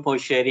thank you for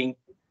sharing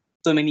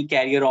so many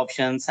career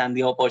options and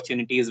the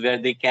opportunities where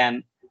they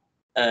can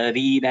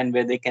read and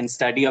where they can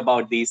study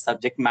about the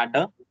subject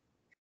matter.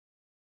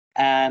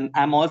 And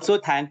I'm also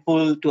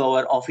thankful to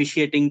our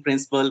officiating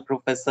principal,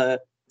 Professor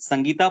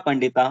Sangeeta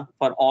Pandita,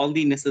 for all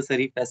the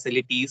necessary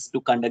facilities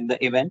to conduct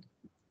the event.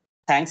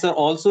 Thanks are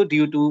also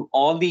due to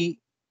all the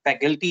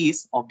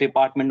faculties of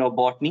Department of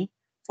Botany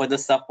for the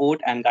support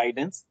and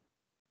guidance.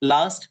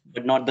 Last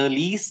but not the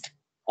least,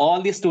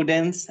 all the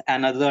students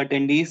and other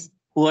attendees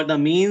who are the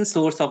main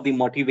source of the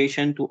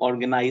motivation to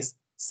organize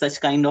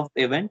such kind of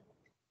event.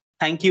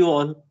 Thank you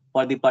all.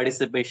 for the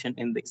participation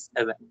in this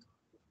event.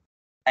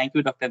 Thank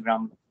you, Dr.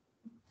 Graham.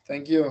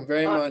 Thank you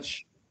very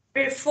much.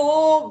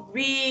 Before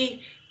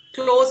we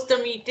close the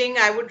meeting,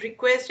 I would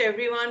request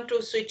everyone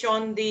to switch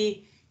on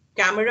the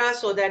camera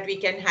so that we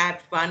can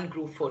have one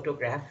group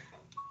photograph.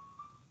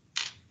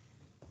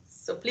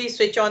 So please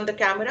switch on the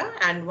camera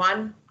and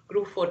one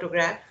group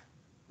photograph.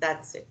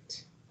 That's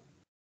it.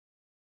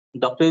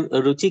 Dr.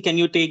 Ruchi, can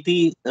you take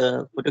the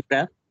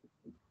photograph?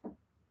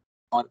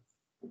 Or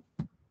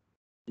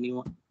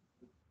anyone?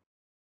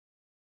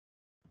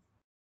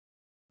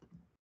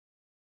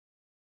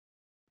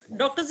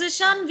 Dr.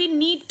 Zishan, we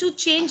need to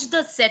change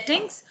the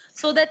settings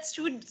so that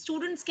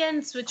students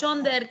can switch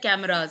on their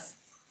cameras.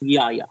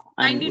 Yeah.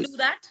 Kindly do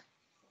that.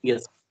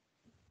 Yes.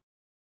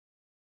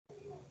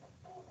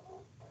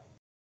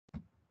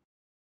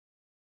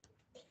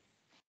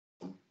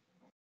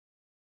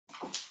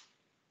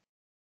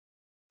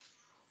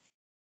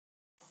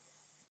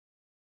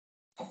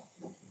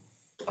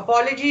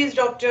 Apologies,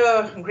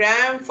 Dr.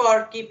 Graham,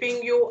 for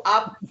keeping you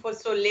up for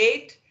so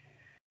late.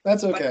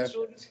 That's okay.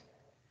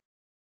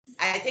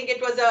 I think it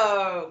was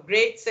a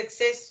great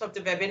success of the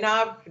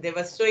webinar. They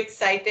were so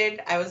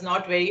excited. I was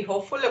not very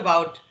hopeful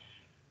about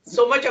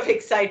so much of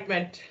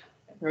excitement.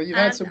 Well, you've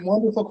had some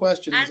wonderful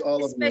questions,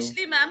 all of you.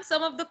 Especially, ma'am,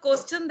 some of the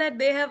questions that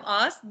they have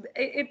asked,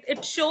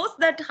 it shows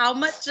that how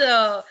much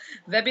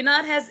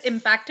webinar has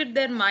impacted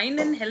their mind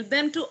and helped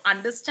them to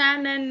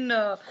understand, and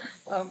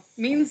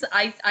means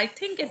I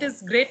think it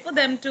is great for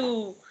them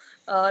to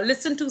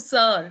listen to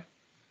sir.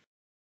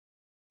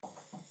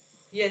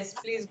 Yes,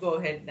 please go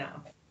ahead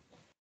now.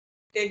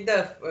 Take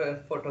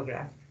the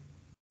photograph.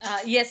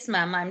 Yes,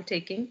 ma'am, I'm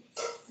taking.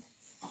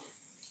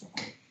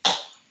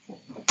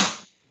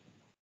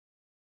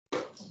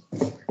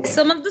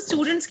 Some of the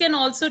students can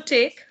also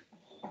take.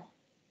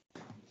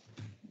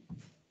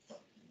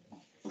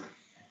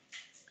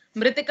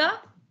 Mritika,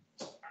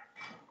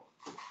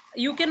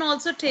 you can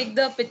also take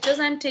the pictures.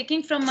 I'm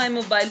taking from my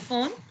mobile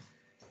phone.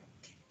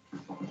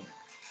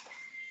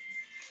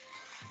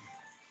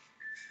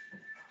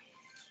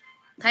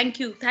 Thank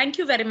you. Thank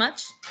you very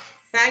much.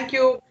 Thank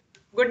you.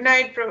 Good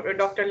night,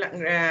 Dr.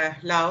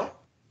 Lau.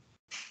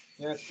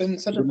 Yeah, it's been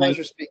such a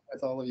pleasure speaking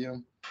with all of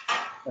you.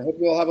 I hope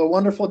you all have a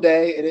wonderful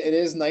day. It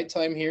is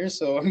nighttime here,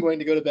 so I'm going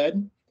to go to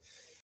bed.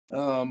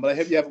 But I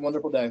hope you have a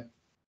wonderful day.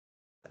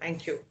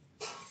 Thank you.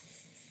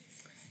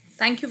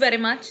 Thank you very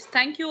much.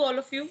 Thank you, all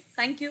of you.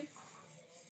 Thank you.